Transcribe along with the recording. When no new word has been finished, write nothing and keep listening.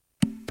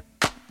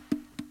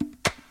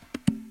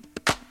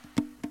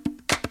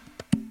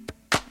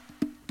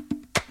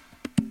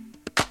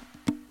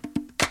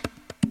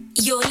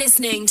You're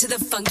listening to the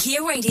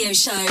Funkier Radio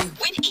Show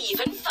with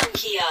Even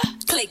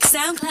Funkier. Click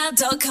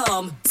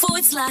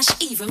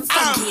soundcloud.com/Even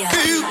Funkier.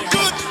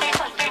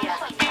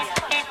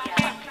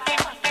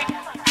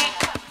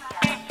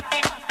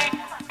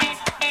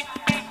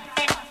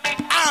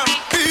 I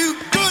feel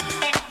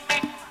good.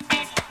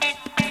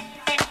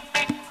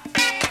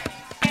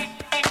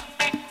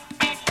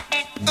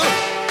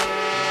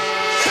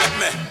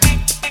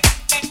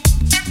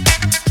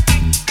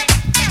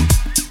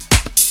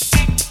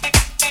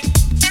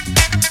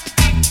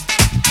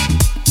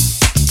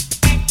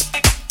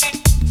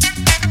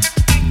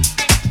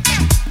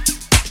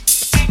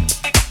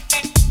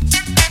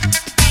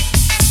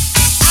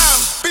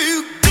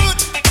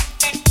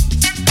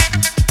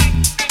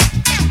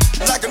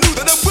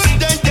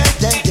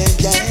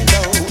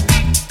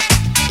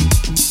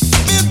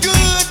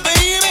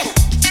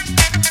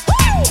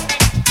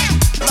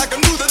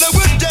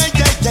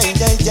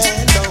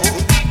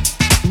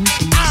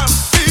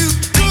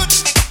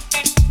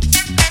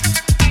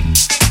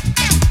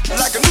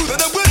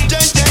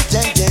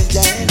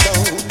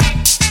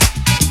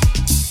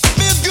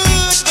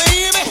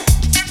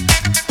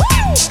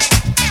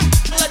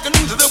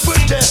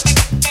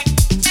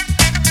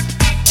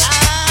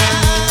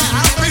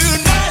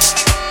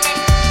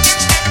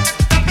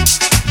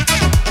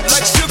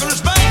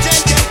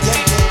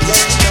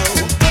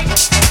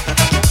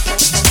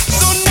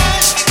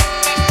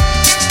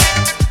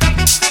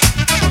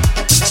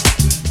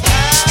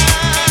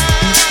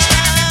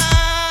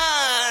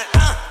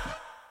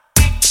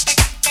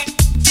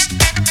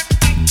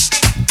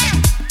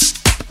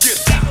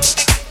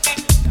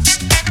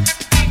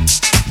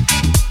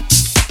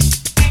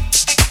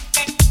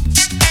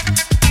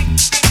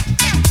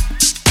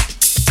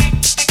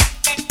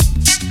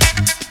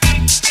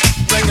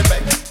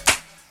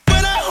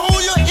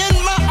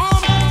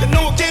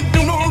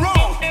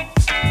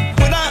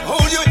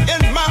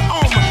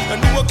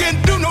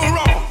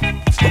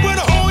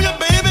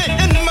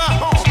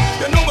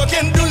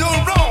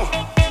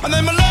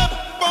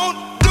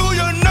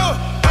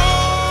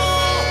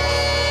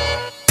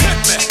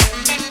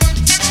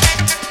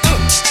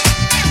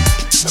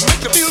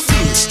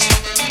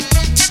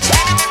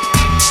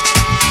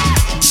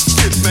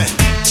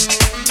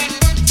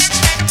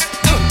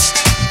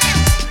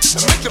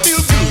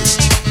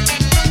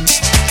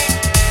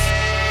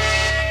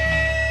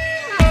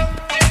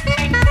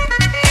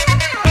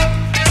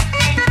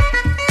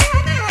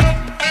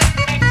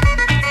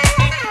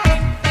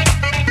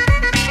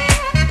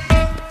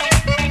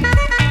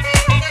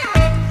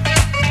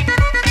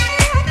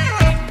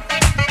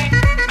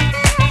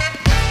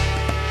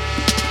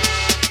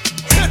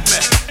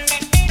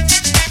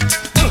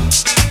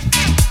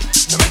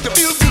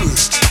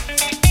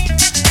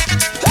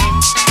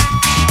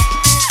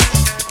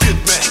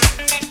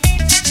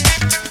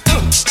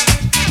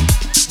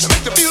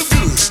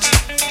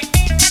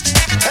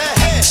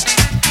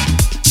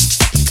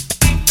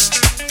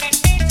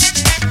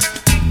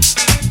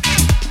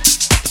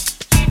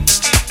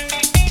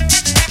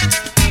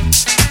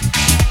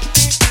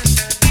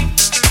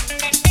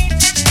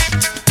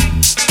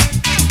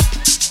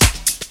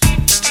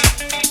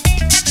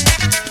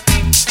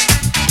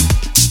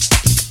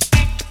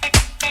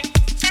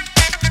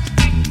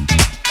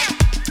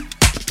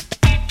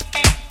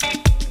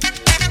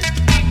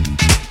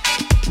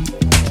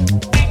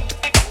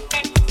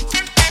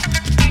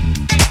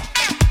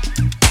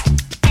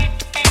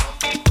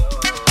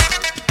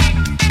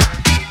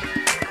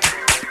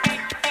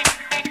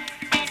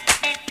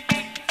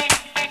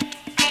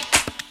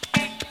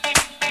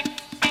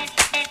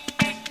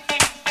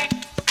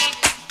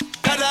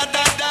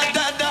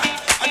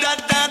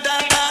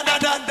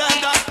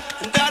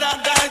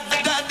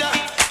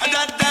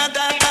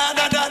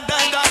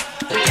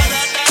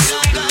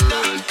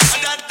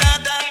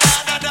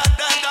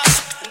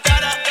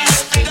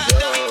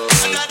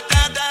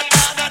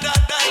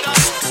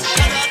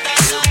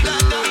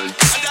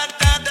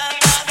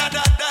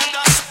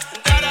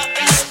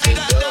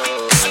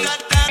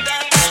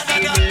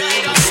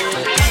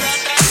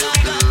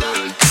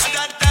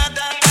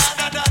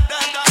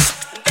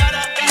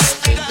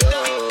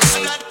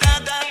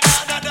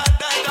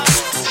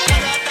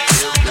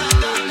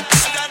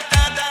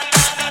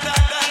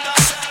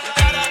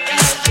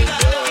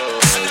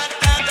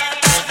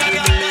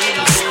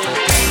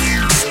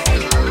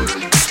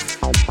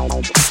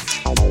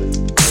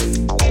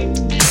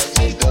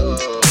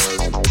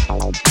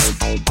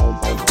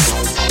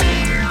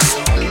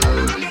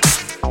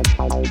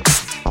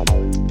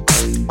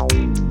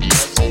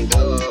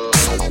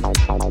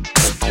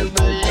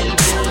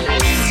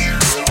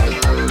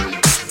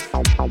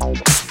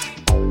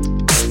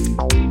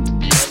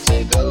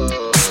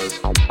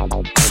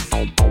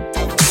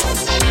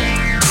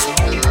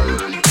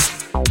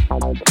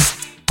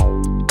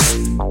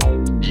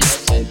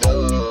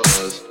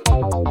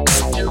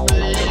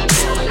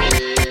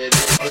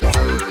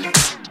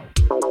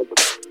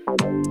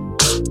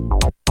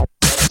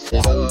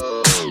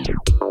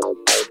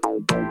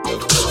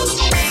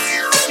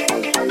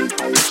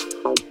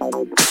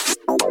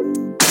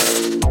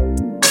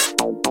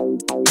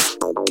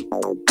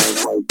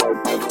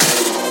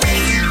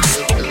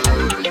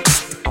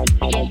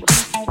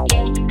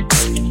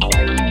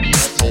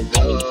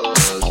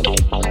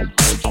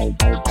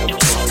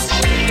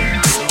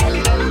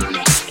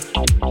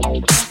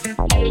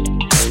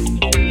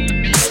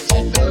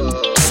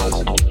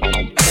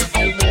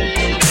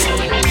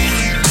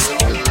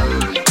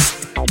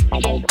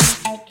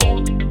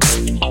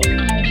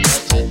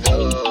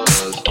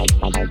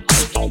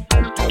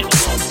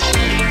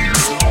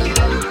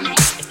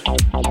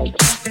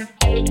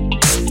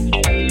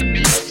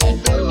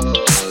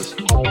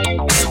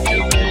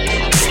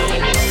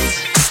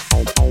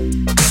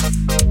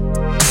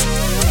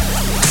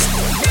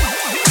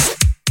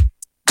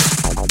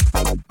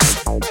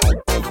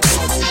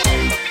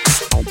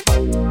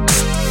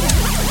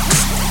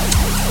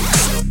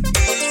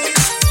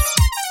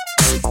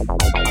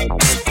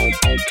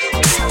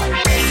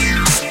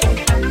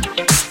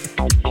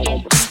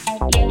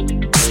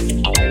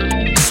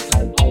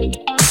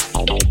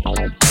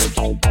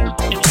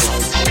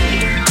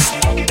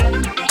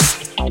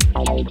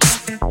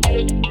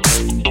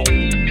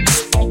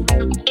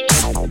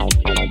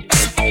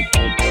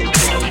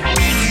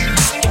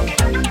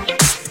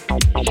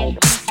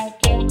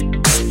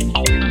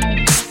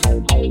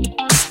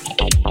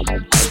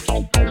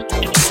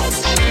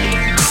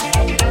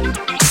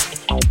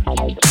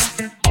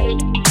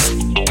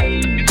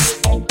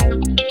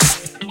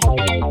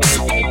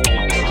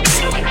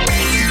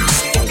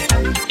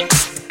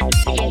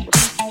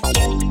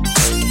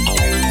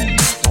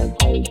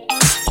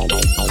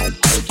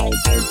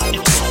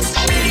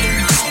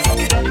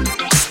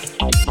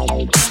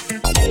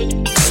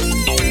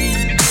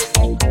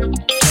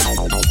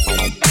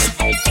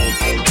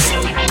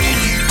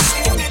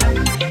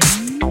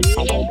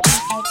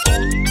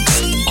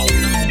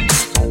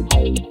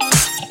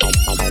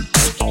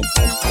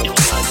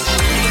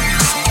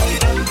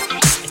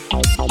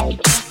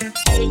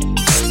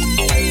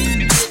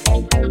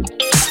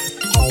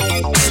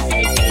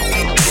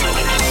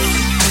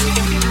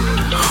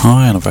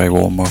 Hi, and a very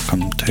warm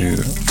welcome to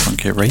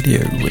Funkier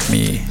Radio with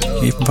me,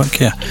 Even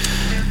Funkier.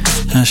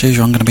 As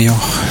usual, I'm going to be your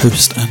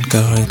host and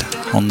guide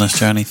on this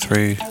journey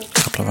through a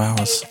couple of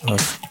hours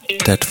of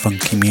dead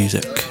funky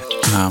music.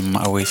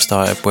 We've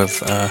started with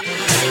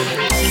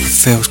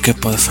Feels Good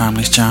by the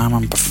Family's Jam,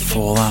 and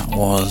before that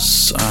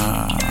was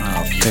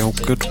Feel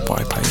Good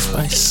by Pays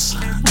Bass.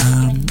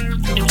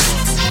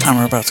 And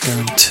we're about to go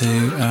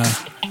into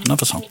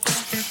another song.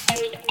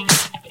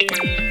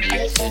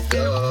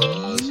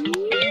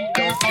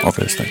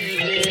 Obviously.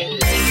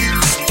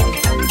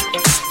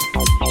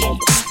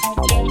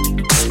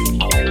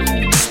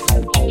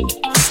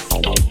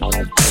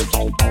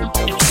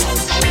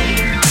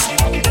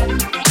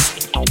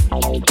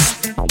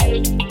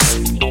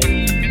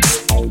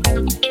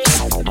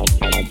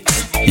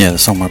 Yeah, the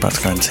song we're about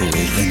to go into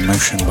is In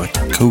Motion by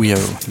Coeo.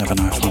 Never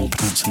know if I'm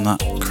pronouncing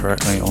that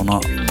correctly or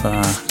not,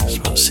 but it's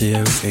about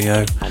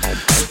C-O-E-O.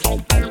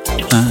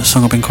 A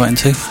song I've been quite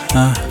into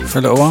for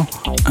a little while.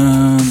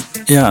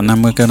 Yeah, and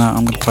then I'm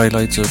gonna play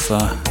loads of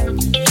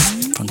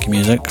funky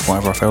music,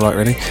 whatever I feel like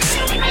really,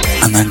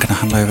 and then gonna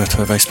hand over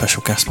to a very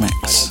special guest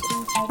mix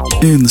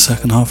in the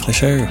second half of the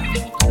show,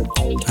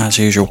 as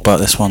usual. But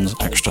this one's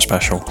extra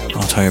special.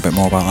 I'll tell you a bit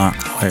more about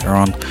that later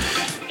on.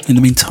 In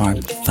the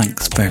meantime,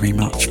 thanks very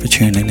much for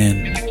tuning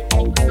in,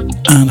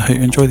 and I hope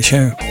you enjoy the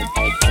show.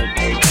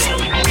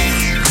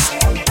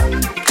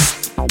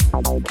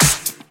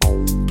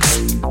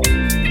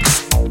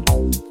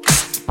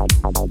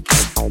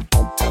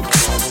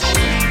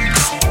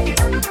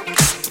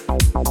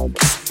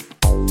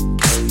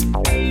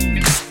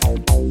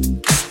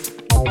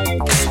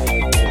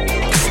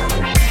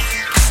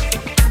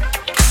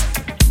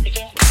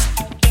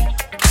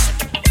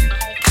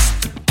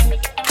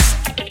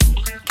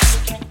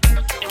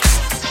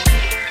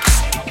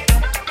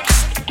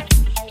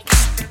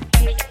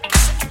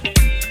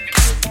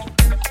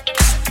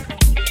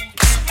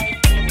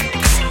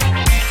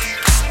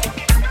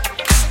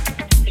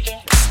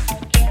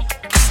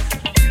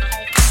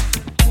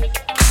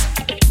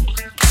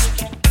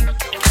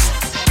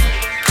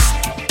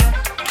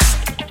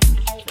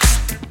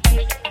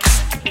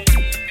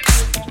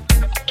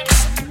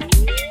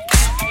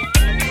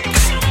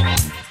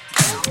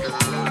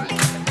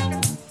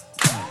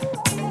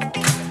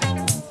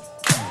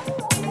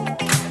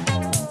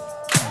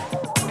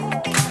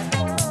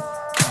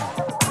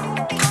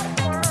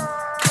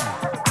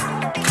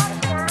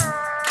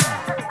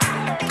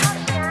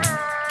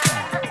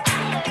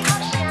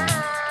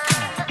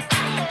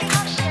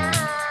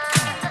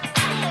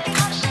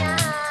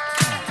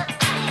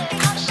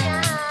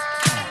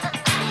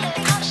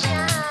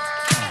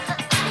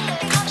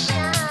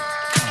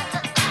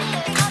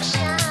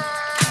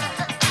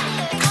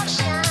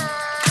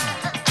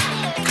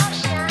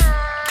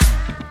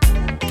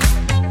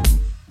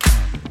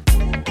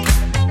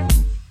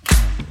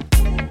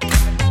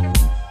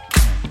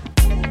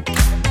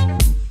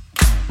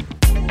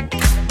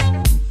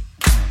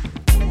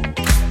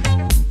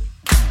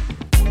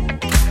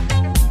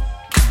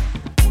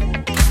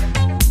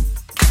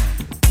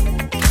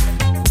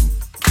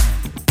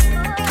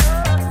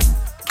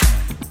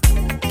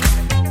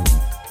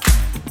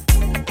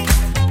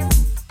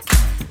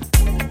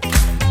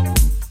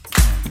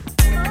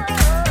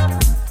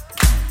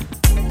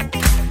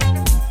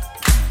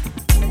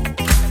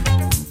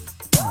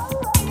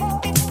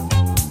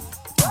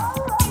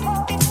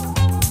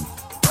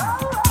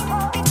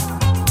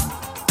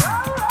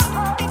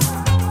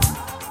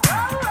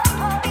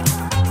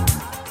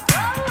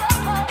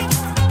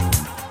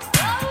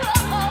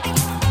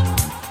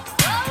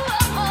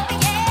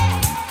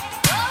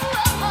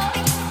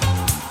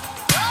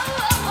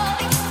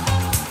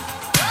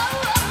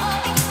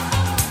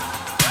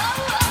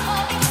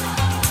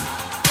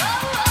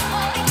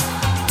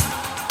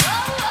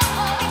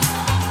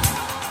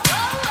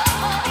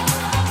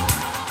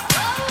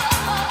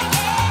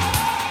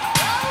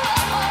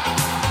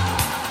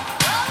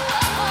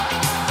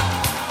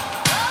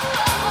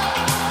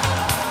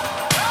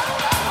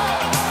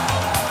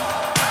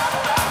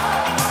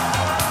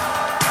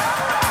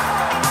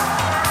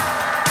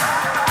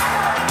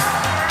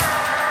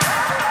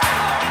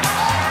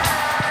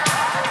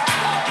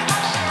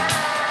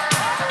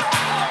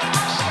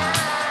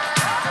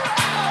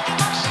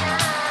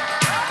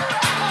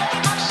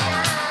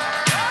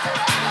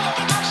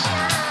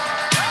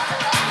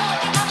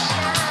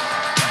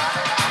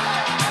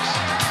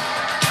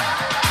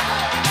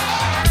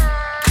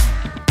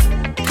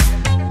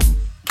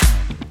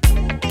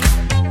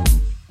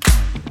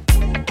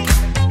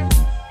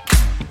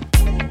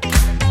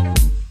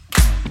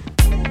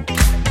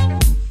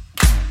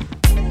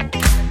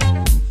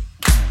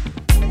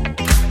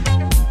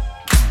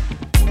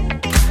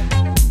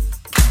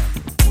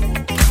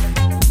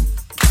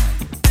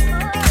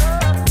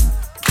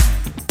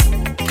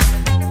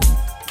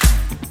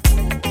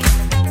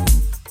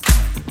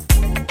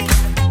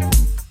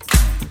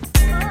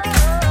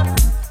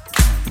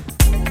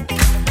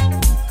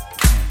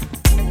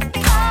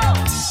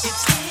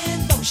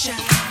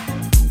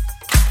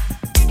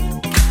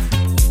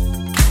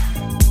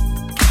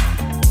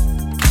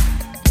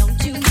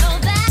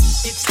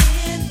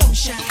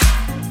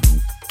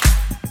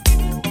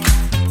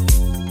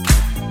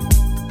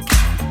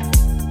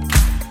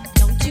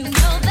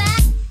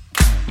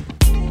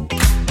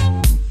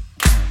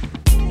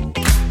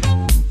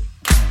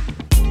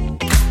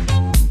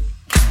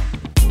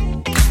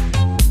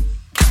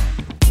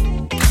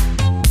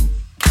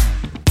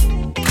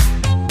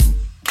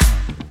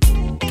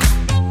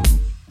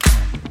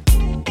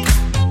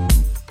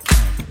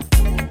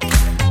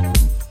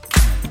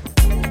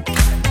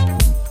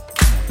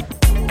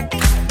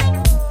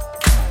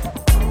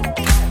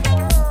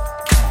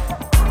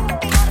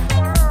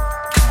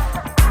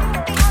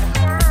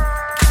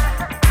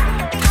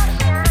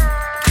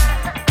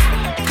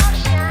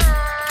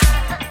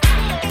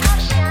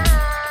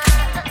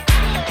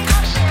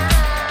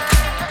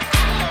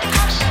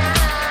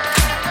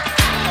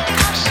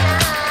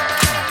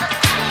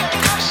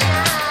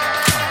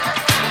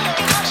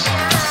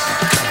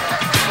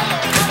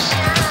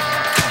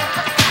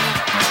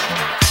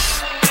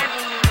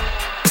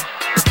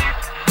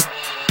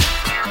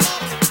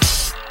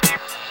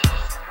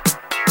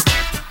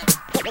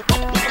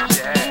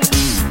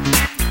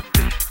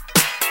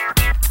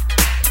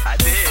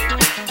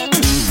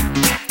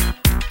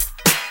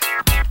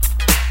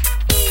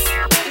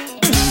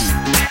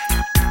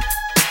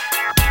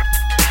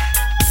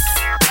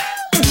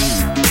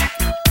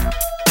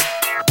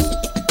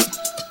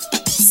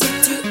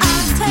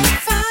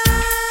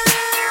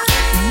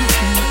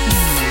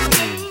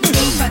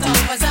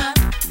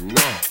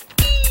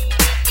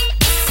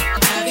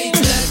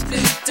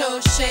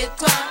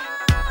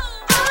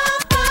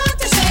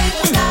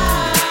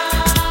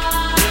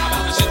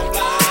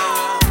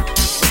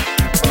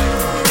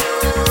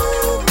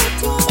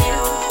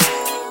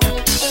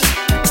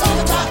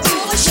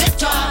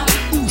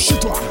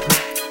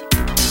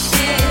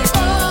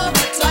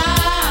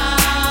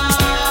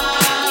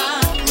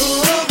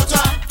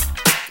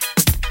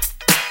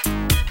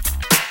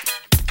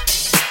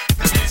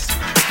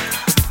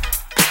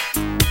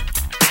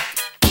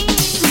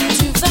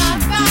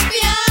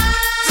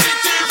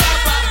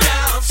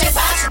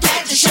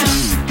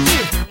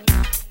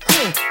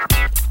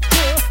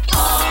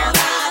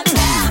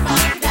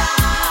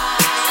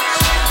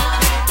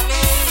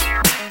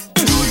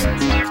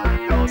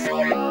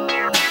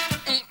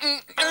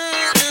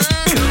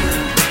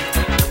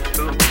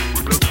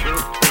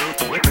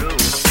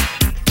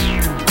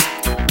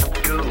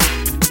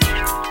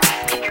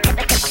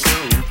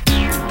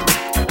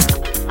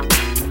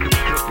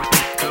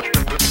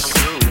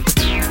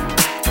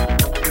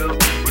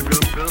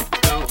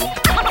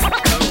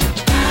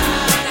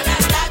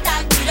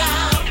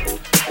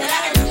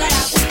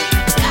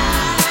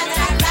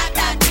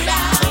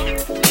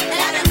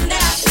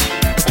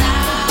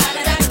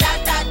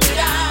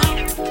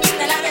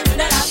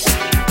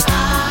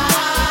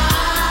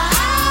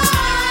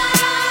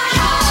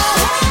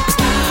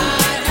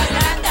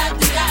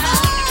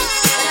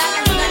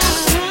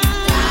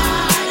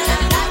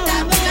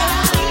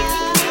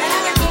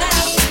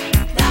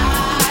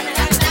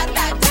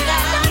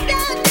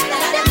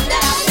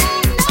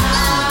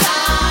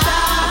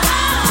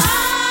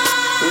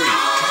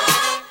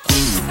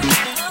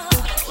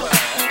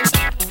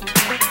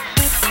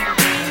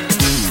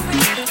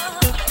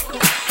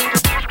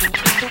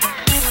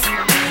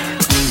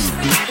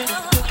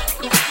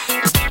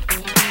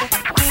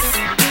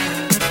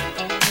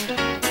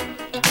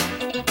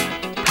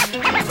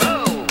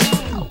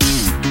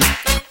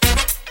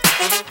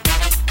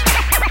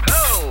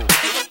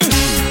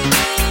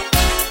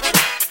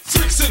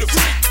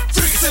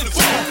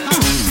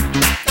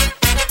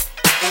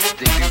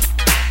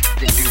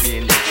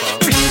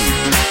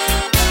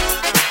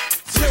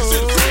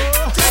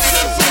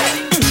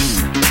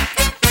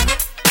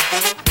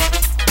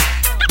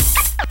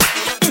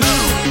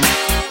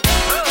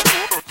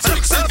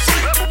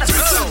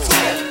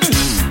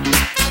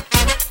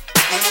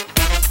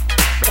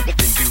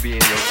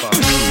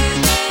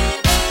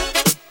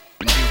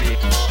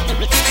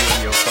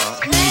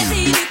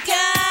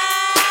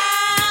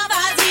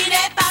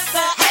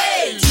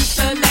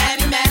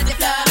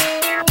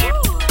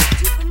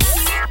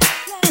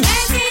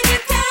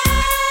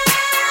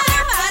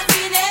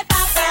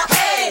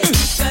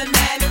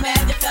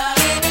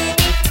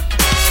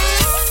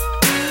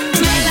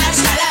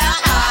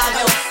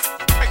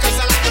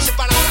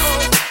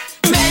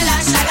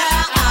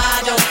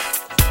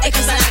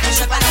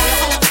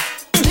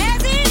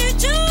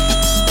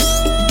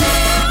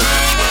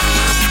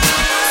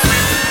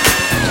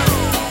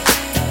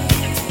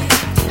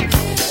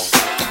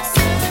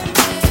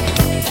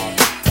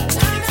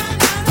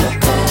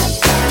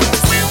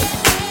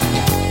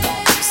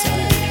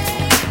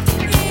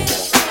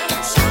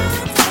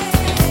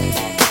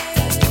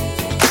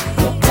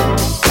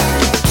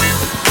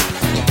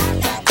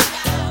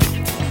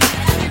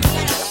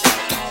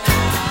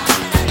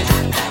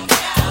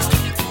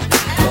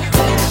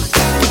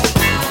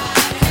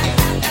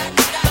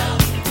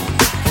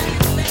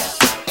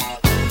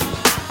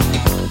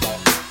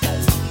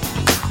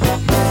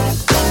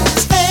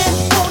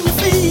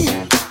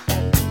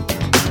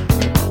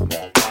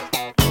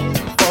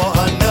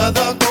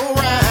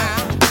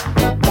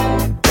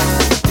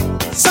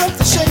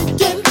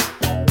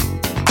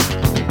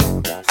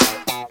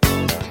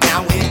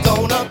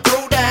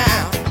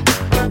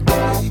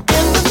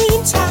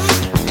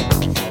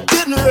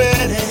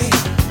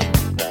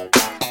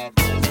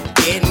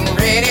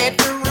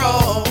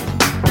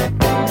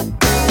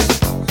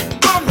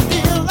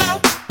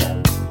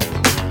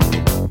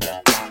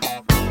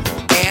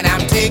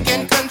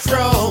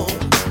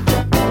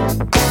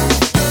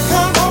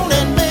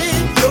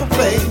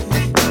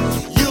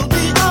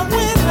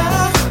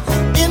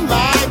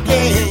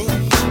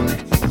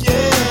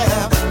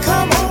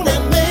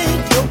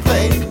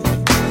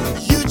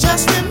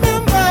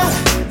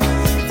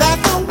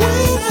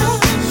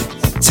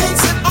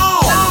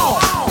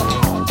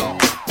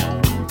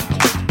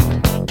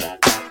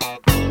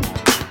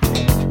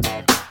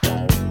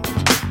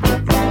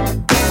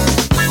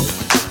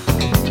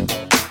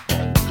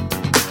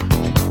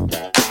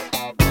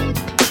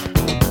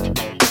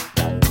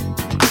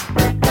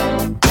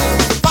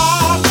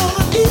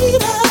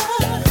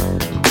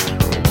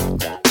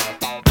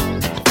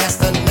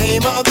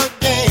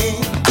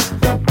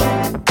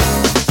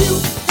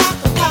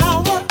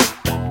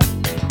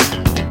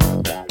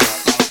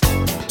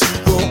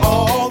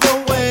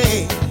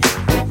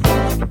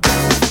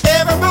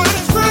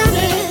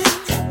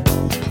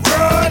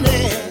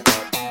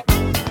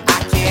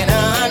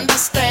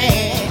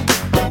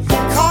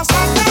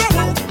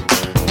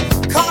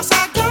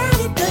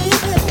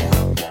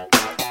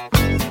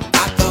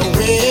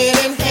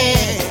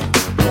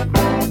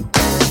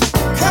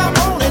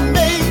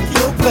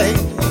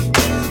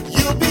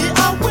 You'll be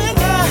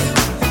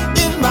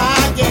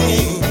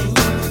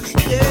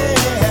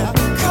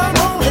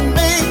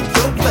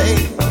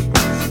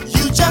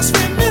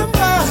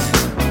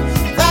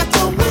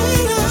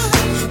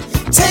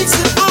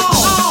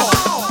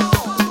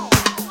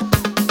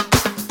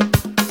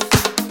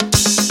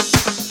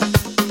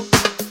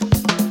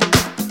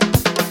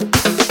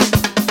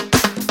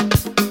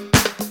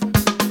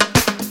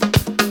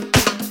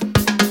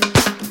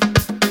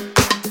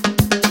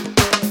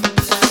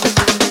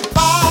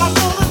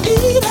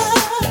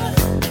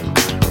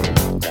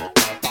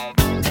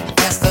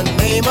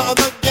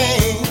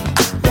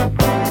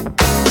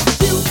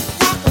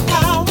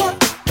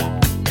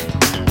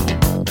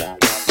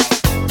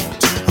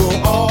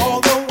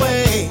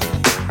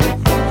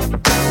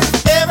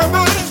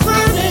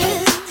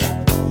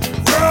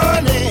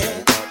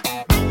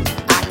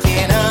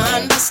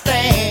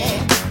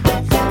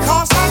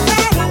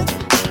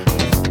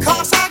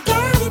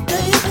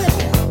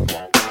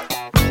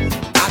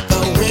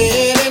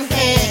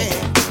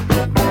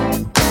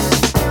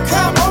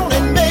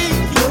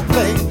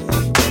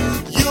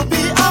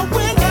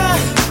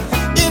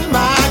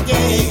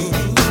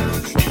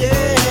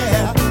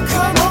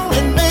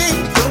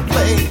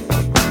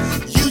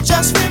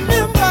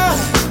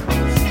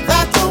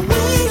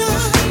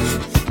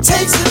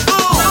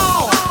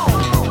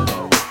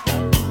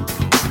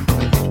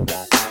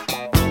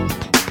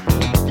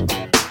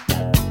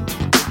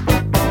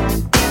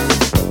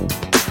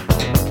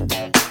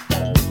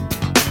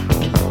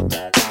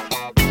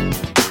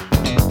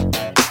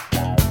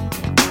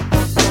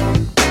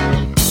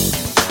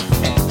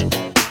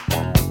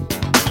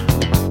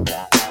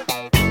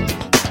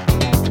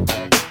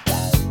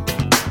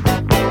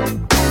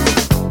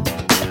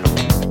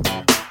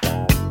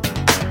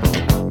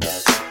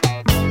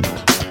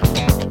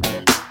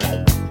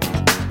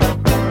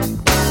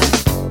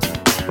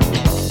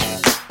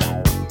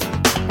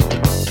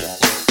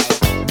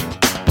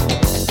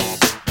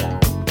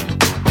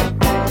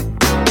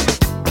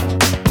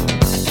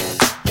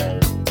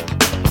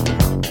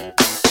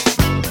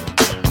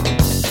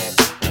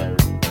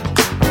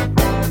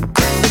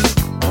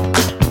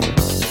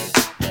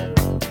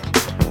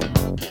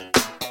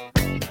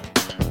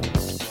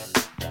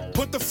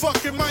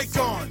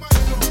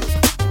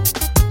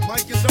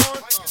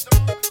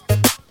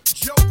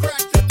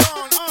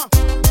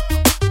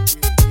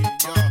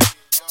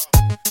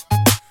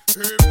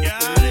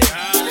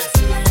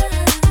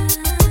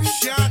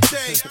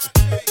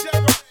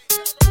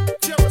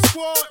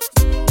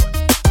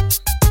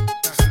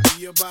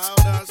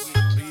about us,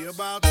 be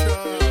about you.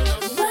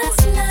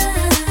 What's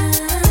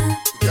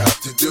love? Got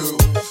to do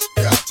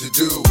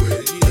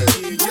it.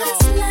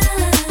 What's love?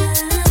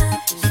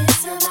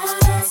 It's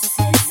about us,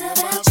 it's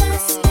about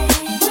just me.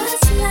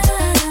 What's love?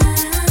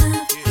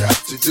 Got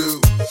to do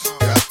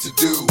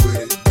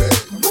it, baby.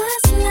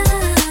 What's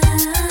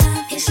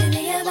love? It should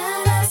be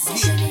about us, it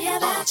should be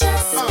about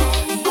just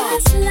me.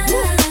 What's love?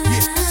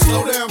 Yeah,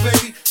 slow down,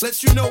 baby.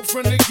 Let you know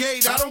from the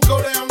gate, I don't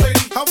go down, lady.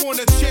 I want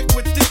a chick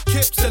with thick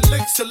hips that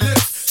licks her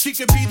lips. She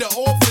could be the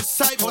office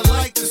type, but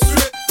like the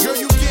strip. Girl,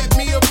 you get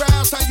me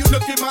aroused, how you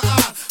look in my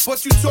eye.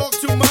 But you talk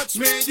too much,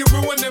 man, you're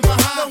ruining my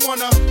high. I don't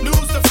wanna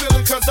lose the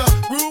feeling, cause the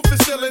roof is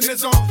ceiling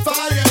is on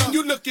fire. And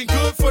you looking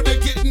good for the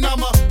getting,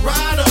 I'm a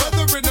rider.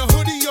 Whether in a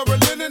hoodie or a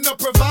linen, a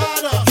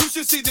provider. You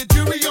should see the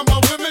jury on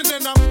my women,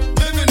 and I'm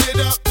living it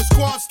up. The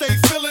squad stay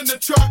filling the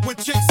truck with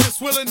chicks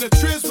that's willing to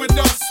trizz with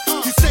us.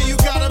 You say you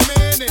got a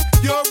man and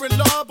you're in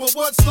love, but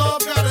what's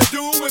love gotta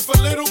do with a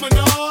little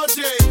menage?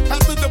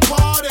 After the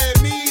party,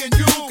 me and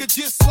you could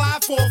just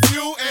slide for a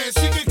few, and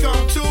she could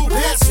come too.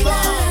 That's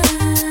love.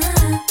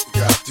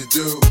 Got to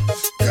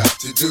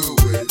do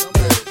it,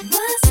 baby.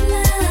 What's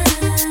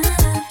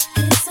love?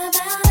 It's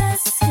about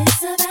us,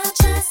 it's about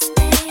just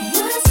me.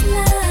 What's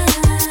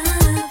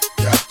love?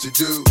 Got to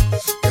do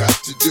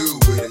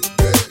it,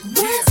 baby.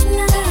 What's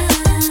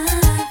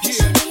love? It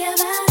should be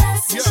about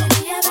us, it should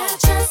be about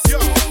just Yo,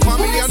 me.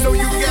 mommy, I know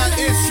you got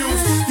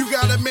issues. You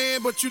got a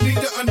man, but you need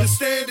to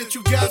understand that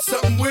you got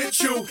something with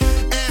you.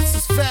 Ass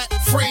is fat,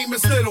 frame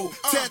is little.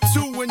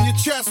 Tattoo in your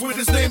chest with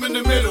his name in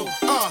the middle.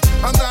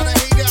 I'm not a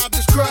hater, I'll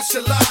just crush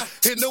a lie.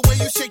 In the way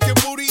you shake your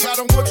booty, I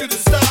don't want you to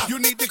stop. You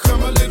need to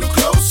come a little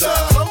closer.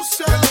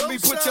 And let me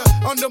put you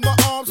under my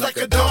arms like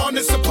a dawn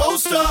is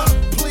supposed to.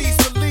 Please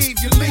believe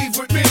you leave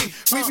with me.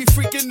 We be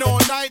freaking all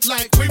night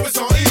like we was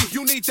on E.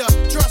 You need to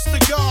trust the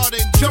God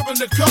and jump in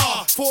the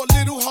car for a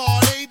little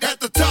heartache at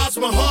the Taj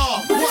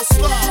Mahal. What's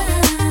love?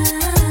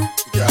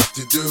 Got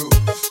to do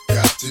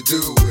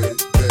it,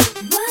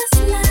 baby. What's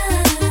love?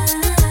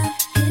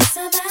 It's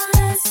about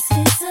us,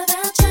 it's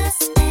about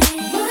just me.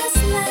 What's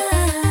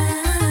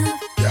love?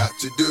 Got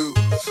to do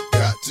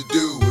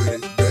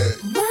it, baby.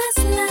 What's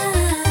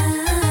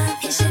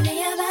love? It should be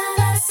about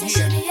us, it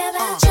should be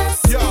about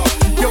just me.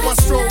 Yo, I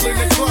stroll in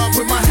the club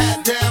with my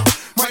hat down,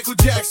 Michael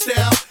Jack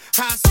style.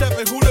 High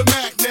stepping, who the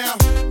Mac now?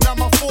 Not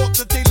my fault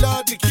that they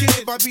love the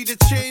kid. Might be the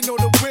chain or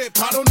the whip,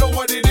 I don't know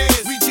what it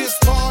is. We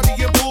just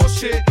party and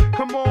bullshit.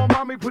 Come on,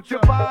 mommy, put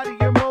your body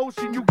in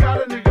motion. You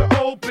got a nigga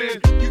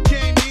open. You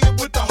came here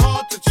with the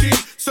heart to cheat,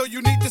 so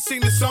you need to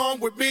sing the song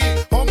with me.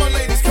 All my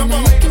ladies, come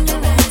on. Look in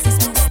your eyes, there's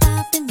no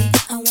stopping me.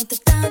 I want the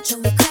Don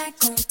and crack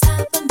on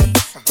top of me.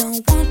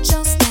 Don't want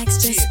your snacks,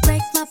 just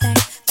break my back.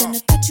 Gonna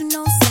cut you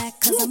no slack,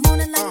 cause I'm on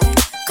it like that.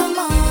 Come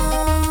on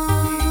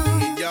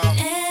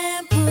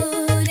and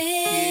put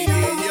it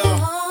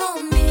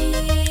on me.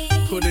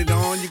 Put it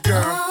on you,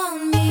 girl.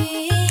 On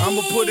me.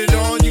 I'ma put it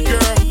on you, girl.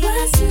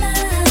 What's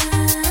love?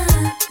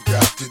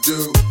 Got to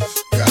do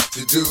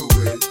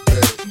it,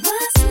 baby.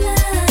 What's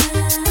love?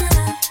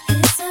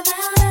 It's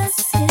about us,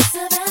 it's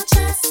about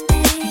just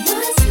me.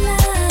 What's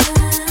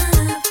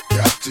love?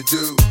 Got to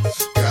do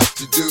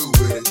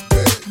it,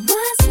 baby.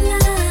 What's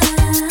love?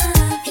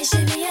 It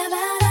should be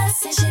about us,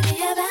 it should be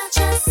about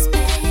just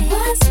me.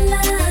 What's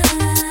love?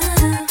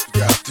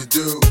 Got to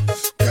do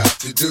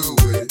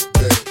it,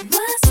 baby.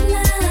 What's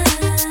love?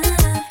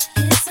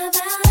 It's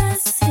about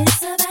us,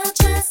 it's about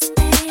just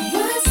me.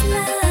 What's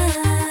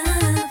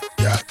love?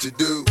 Got to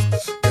do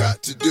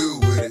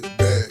it,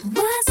 baby.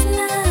 What's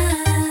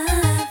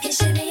love? It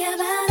should be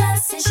about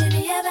us, it should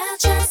be about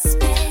just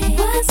me.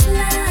 What's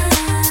love?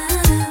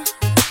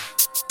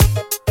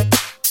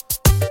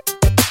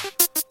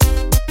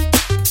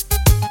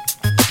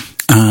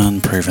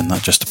 And proving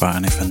that just about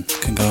anything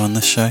can go on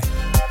this show.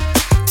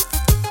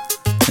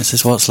 This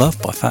is What's Love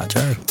by Fat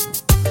Joe.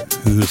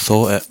 Who would have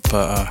thought it,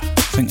 but I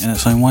think in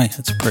its own way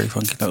it's a pretty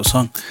funky little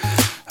song.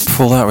 And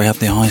before that we had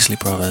the Isley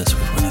Brothers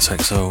with When I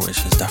Take Soul, which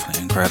is definitely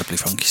an incredibly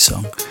funky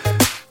song.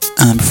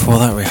 And then before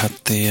that we had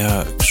the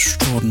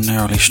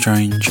extraordinarily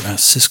strange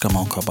Cisco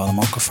Molka by the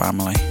Molka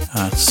Family.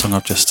 It's a song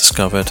I've just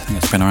discovered. I think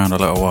it's been around a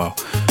little while.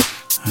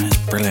 And it's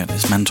brilliant,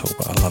 it's mental,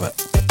 but I love it.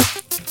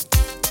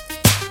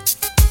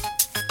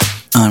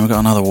 And then we've got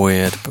another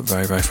weird but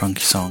very, very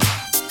funky song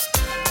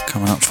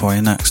coming up for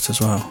you next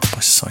as well by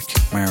Psychic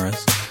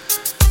Mirrors.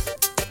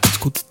 It's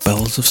called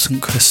Bells of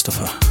St.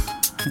 Christopher.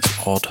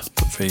 It's odd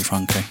but very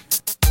funky.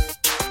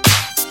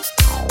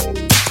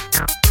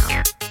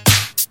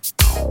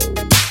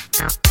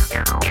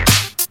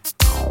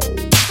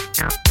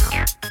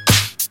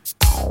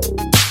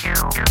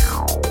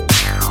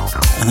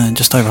 And then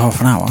just over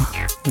half an hour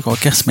we've got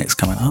a guest mix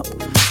coming up.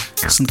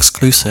 It's an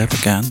exclusive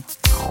again,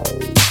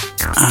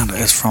 and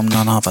it's from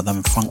none other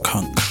than Funk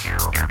Hunk,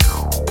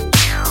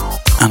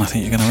 and I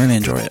think you're going to really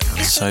enjoy it,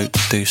 so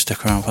do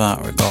stick around for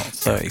that. We've got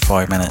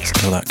 35 minutes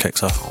until that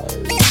kicks off,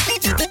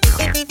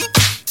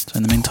 so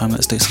in the meantime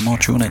let's do some more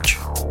tunage.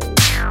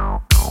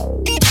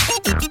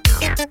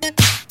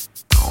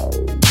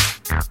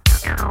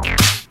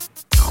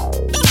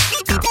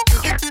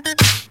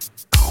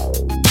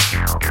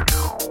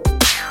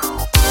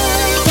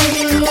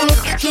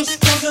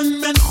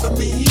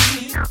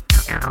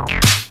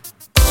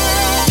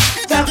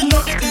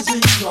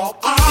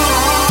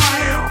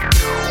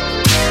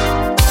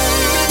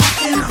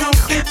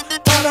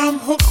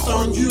 hooked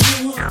on you.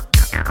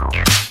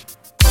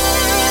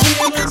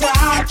 Feelings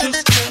I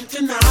just can't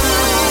deny.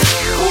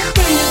 Oh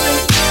baby,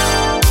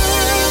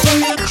 say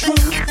you're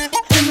true,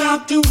 and I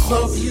do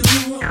love you.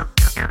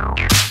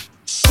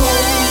 So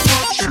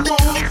much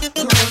more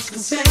than words can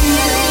say.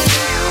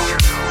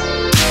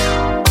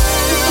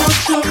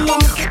 Without your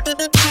love,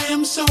 I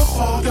am so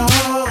far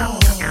gone.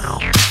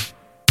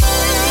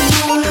 And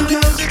all it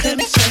is can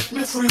set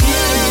me free.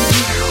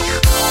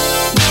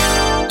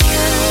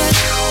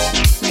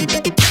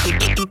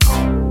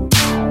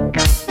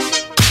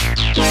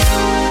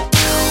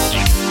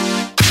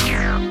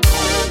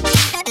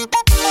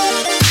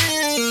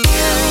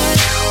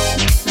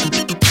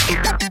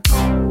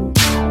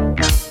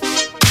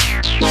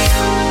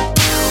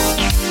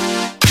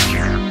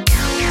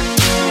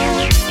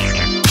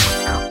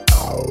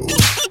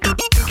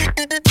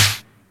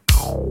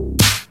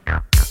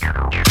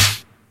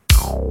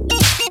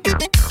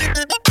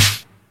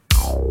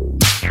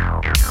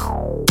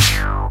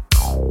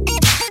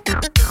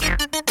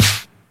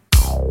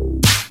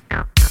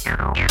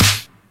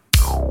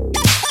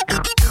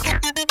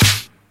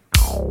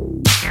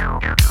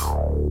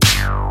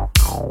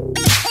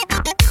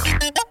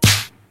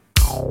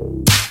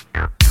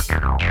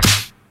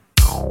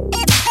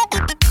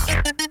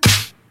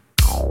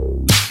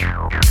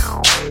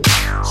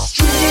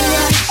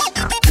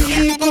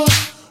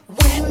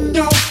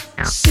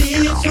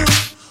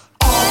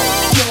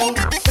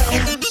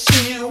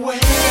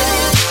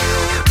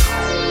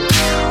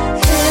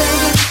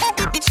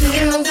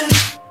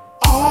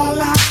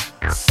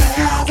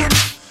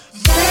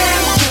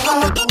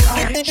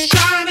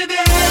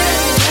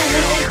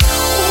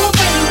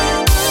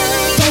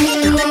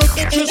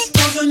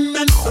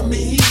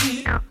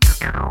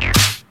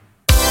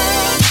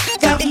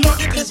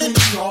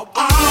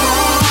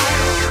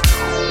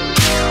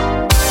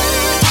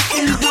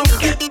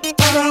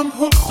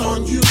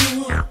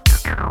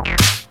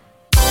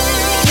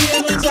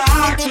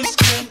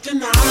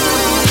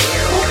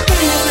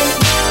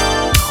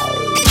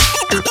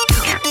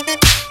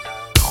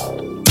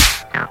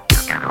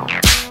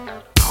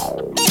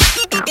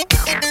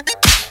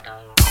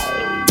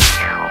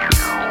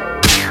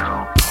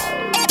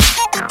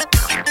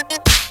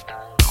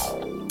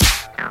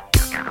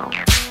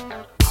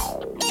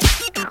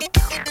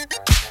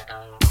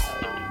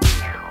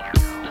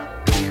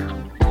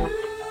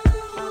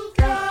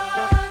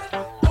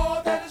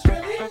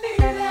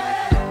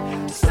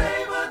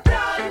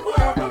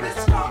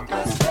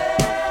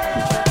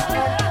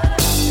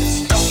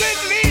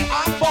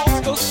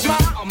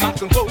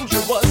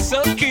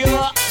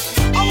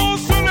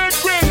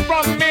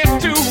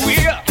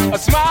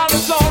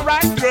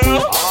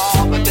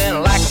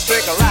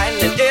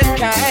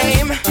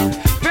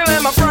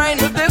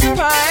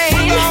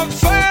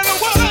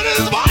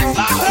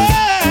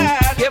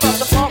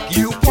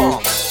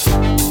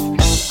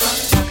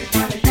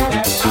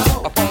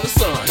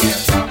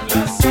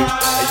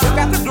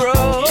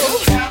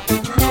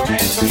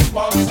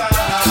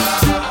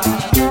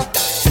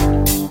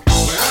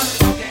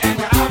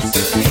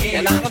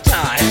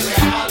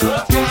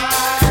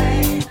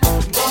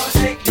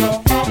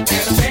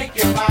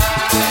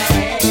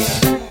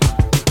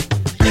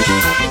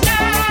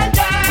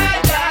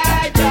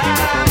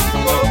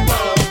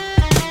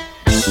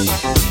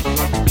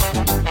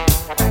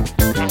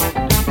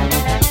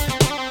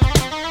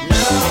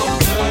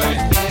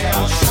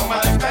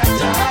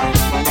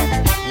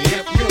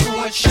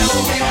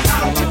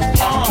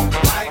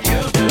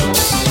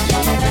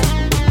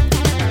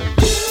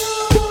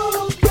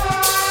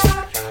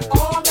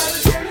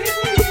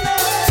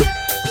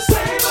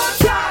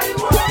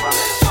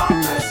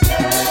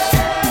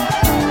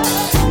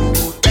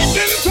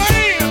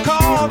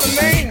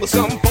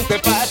 Some funky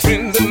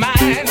friends of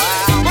mine,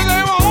 but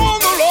they were on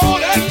the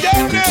road and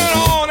getting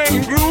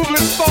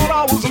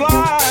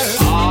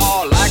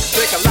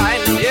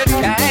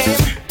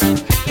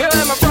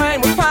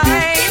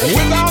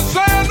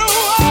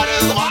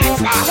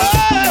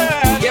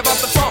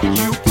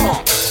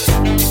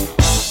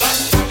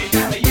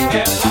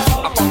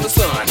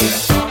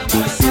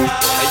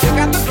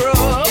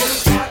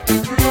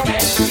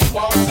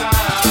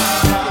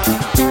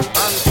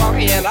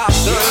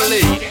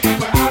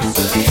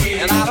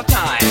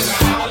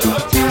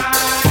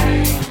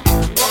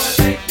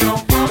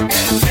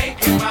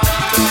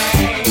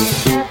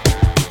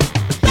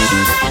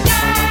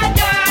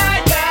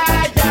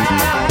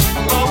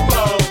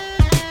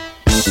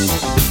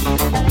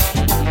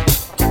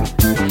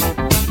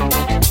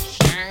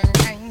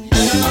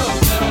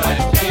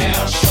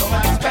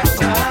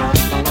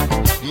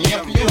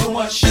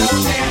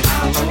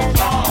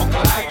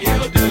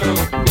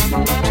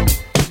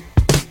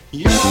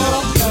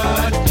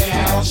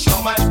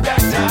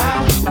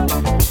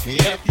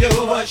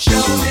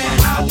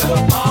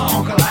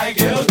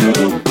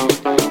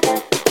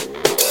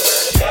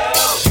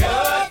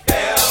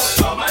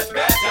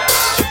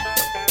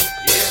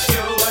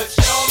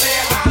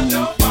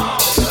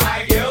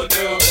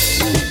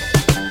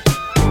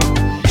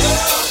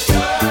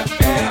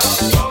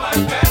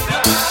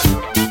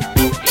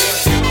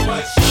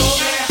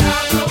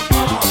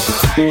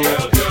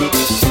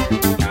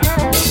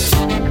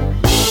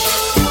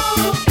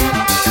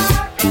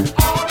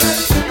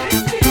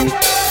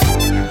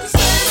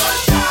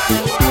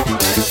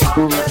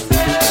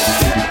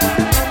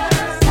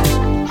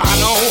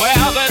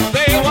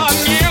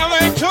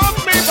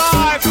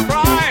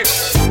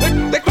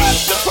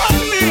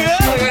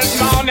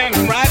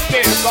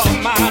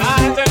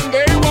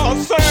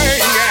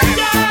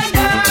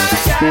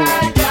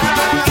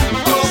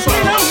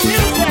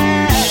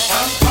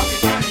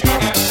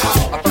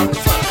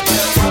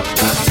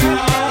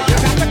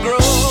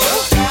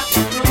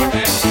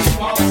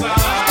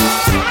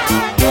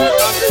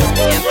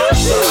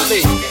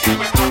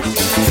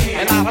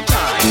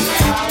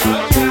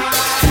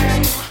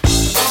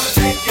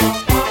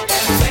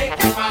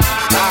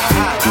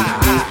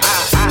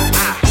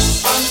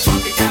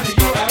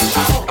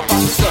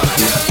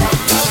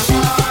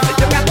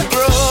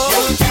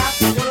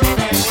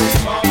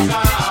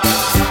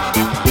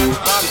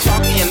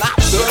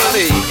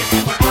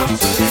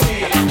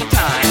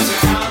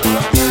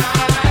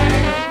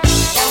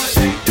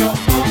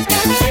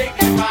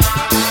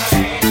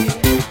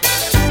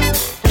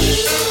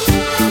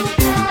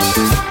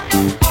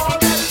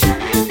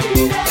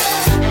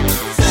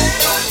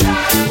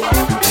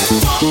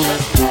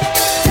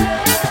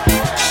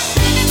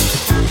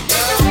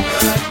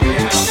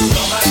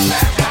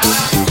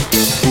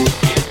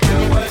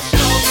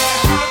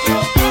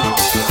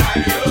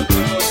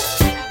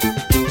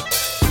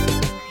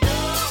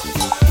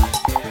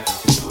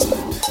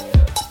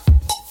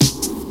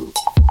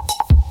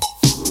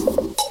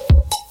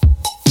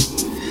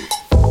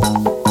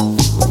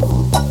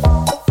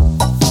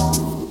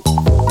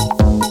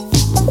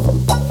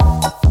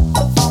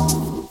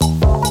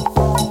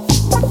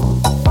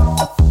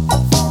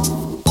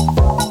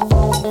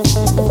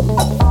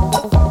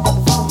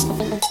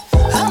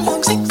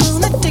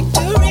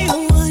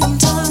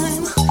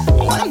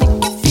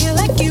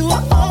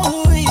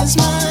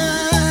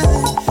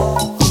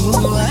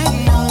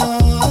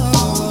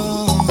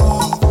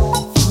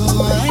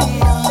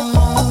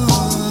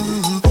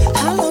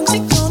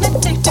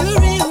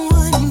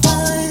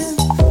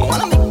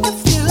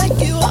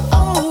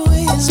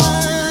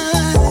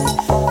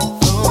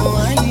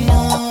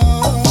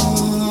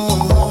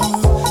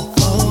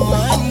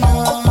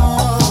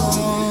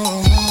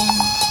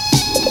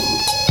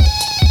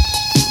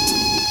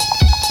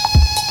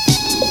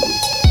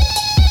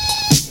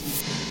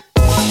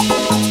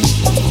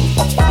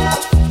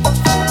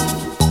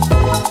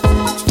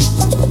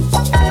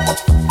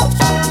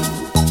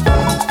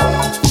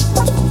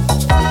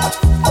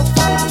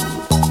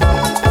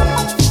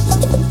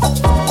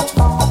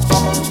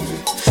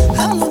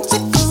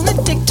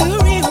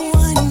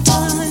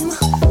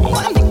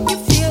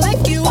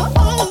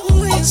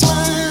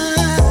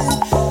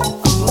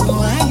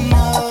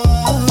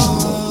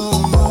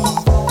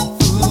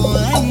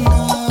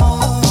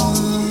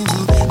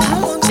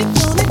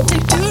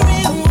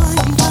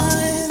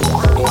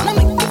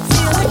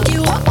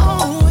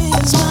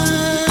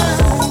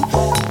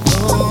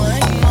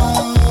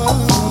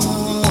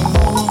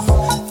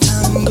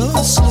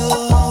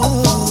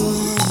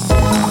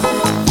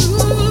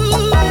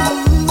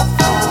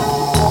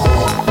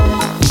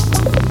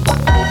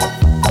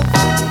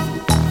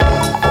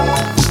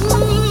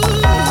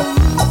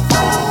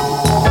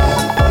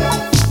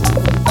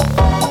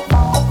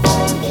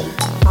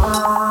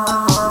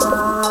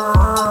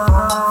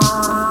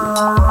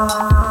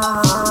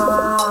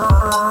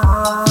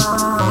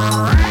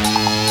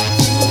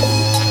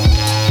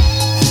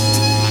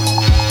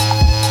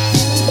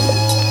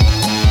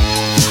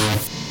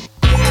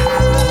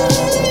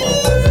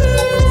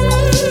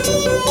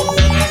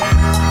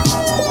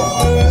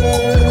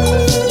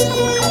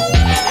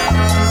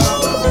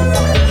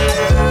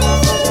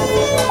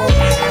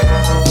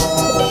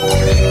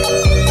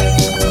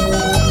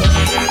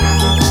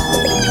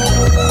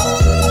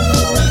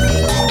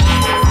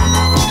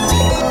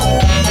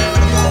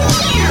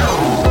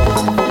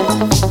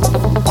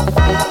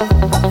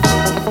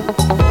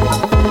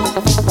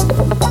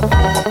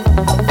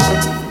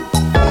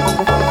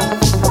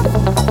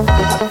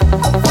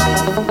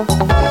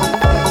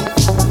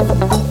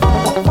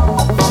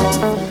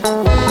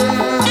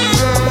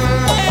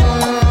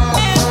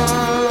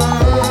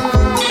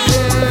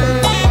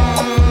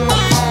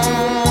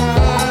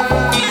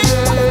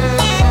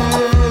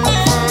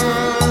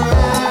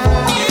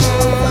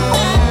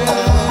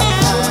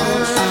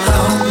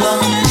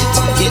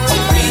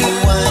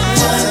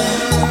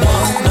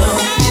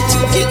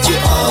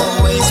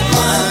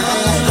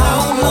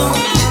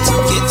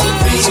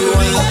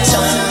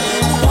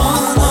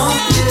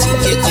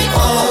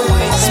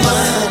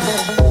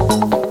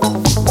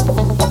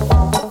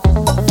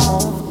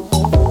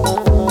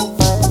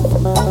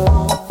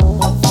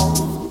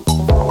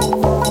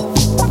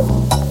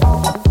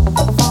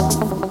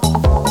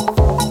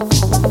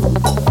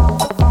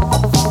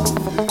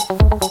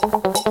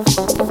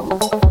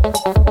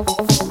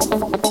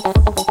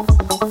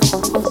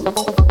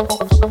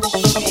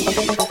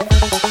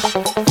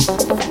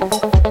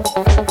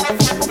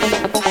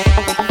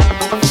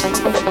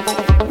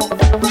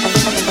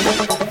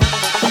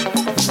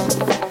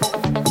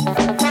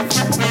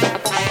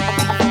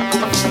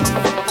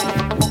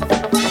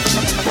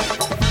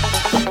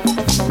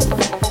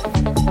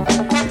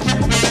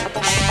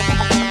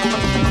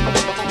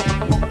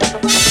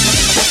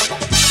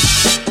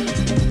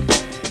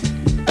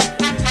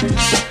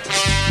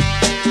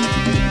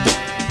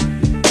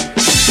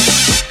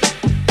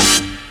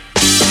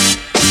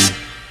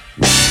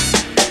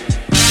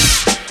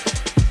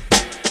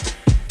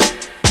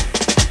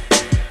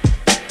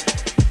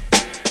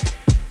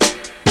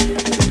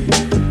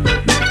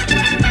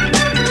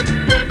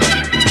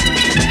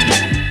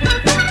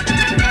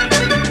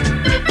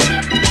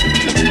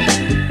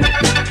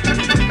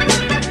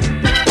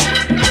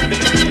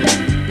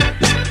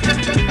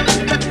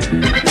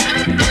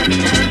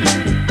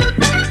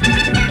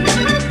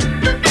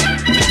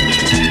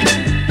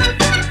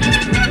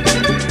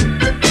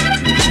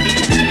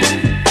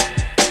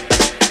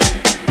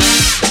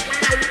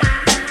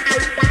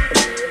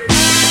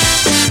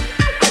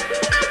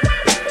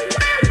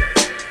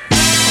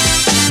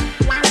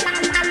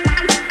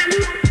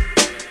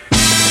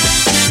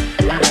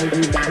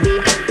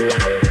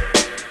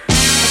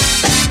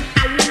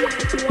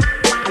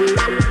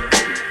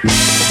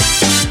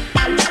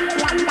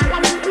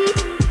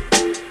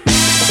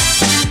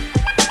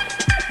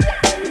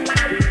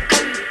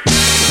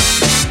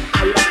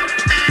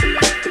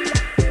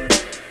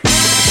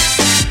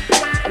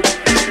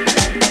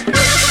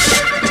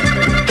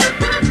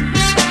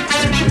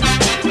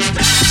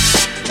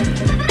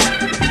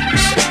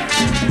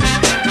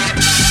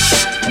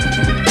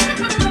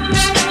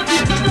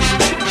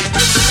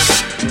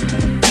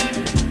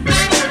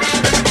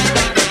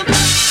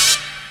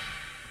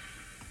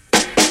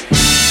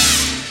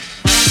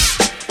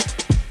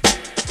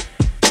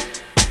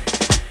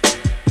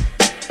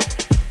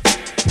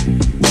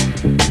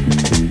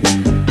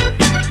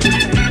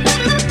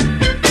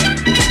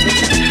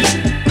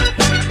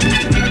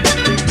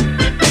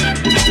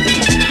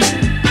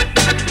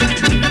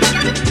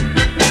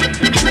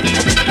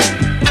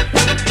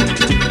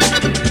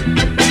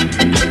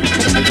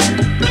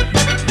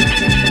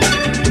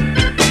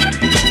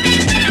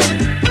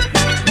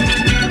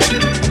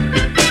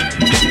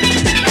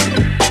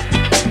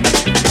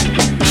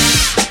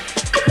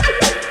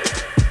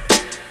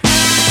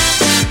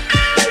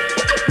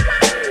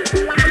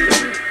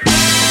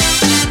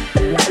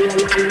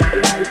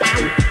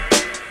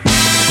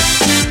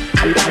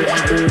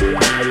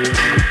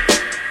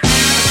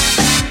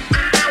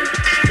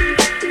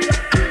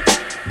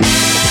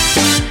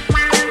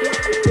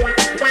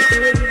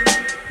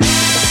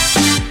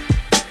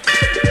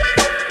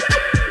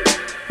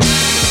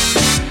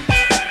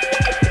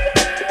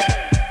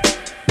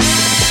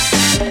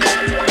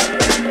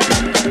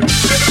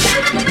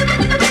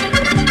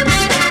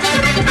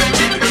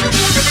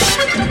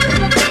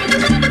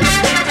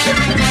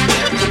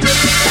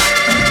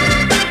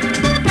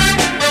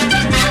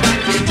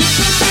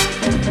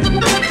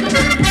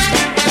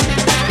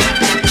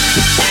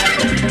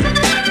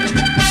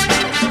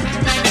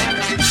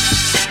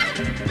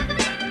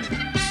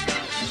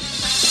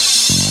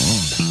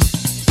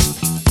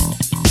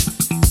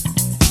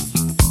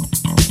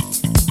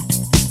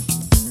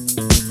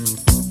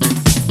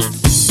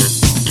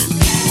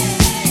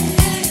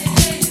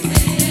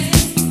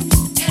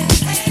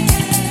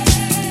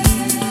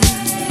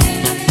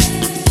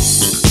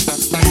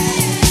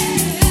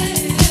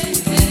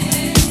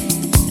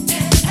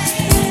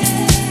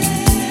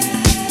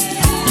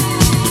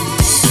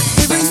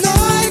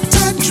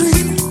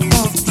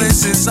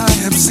faces I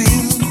have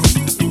seen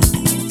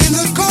in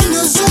the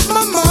corners of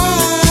my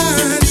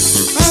mind.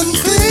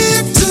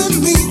 Unclear to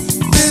me,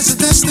 there's a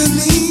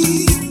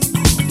destiny.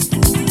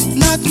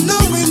 Not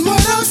knowing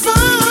what I'll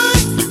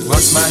find.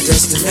 What's my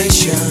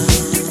destination?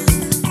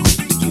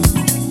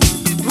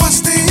 What's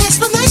the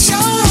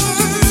explanation?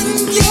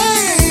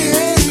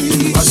 Yeah.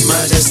 What's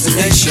my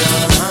destination?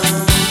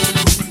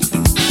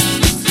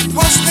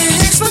 What's the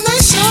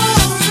explanation?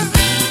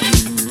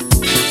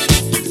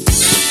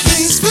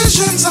 These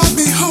visions I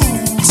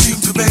behold seem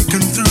to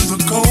beckon through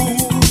the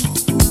cold.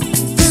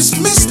 This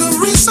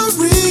mystery so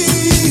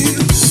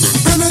real.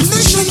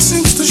 Premonition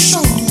seems to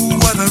show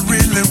what I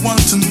really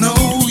want to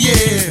know,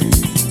 yeah.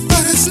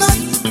 But it's not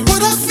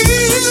what I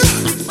feel.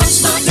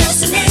 What's my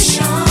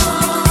destination?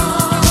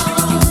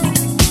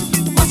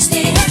 What's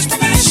the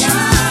explanation?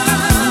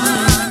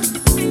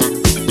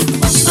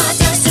 What's my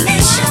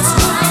destination?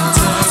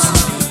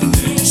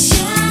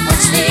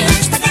 What's the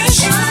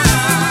explanation?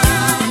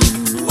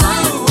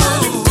 Whoa,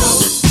 whoa, whoa.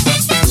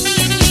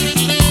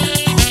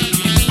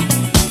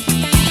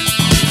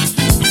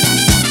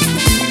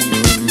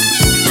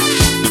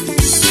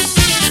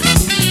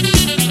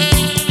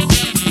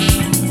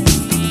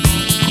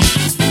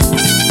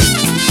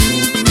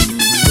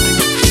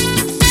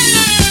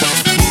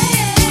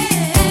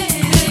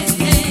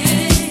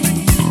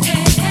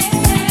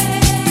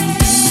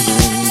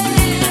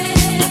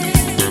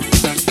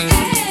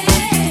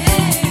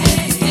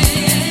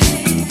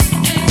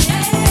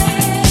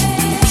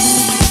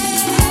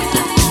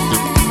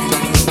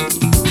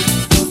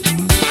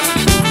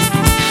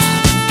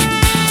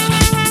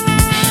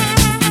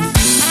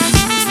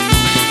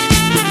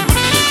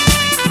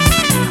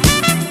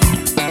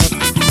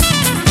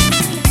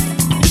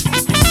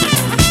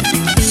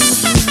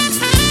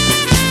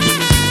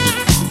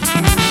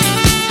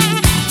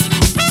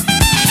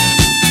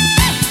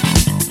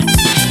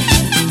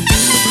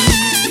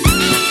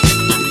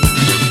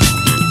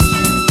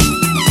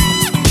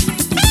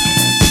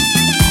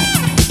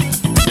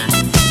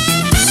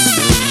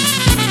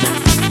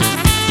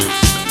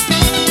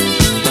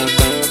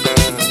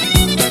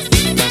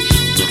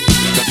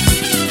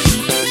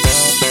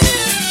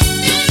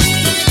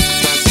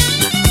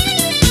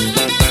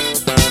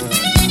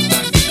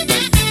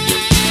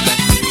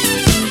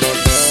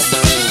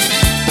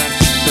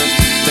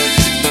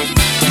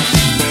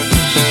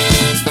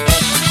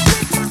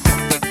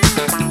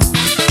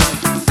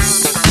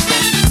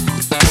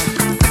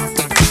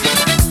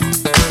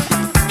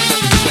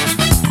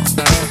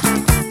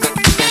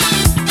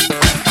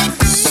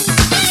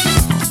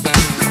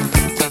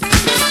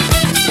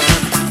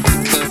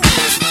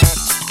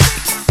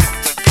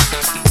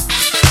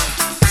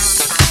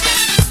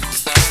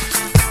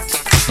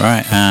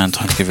 Right, and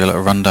time to give you a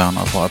little rundown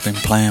of what I've been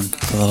playing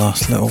for the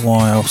last little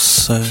while.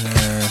 So,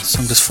 the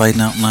song just fading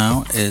out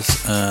now is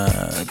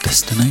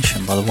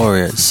Destination by the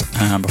Warriors,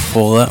 and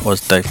before that was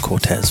Dave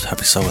Cortez,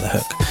 Happy Soul with a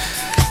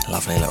Hook.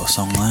 Lovely little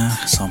song there,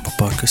 sampled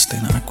by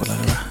Christina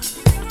Aguilera.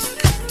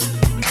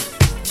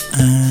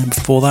 And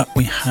before that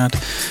we had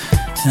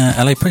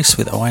LA Priest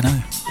with Oh I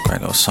Know, great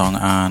little song,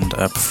 and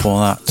before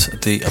that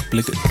the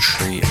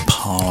obligatory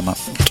Parliament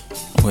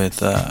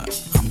with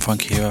I'm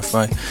Funky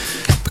UFO,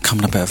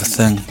 becoming a bit of a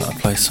thing that I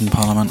play some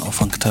Parliament or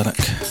Funkadelic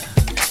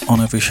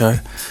on every show. I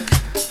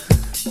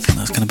think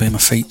that's going to be my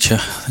feature.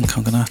 I think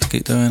I'm going to have to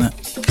keep doing it.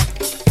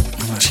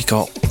 I've actually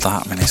got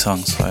that many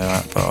songs, so,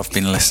 but I've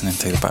been listening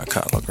to the back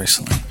catalogue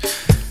recently,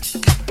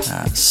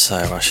 so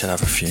I should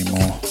have a few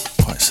more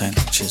quite soon,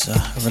 which is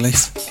a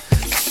relief.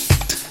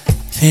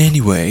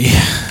 Anyway,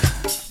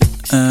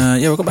 yeah,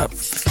 we've got about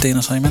 15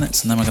 or so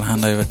minutes, and then we're going to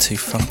hand over to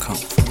Funk Up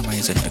for an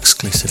amazing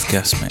exclusive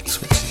guest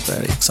mix, which is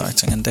very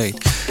exciting indeed.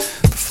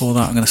 Before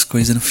that, I'm going to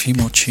squeeze in a few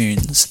more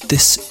tunes.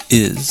 This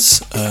is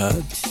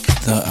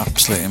the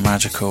absolutely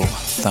magical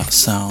That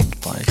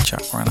Sound by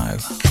Jack Reno. I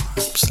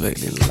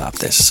absolutely love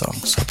this song,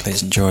 so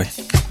please enjoy.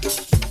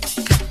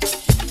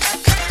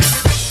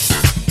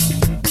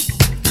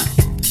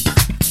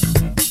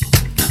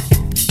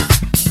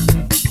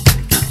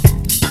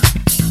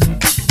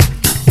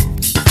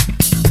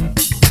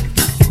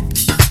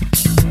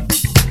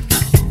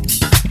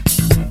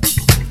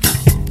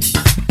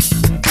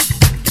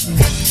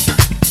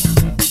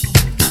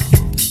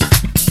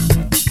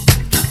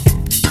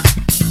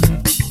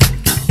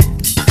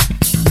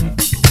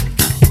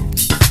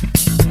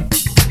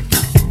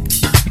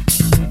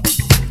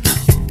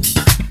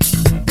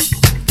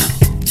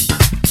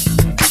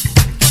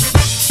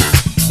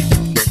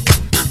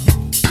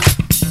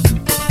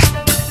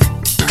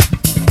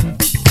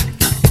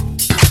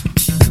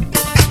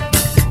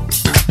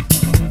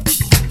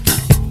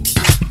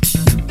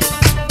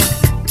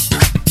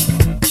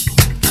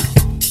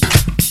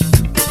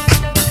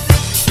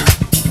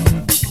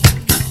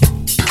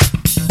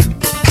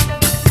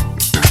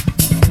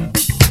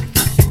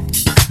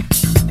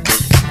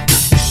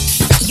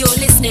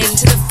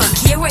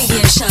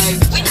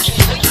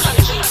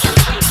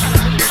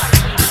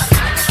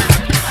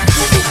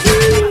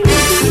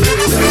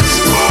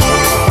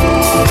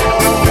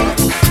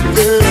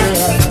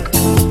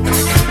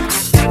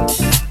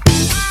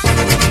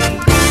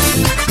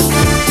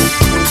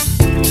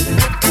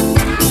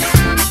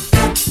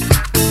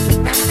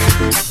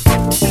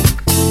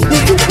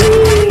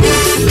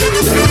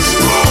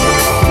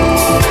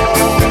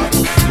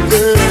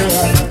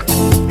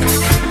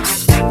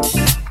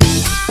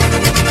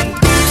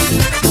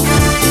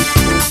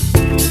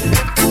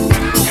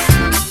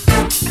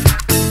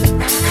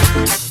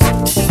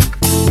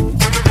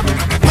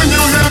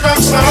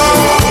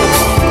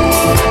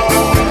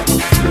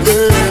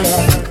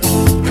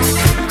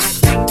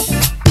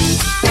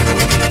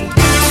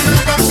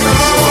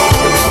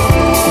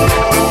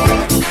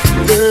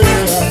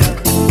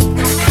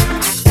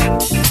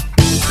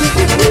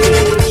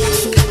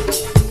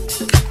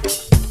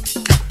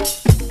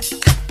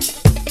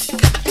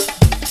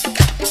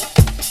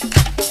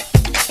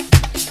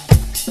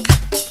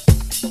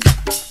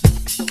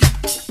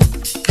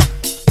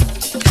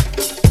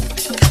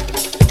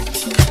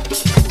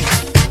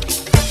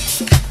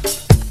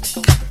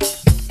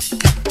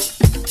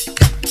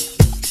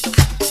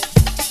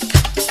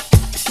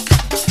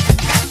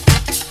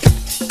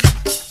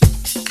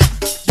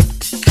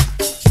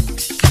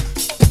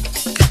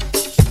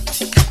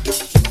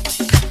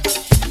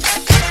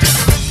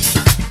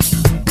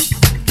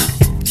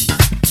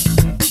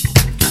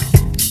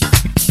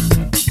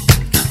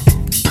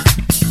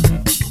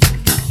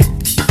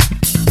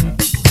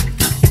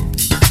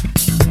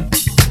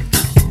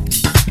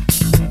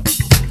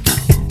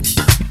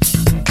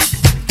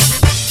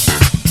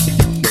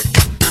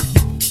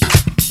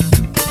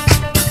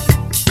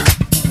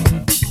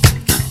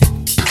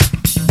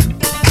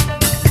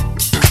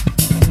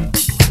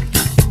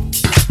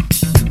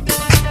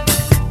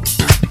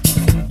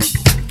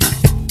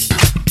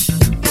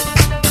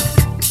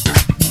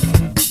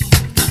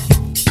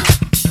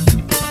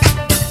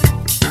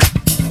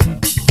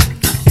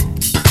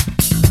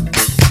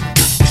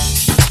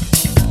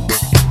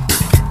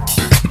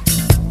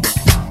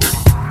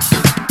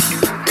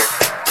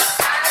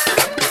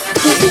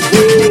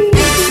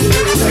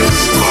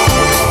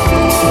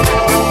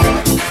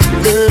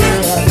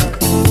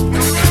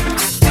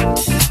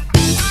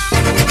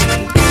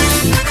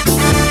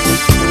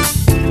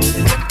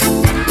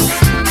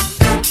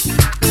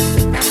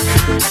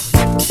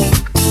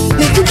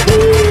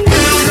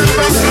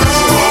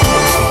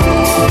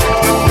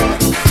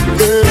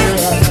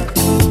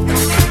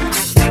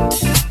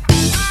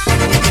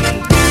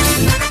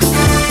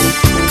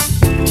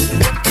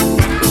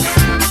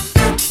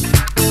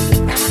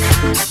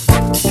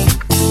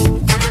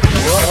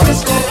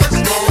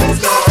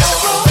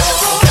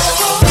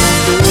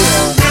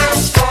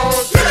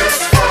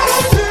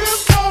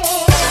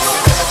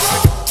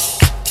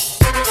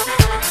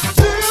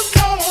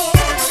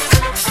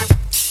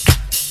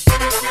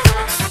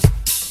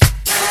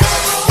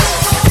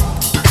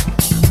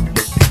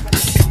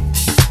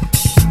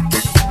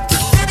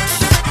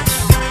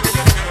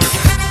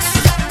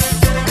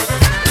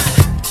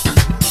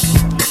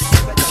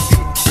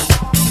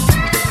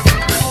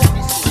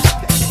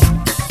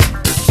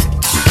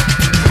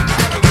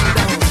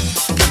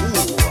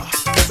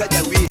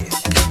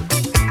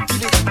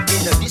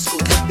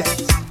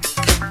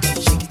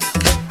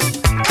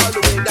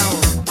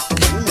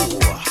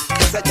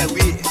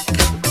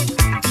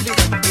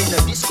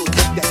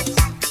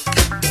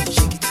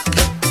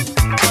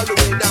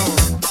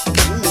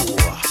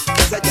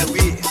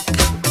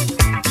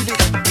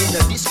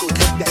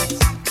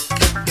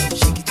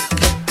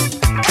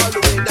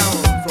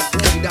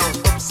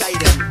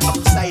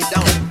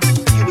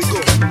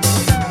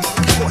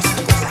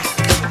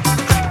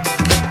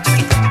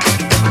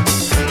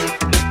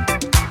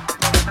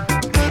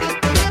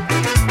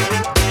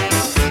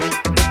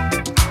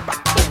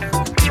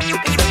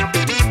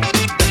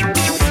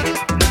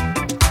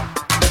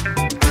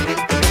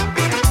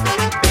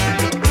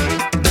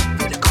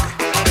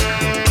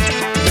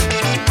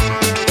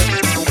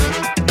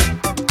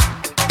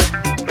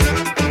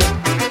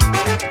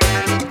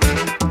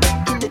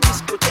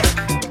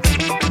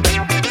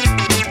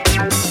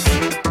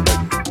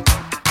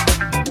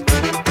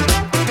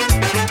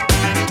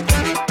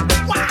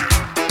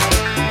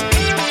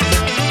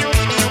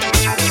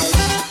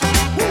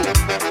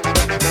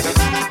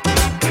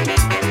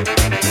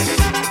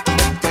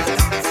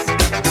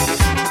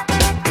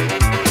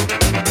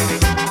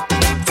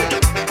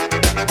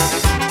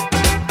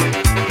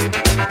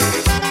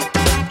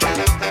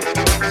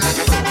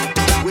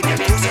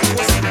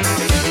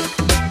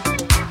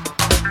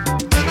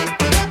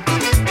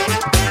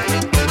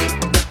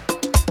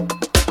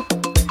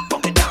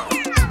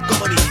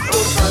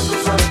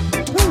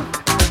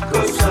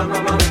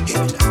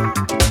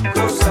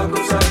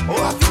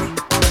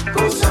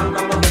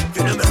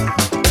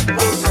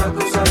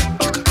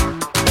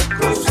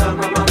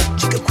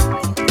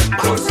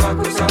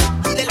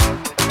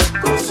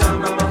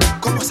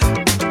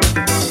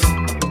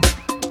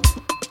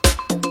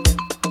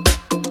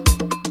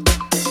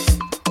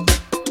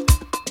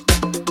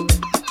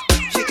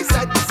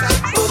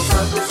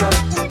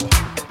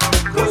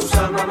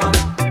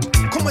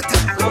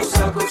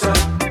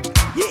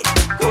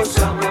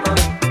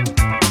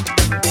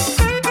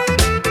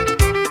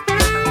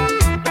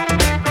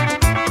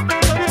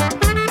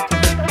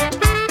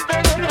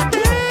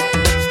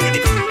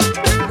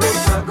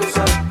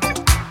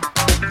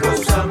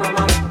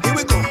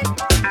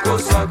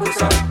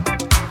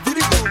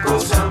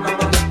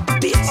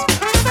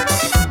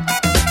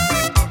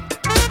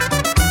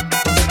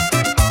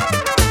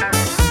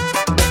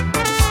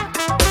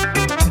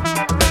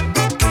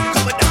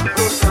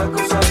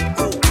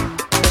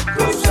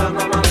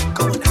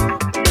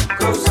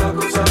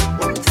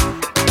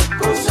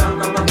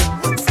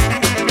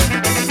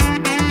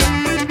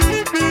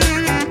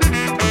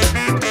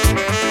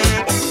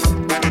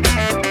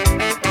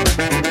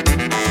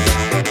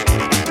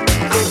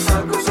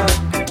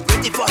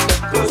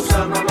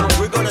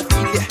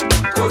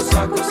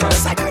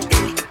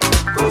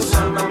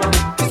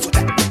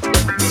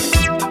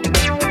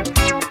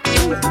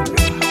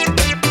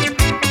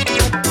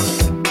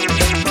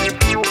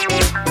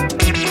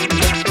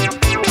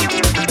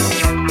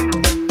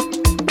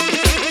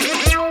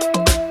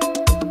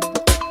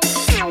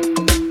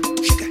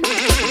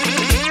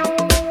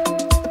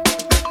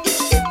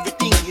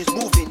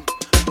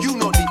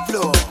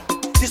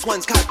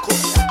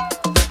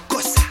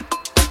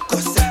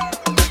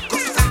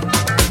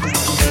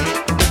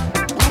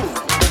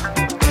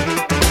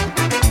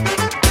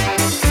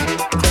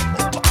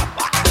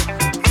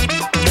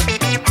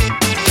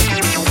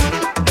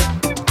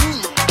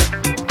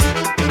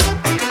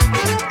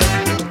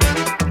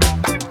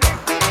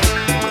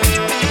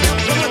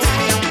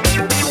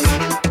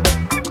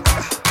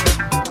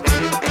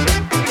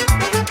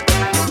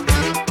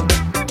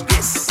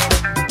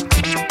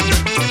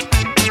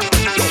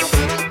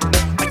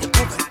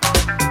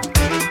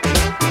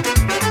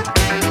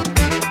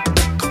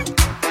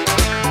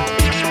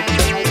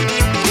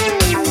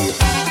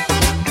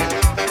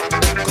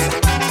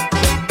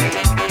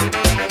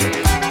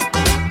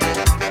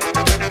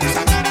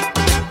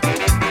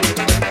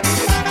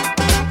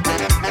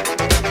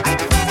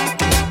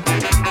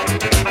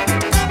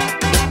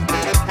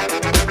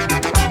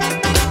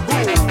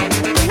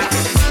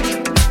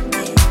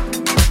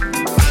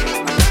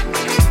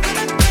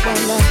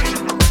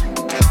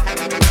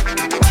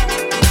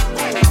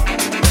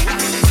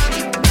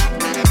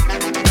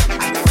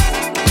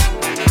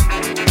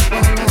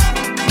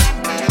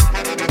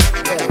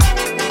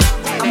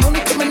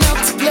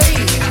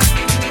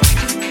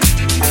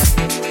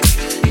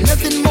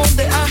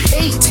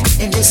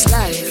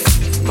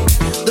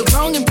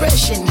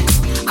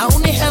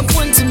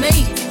 decision to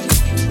make.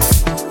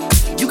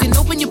 You can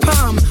open your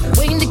palm,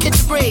 waiting to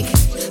catch a break.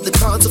 The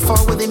cards will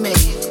fall where they may.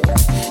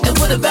 And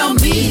what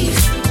about me?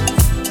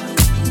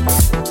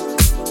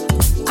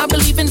 I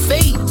believe in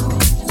fate.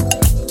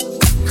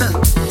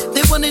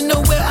 They wanna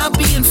know where I'll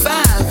be in 5.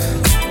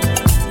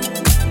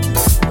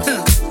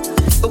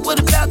 But what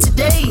about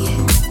today?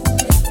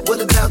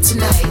 What about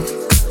tonight?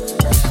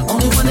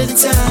 Only one at a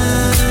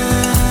time.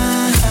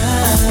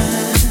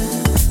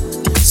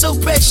 So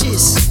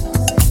precious.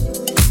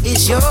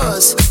 It's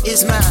yours,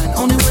 it's mine.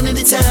 Only one at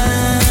a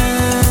time.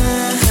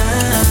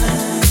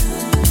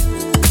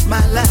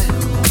 My life.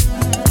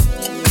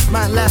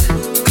 My life.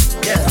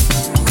 Yeah.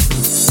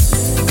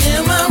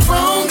 Am I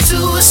wrong to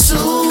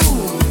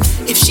assume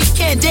if she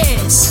can't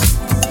dance,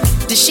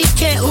 then she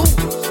can't ooh?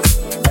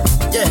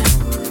 Yeah.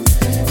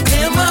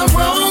 Am I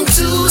wrong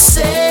to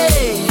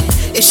say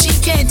if she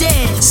can't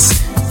dance,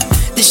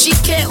 then she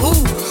can't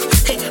ooh?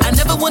 Hey, I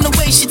never wanna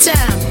waste your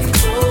time.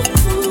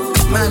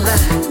 My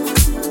life,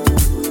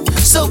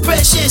 so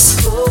precious,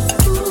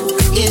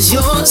 is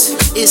yours,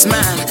 is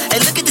mine. Hey,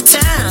 look at the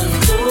time.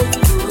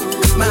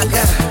 My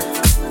God,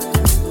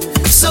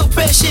 so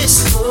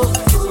precious,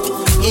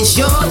 is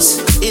yours,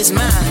 is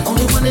mine.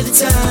 Only one at a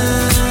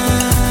time.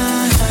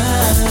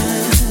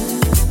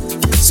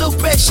 So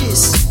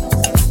precious,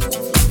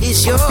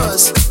 is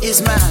yours,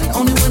 is mine.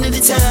 Only one at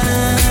a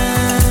time.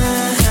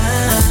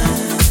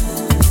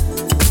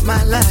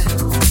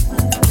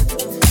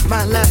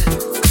 My life,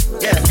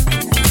 yeah.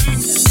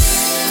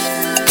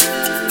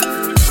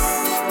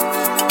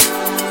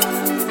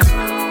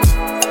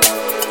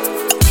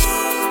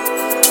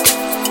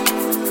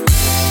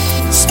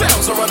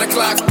 Spells around the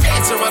clock,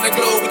 dance around the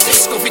globe with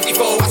disco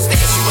 54. I stare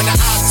you in the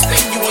eyes,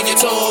 spin you on your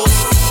toes.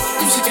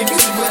 Music and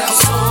music without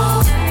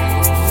soul.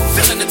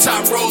 Filling the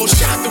top row,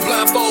 shine through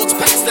blindfolds,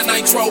 past the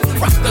nitro.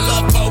 Rock the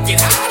love boat,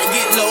 get high and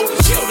get low.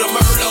 Chill the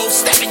Merlot,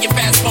 step in your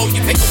fast mode.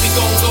 You pick up, we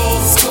gon' go.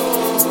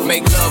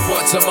 Make love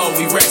once or more,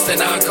 we rest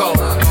and encore.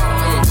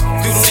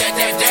 Doodle that,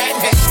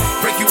 hey.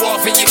 Break you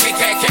off and you get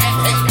cat.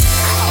 Hey.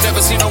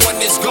 Never seen no one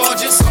this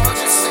gorgeous.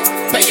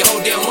 Pay your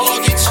whole damn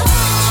mortgage.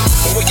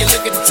 But when you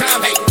look at the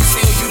time, hey,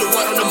 still you the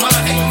one on the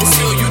mind, hey.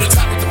 Still you the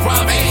top of the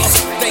prime, hey.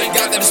 Thank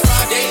God that it's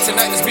Friday.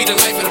 Tonight let's be the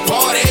life of the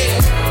party.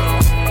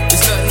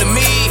 It's nothing to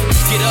me.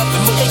 Get up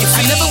and move your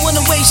feet. I never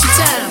wanna waste your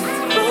time.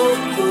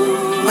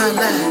 My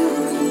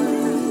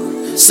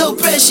life, so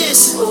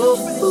precious,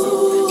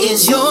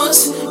 is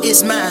yours,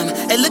 is mine.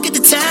 And look at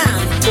the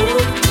time.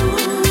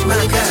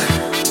 My God,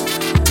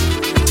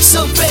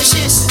 so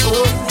precious,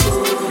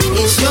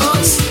 is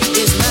yours,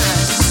 is mine.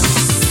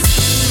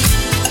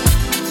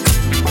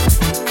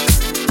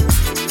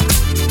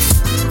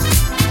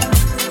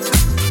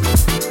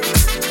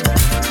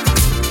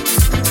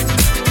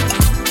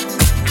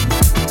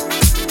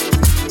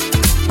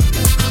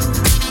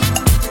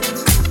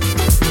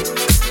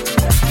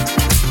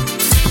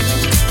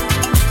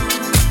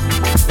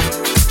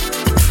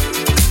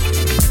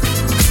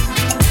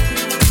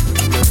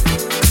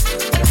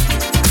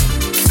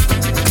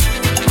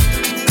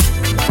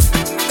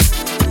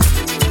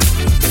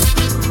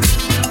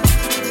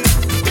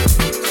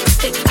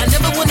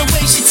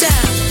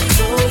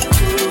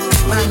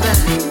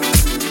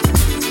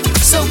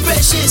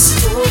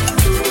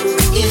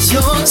 Is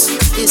yours,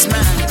 is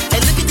mine.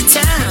 And look at the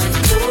time.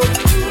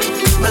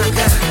 My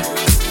God,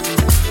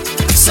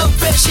 so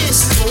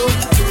precious.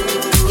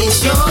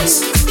 Is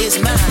yours, is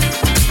mine.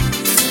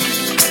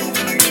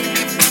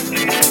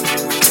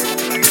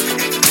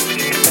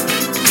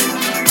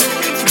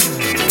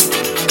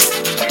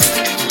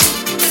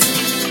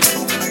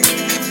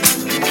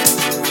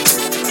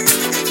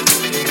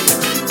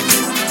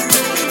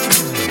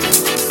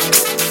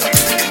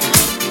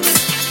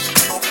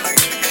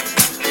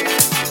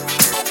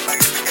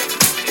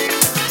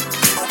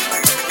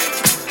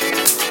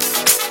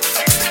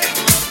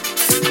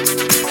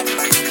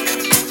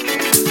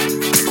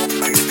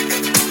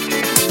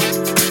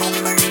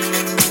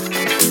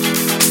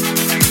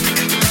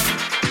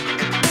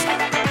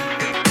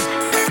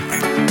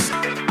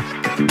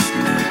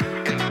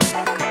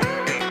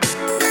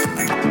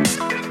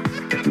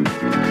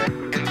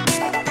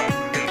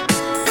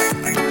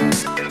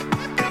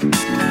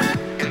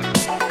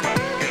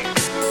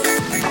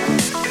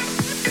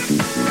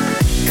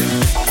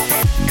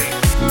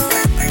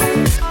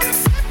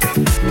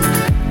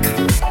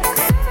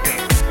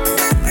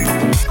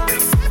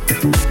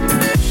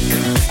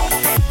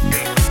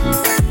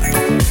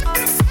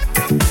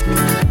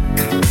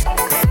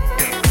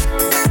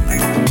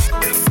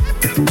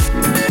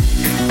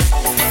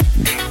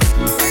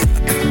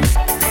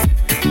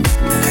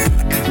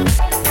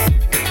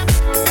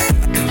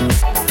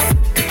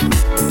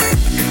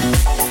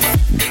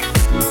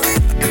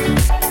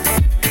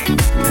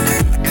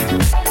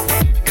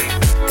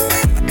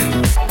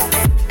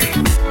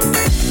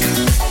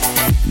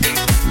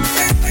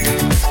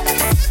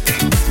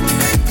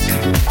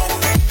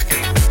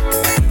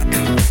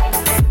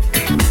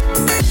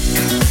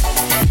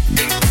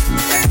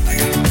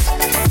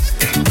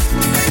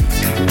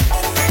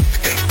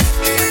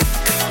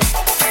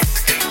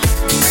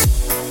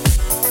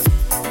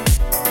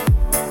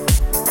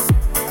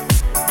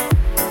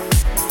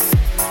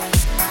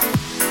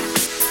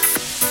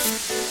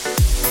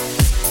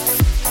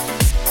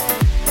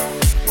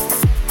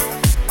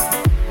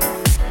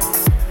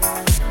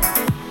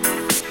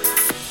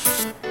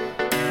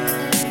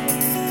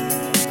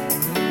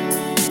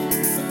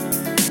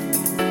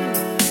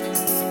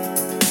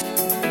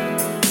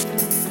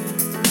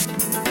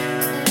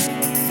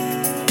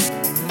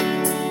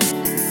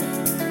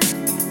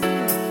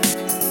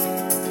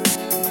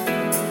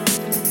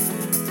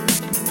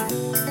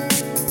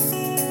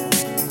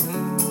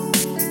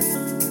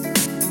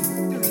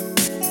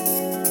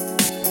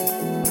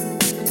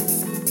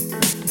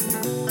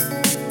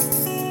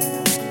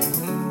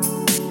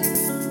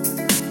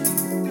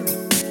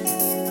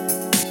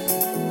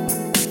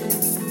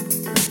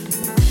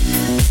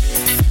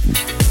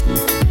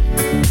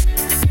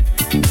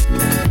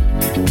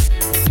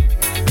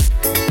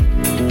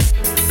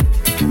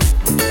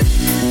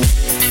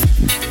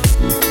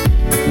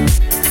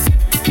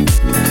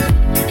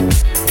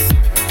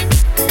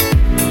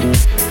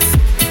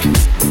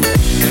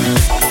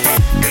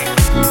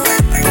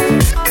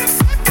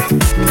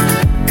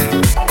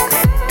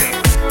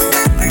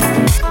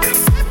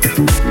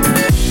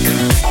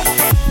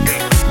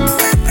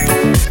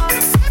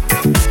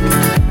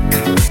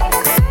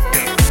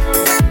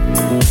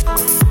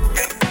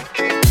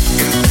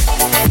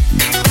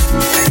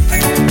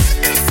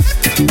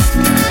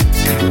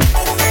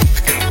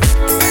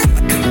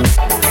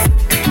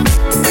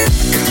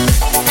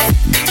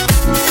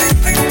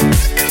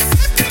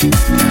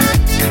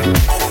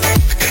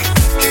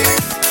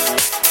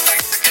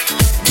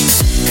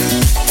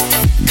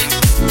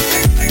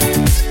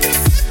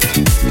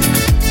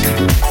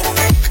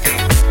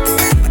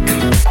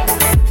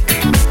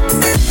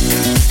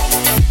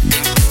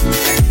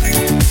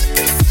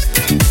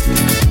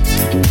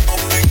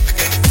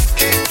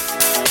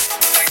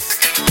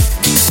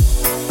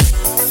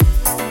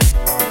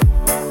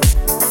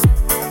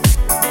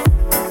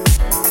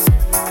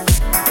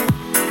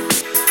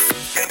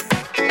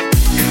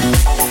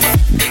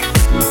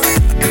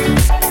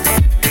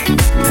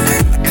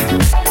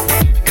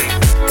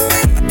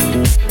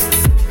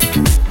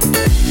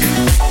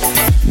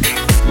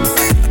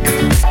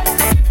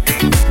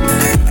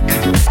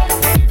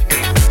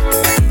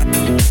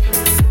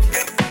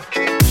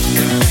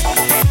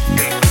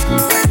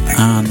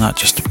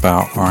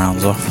 about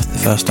rounds off the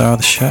first hour of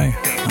the show,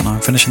 and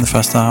I'm finishing the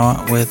first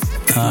hour with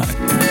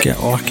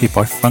Get Lucky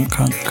by Funk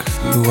Hunk,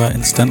 who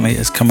incidentally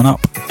is coming up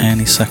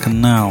any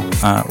second now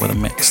with a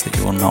mix that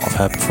you will not have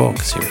heard before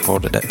because he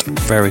recorded it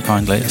very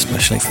kindly,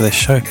 especially for this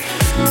show.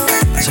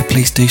 So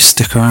please do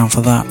stick around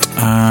for that.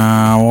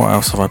 What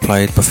else have I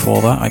played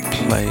before that? I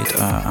played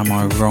Am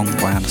I Wrong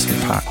by Anderson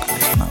 .Paak.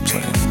 It's an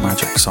absolutely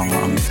magic song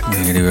that I'm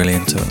really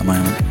into at the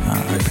moment.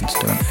 Hoping to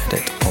do an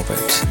edit of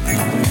it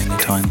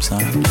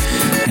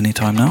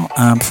anytime now.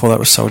 Before that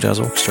was Soul Jazz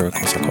Orchestra with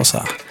Cosa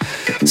Cosa.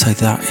 So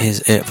that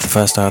is it for the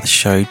first hour of the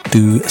show.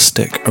 Do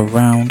stick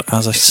around,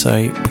 as I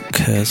say,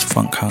 because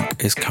Funk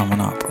Hunk is coming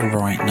up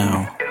right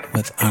now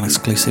with an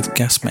exclusive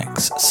guest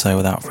mix. So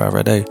without further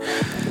ado,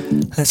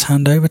 let's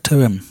hand over to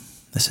him.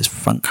 This is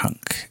Funk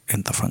Hunk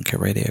in the Funky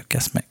Radio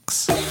guest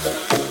mix.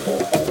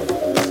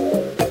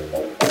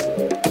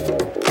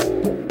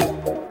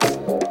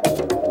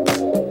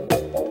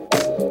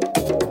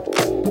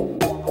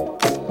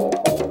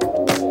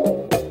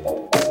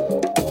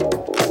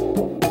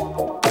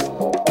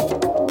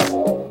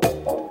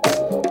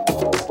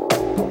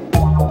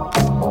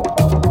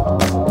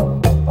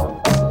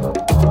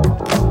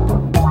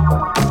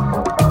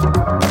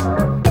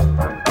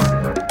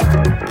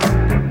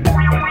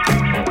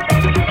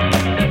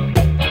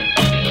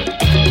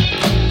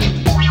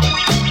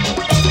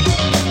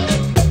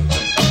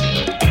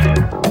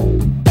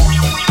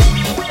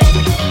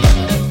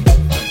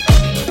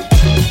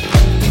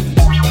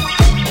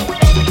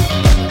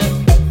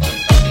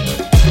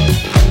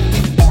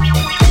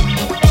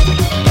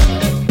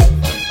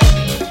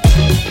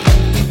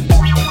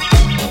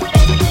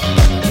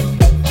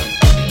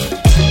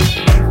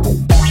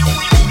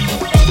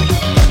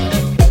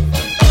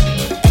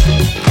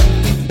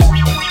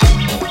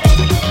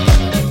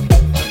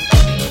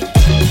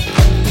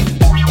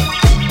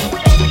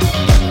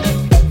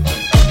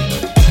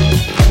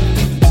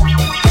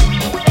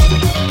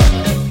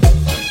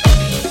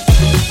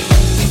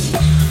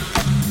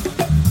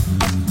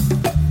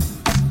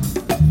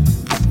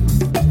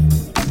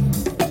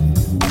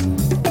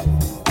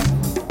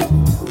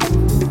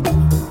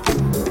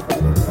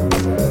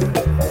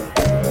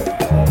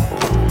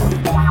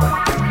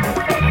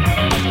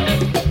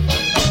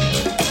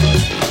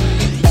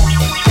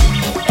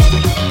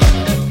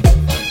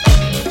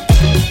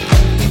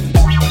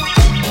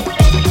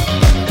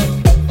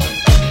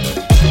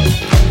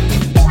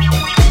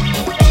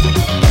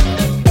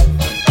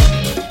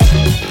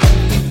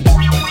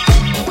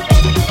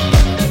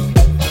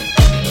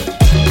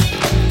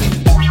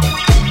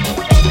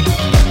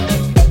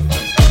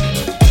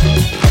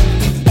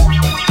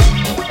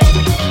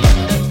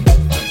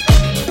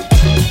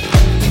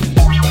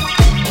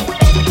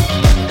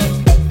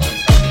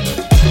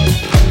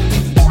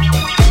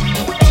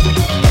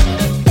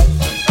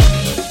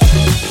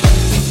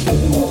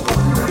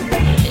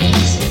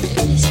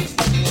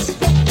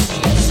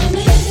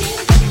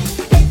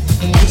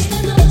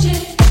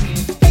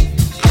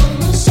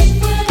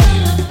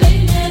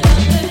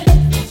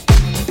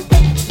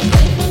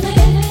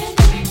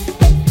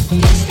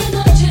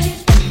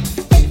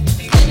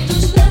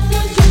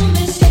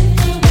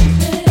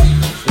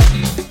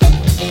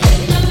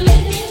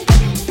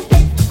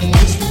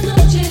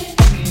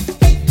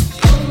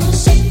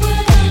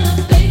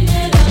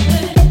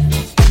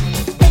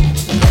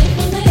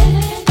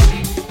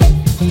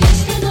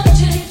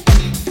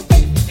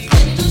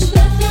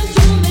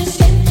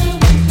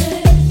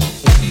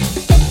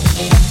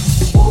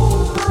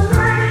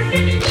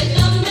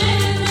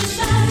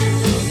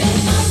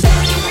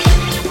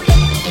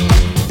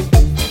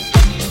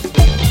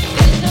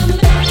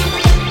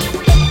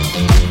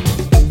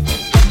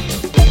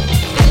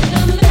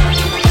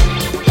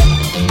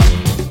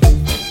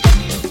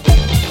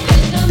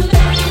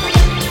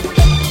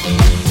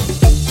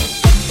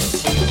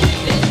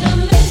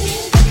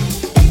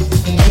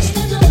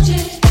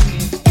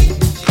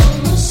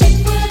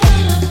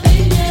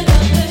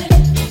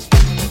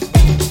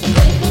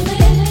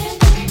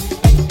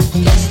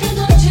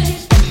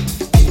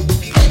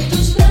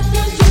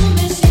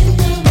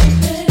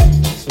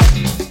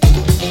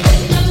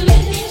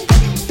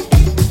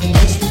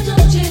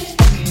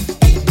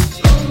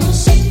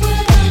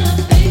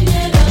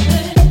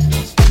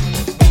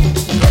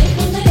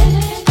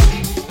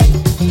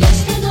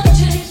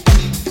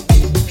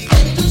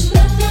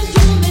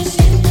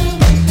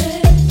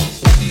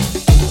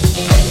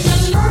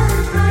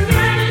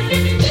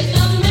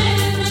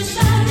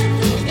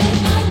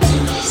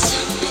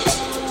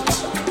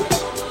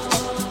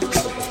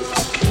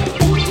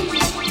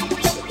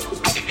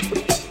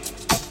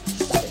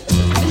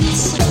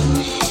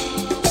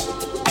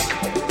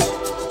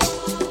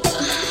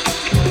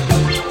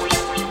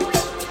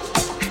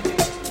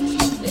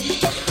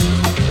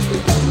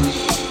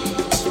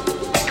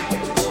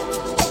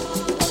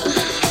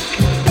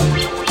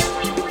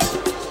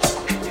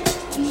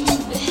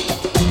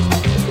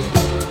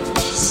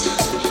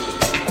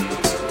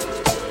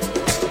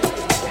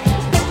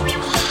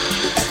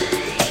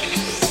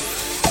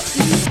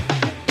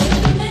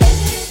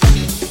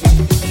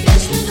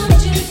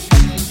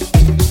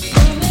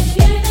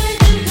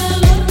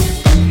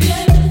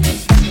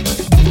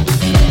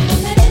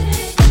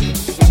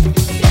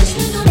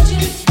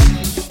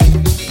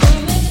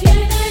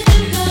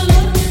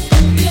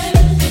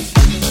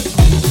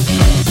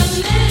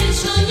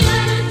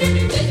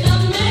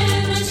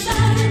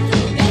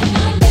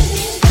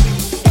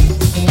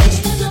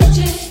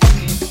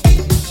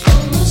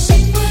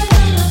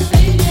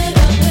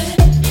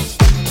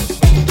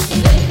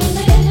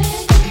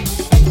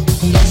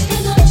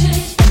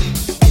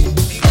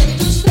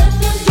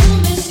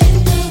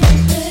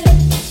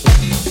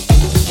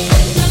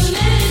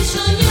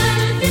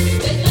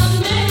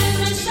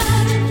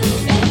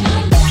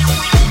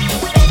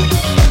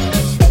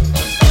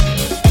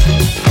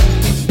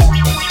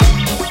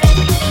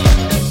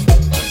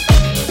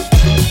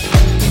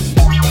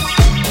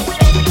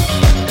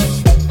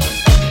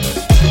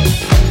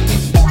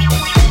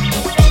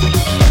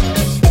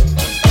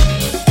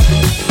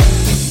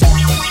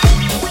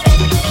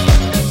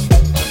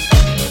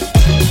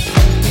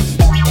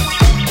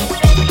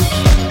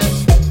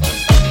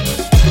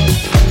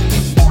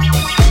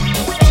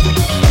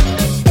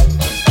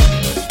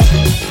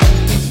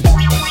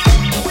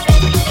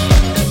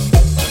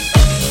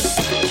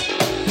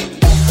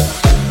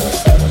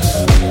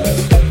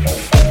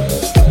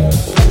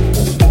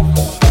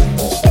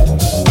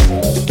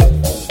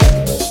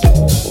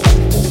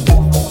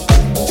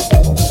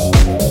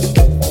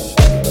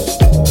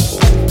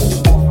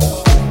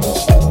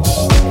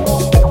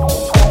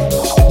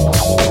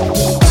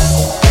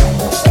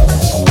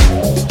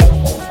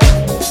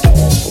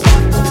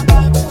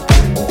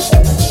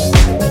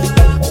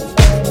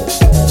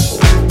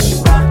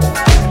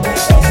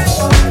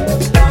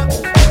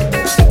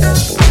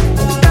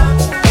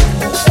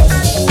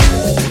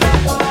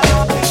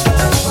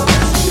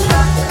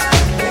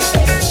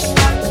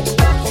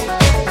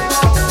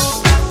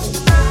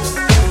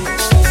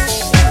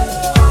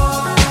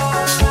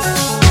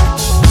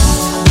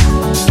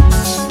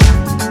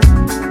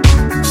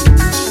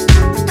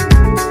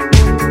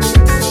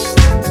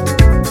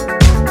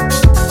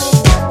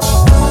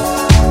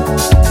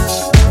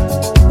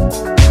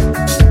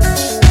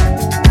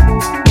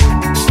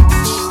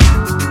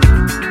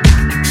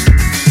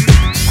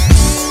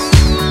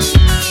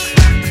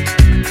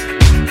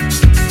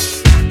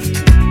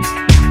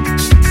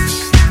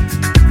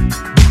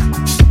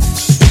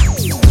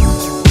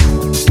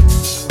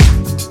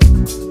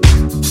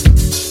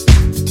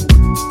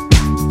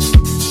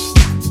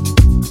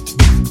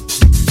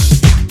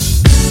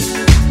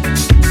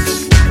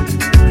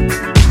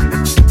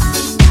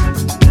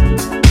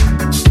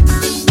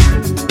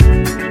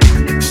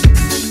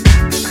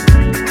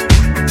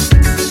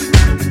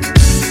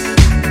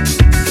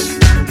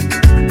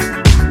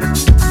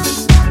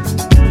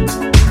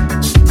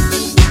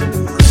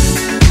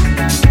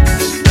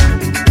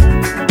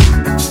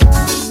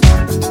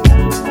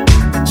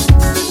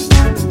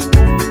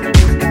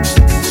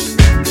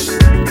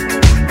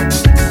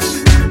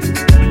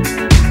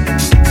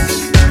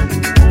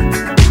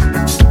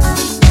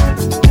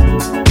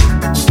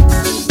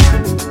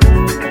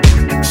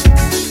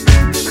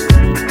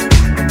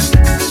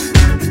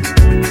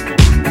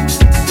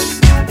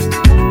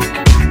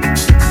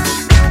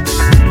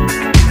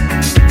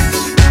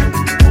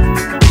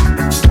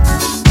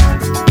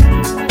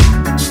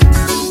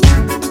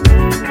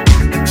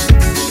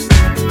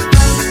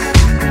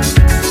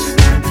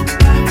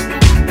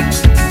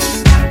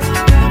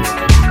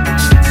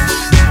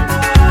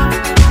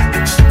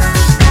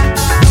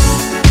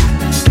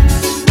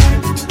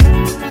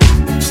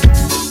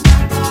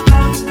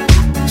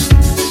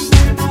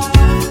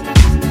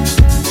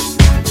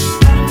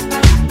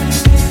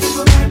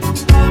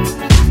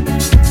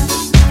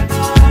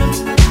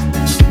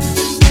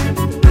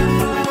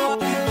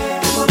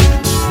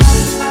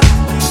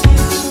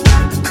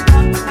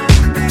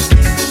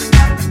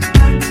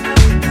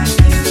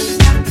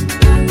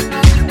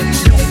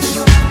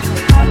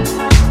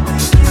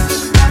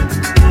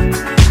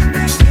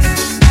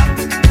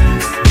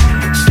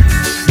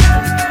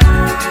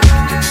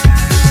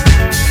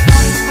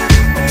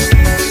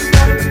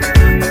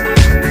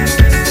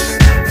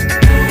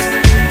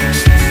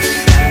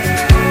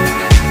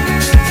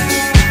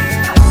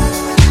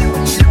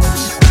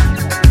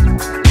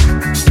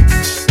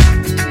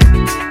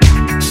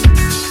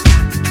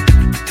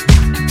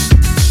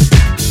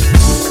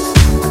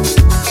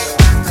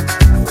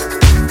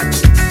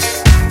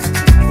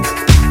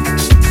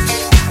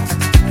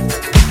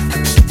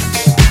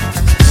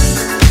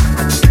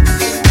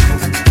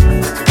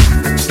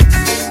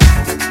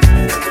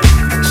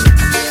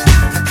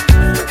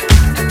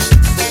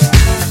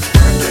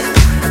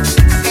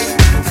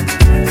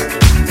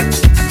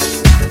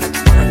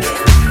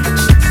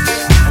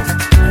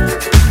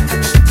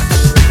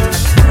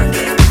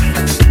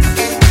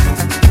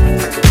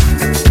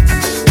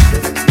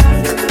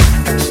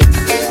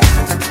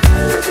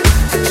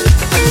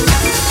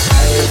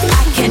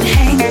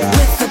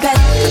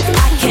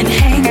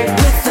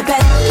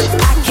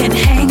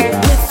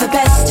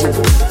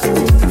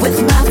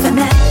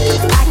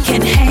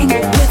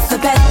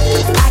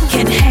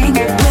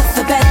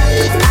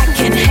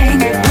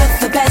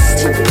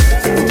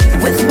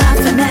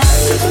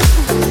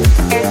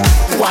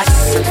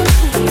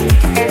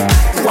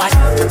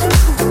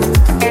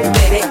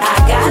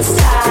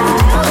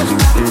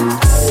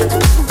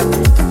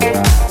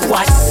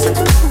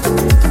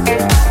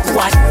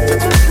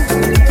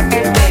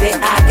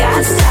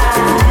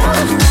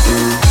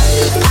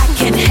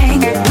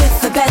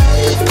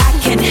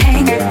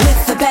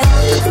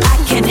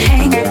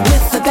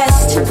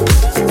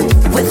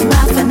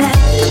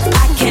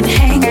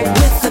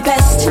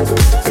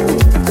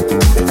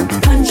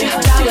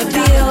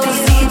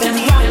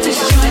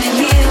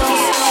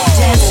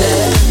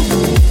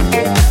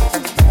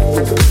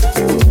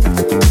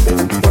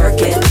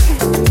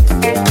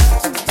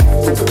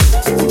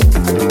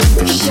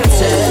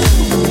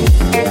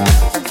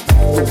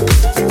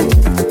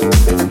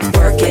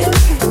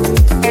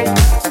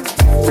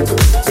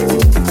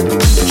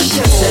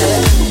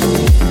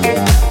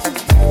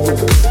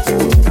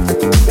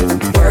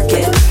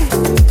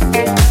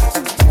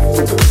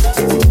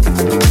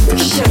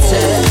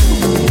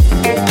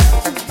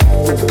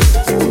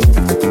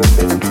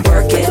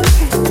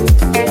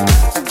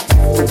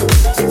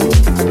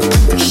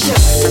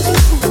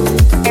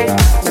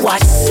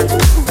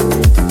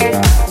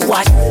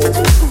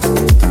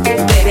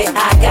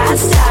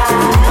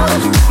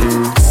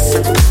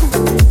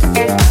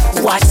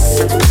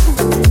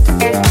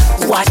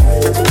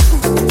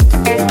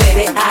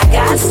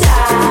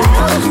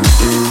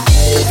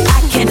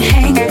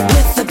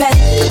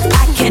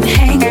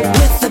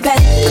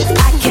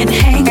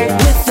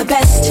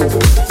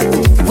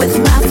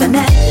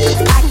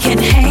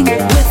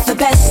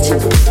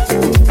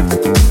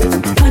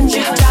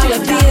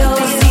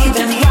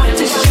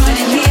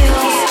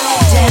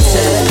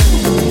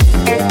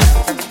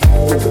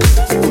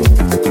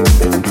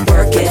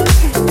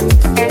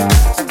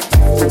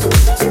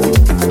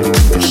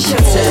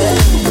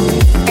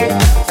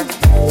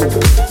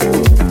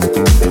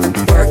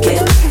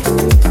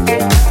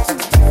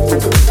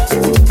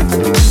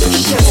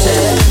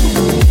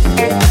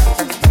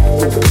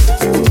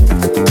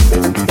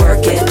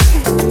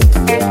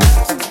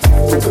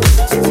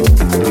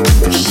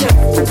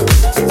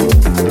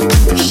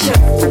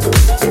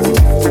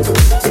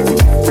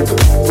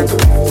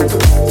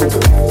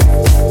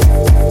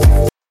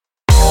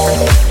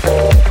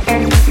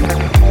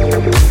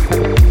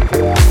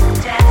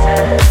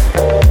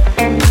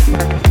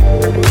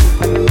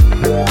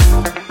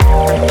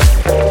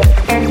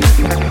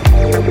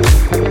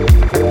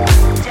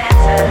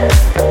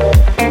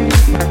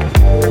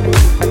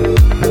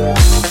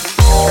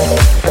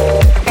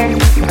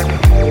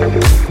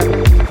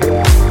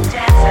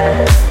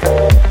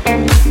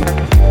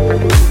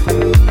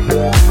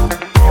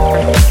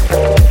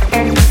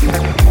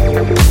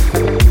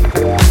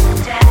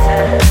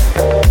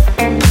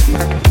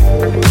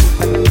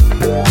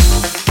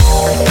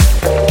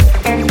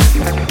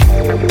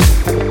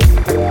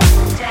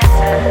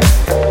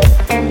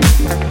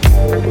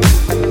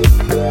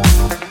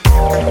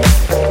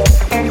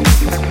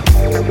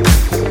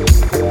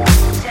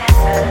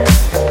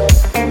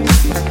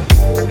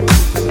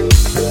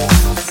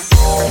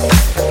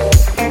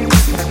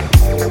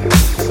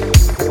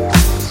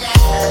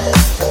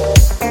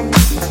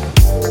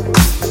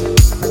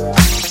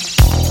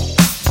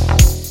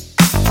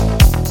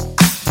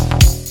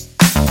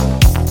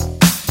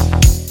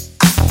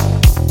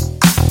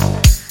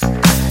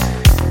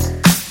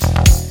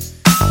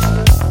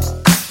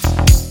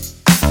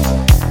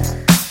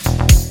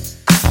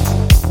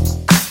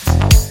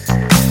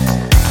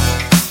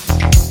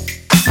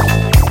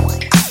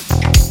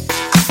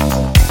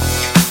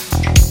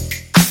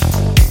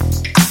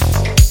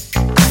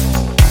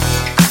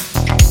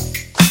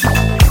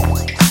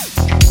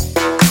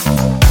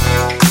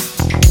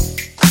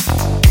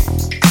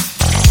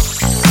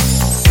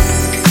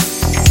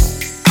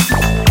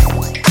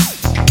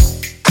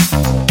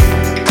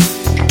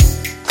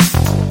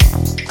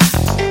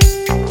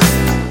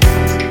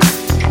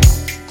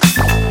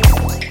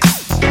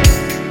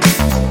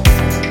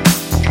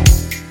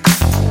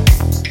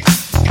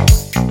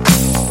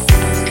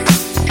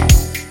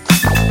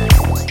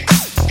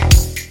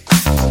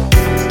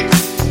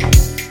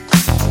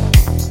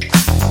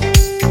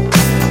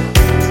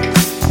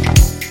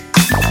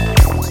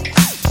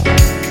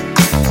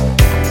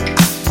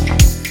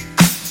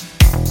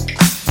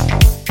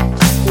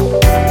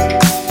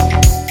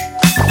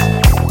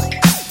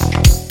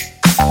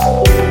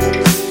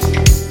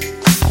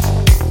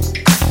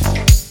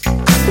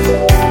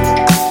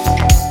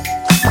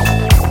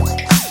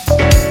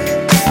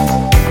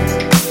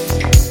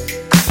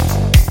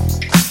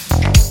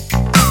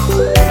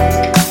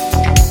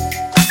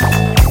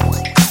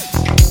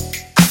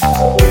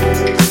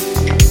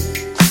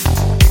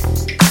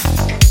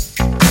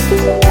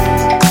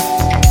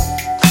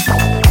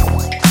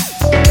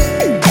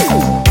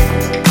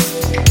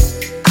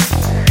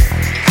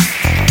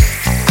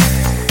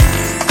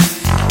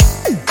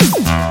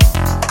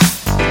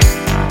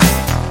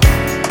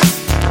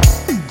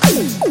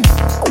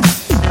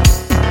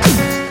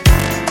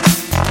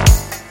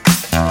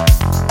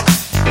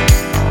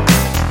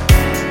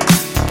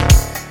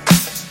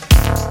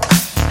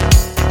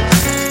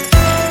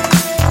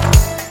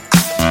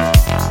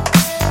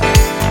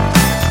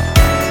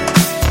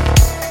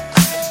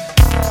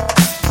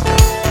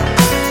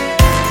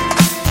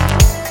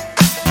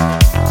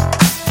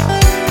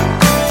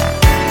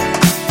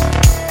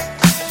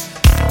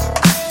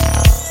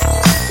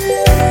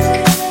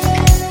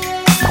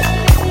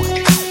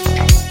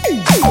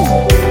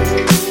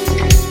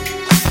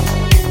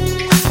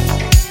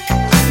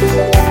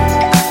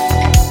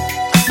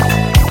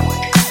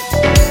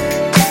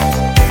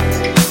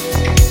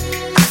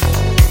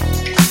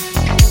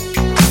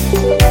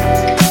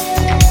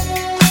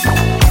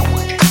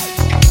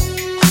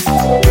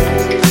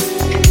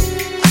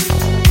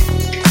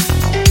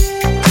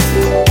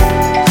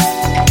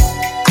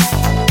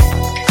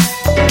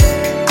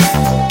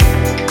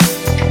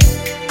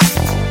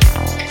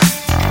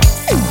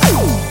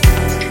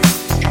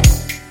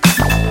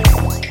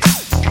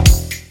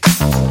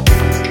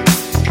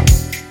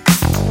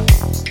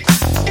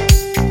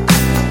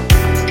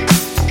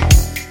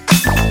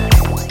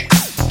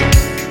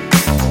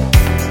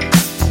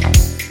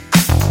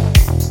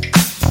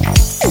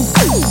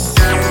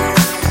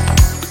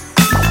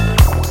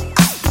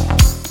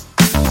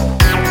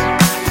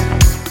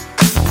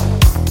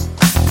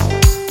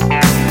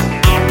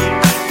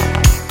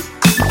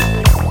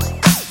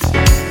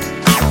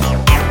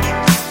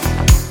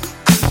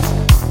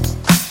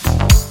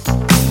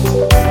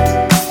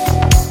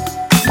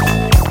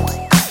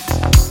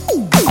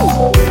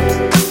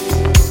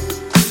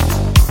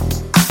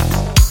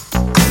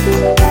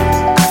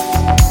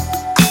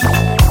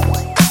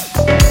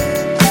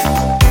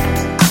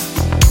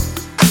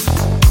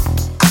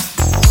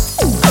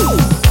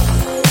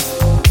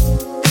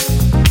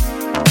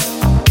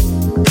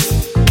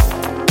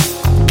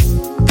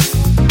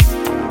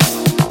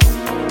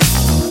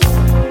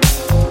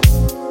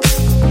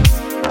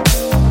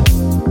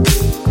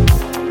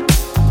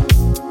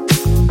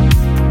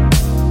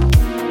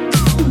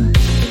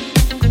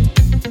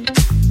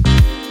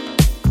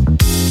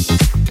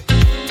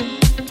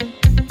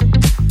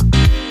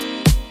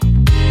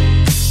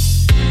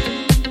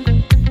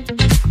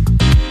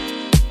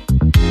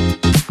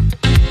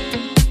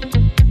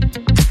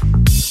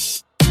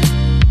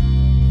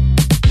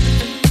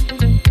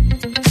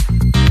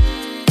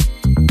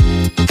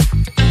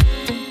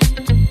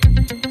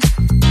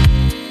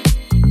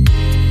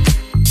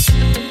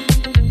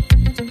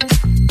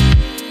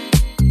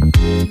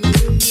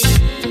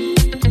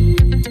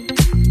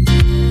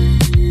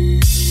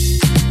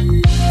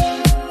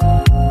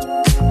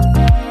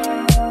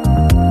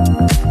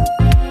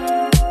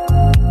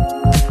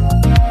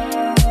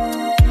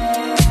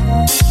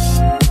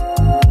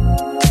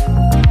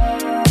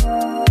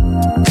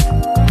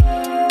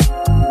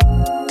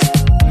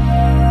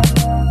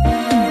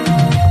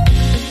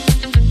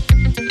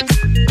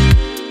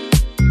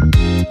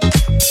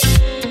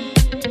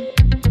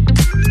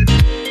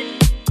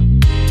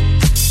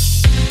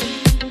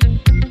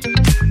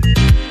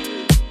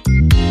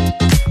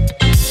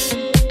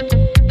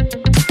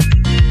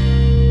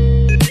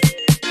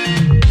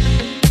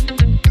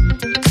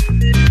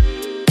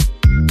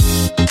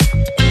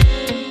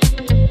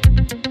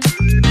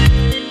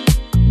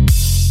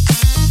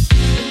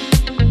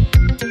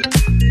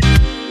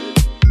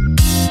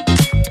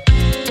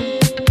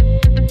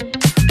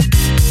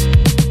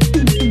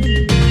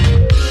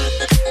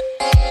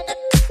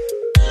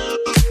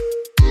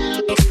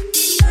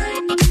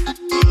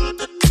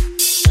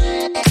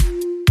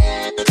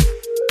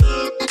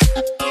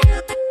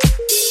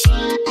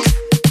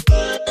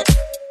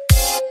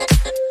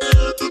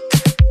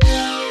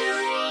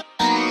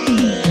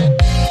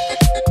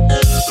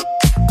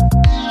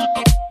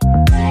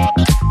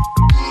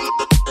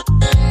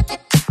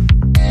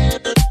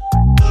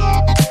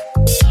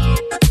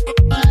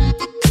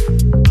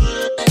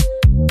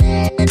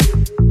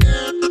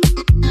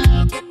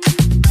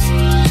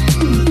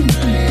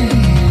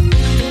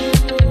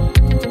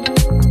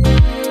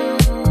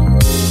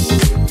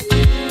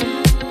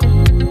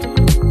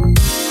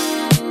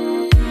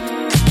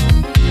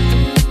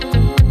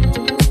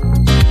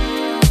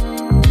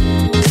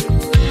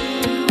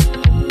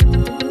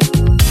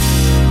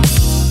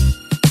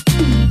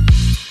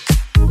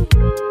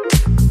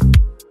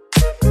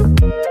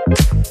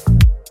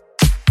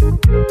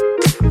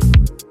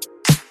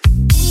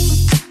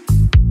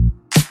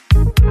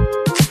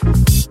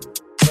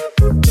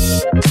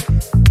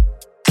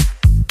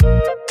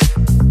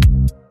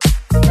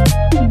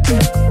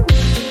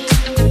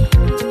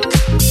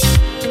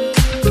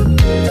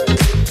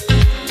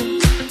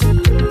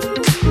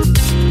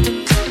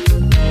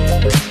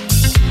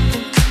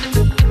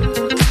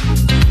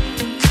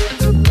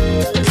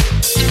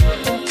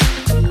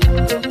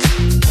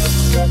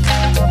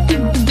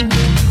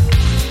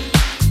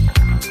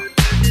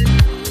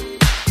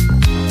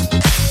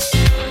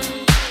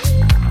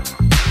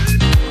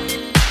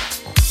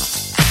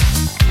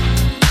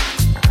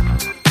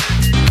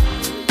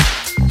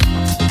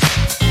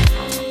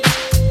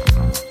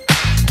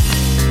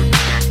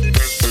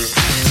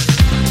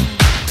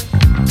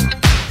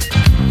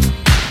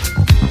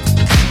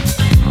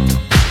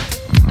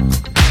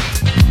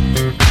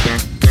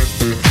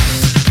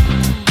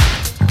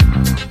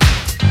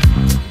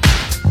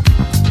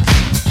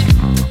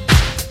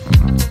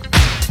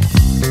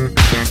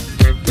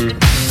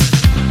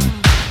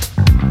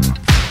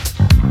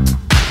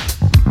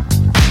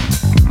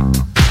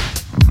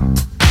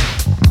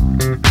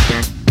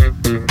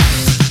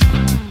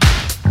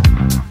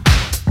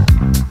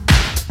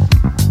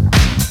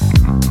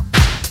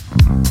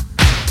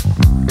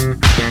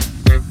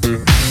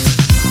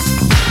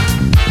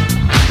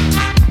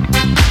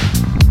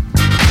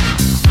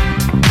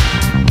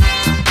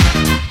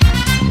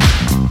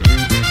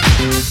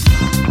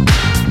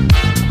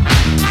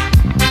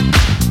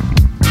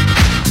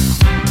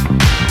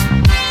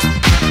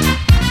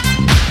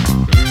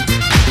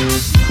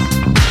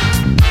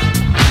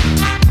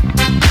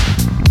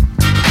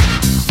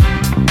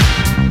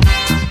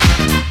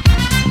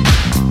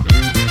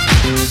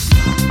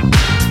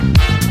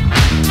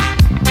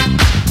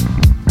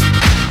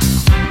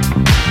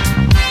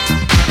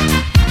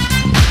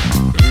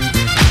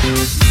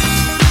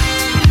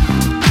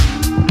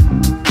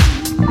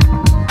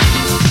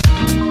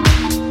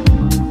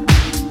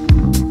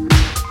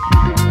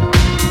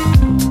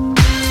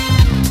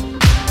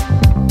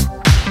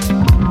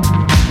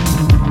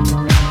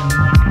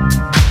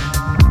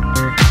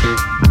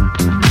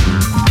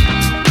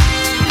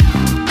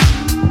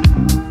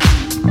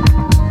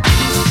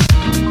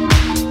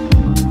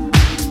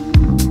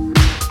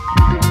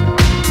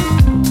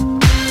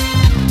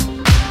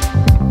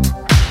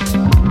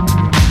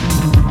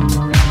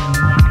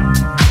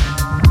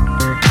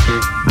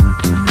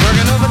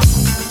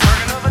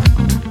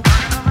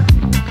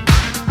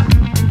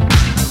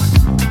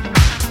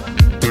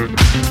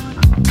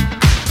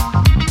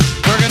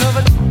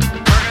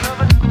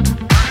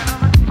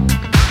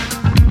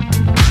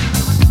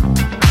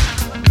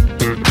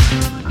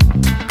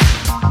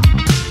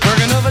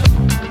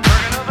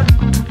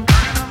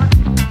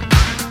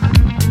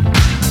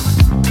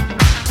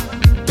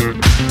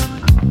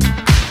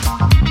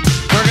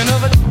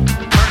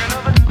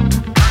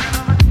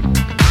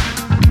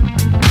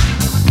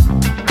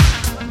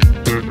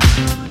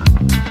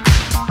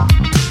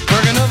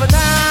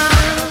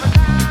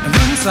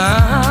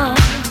 some.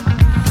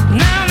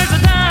 Now there's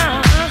a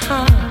time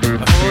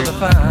for the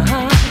fun.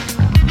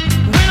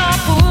 When all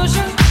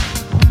pushing,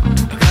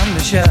 come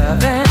to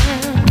shoving.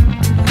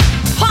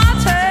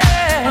 Party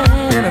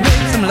to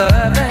make some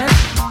loving.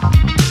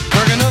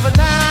 Working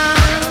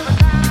overtime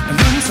and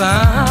then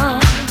some.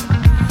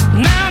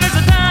 Now there's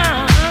a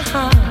time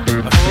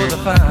for the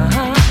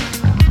fun.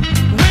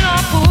 When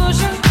all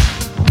pushing,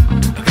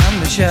 come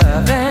to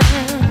shoving.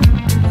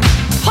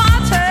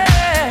 Party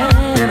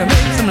to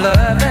make some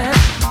loving.